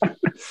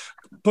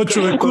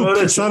 Počeo je kup,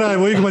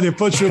 Sarajevo Igman je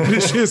počeo prije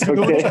 6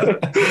 minuta.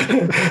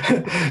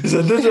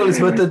 Zadržali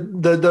smo te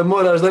da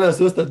moraš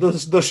danas ostati do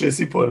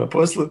 6:30 na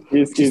poslu.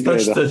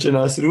 Stačica će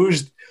nas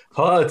ružiti.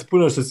 Hvala ti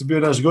puno što si bio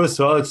naš gost,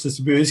 hvala ti što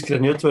si bio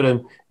iskren i otvoren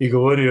i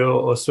govorio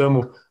o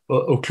svemu,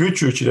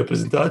 uključujući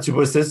reprezentaciju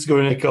Bosne i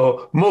Hercegovine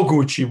kao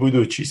mogući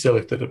budući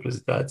selektor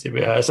reprezentacije.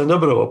 Ja sam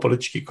dobro ovo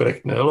politički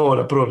korektno, je li ovo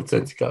na prvoj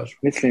licenci kažu?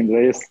 Mislim da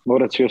jest,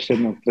 morat ću još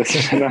jednom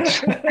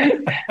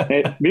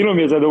bilo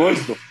mi je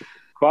zadovoljstvo.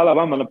 Hvala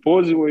vama na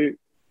pozivu i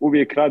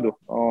uvijek rado.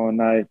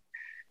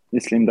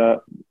 Mislim da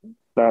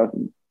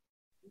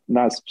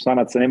nas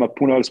poslanaca nema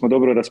puno, ali smo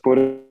dobro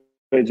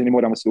raspoređeni,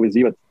 moramo se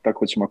uvezivati,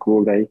 tako ćemo ako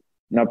Bog da i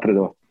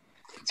napredovati.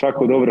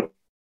 Svako dobro.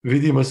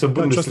 Vidimo se u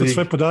Bundesligi.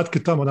 Sve podatke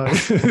tamo na.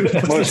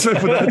 Sve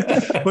podatke.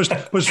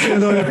 Možeš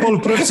je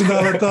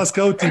poluprofesionalna ta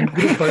scouting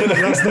grupa.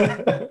 Ja znam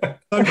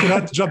tako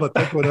rati džaba,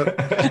 tako da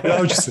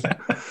javit ću se.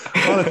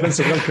 Hvala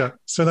Krenca Branka,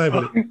 sve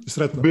najbolje.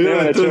 Sretno. Bilo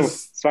je to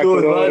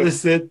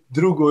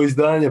 122.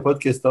 izdanje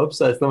podcasta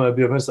Offside. S nama je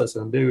bio Mersad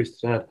Selambegović,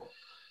 trener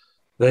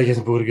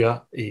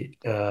Regensburga i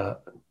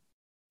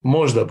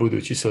možda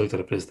budući selektor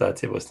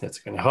reprezentacije Bosne i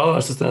Hercegovine. Hvala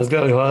vam što ste nas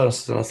gledali, hvala vam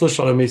što ste nas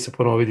slušali. Mi se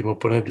ponovo vidimo u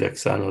ponedjeljak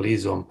sa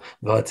analizom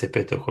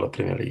 25. kola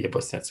Premier lige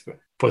Bosne i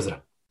Hercegovine. Pozdrav.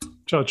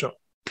 Ćao, čao.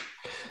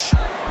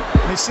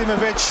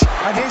 Misimović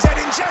and here's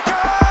Edin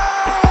Dzeko!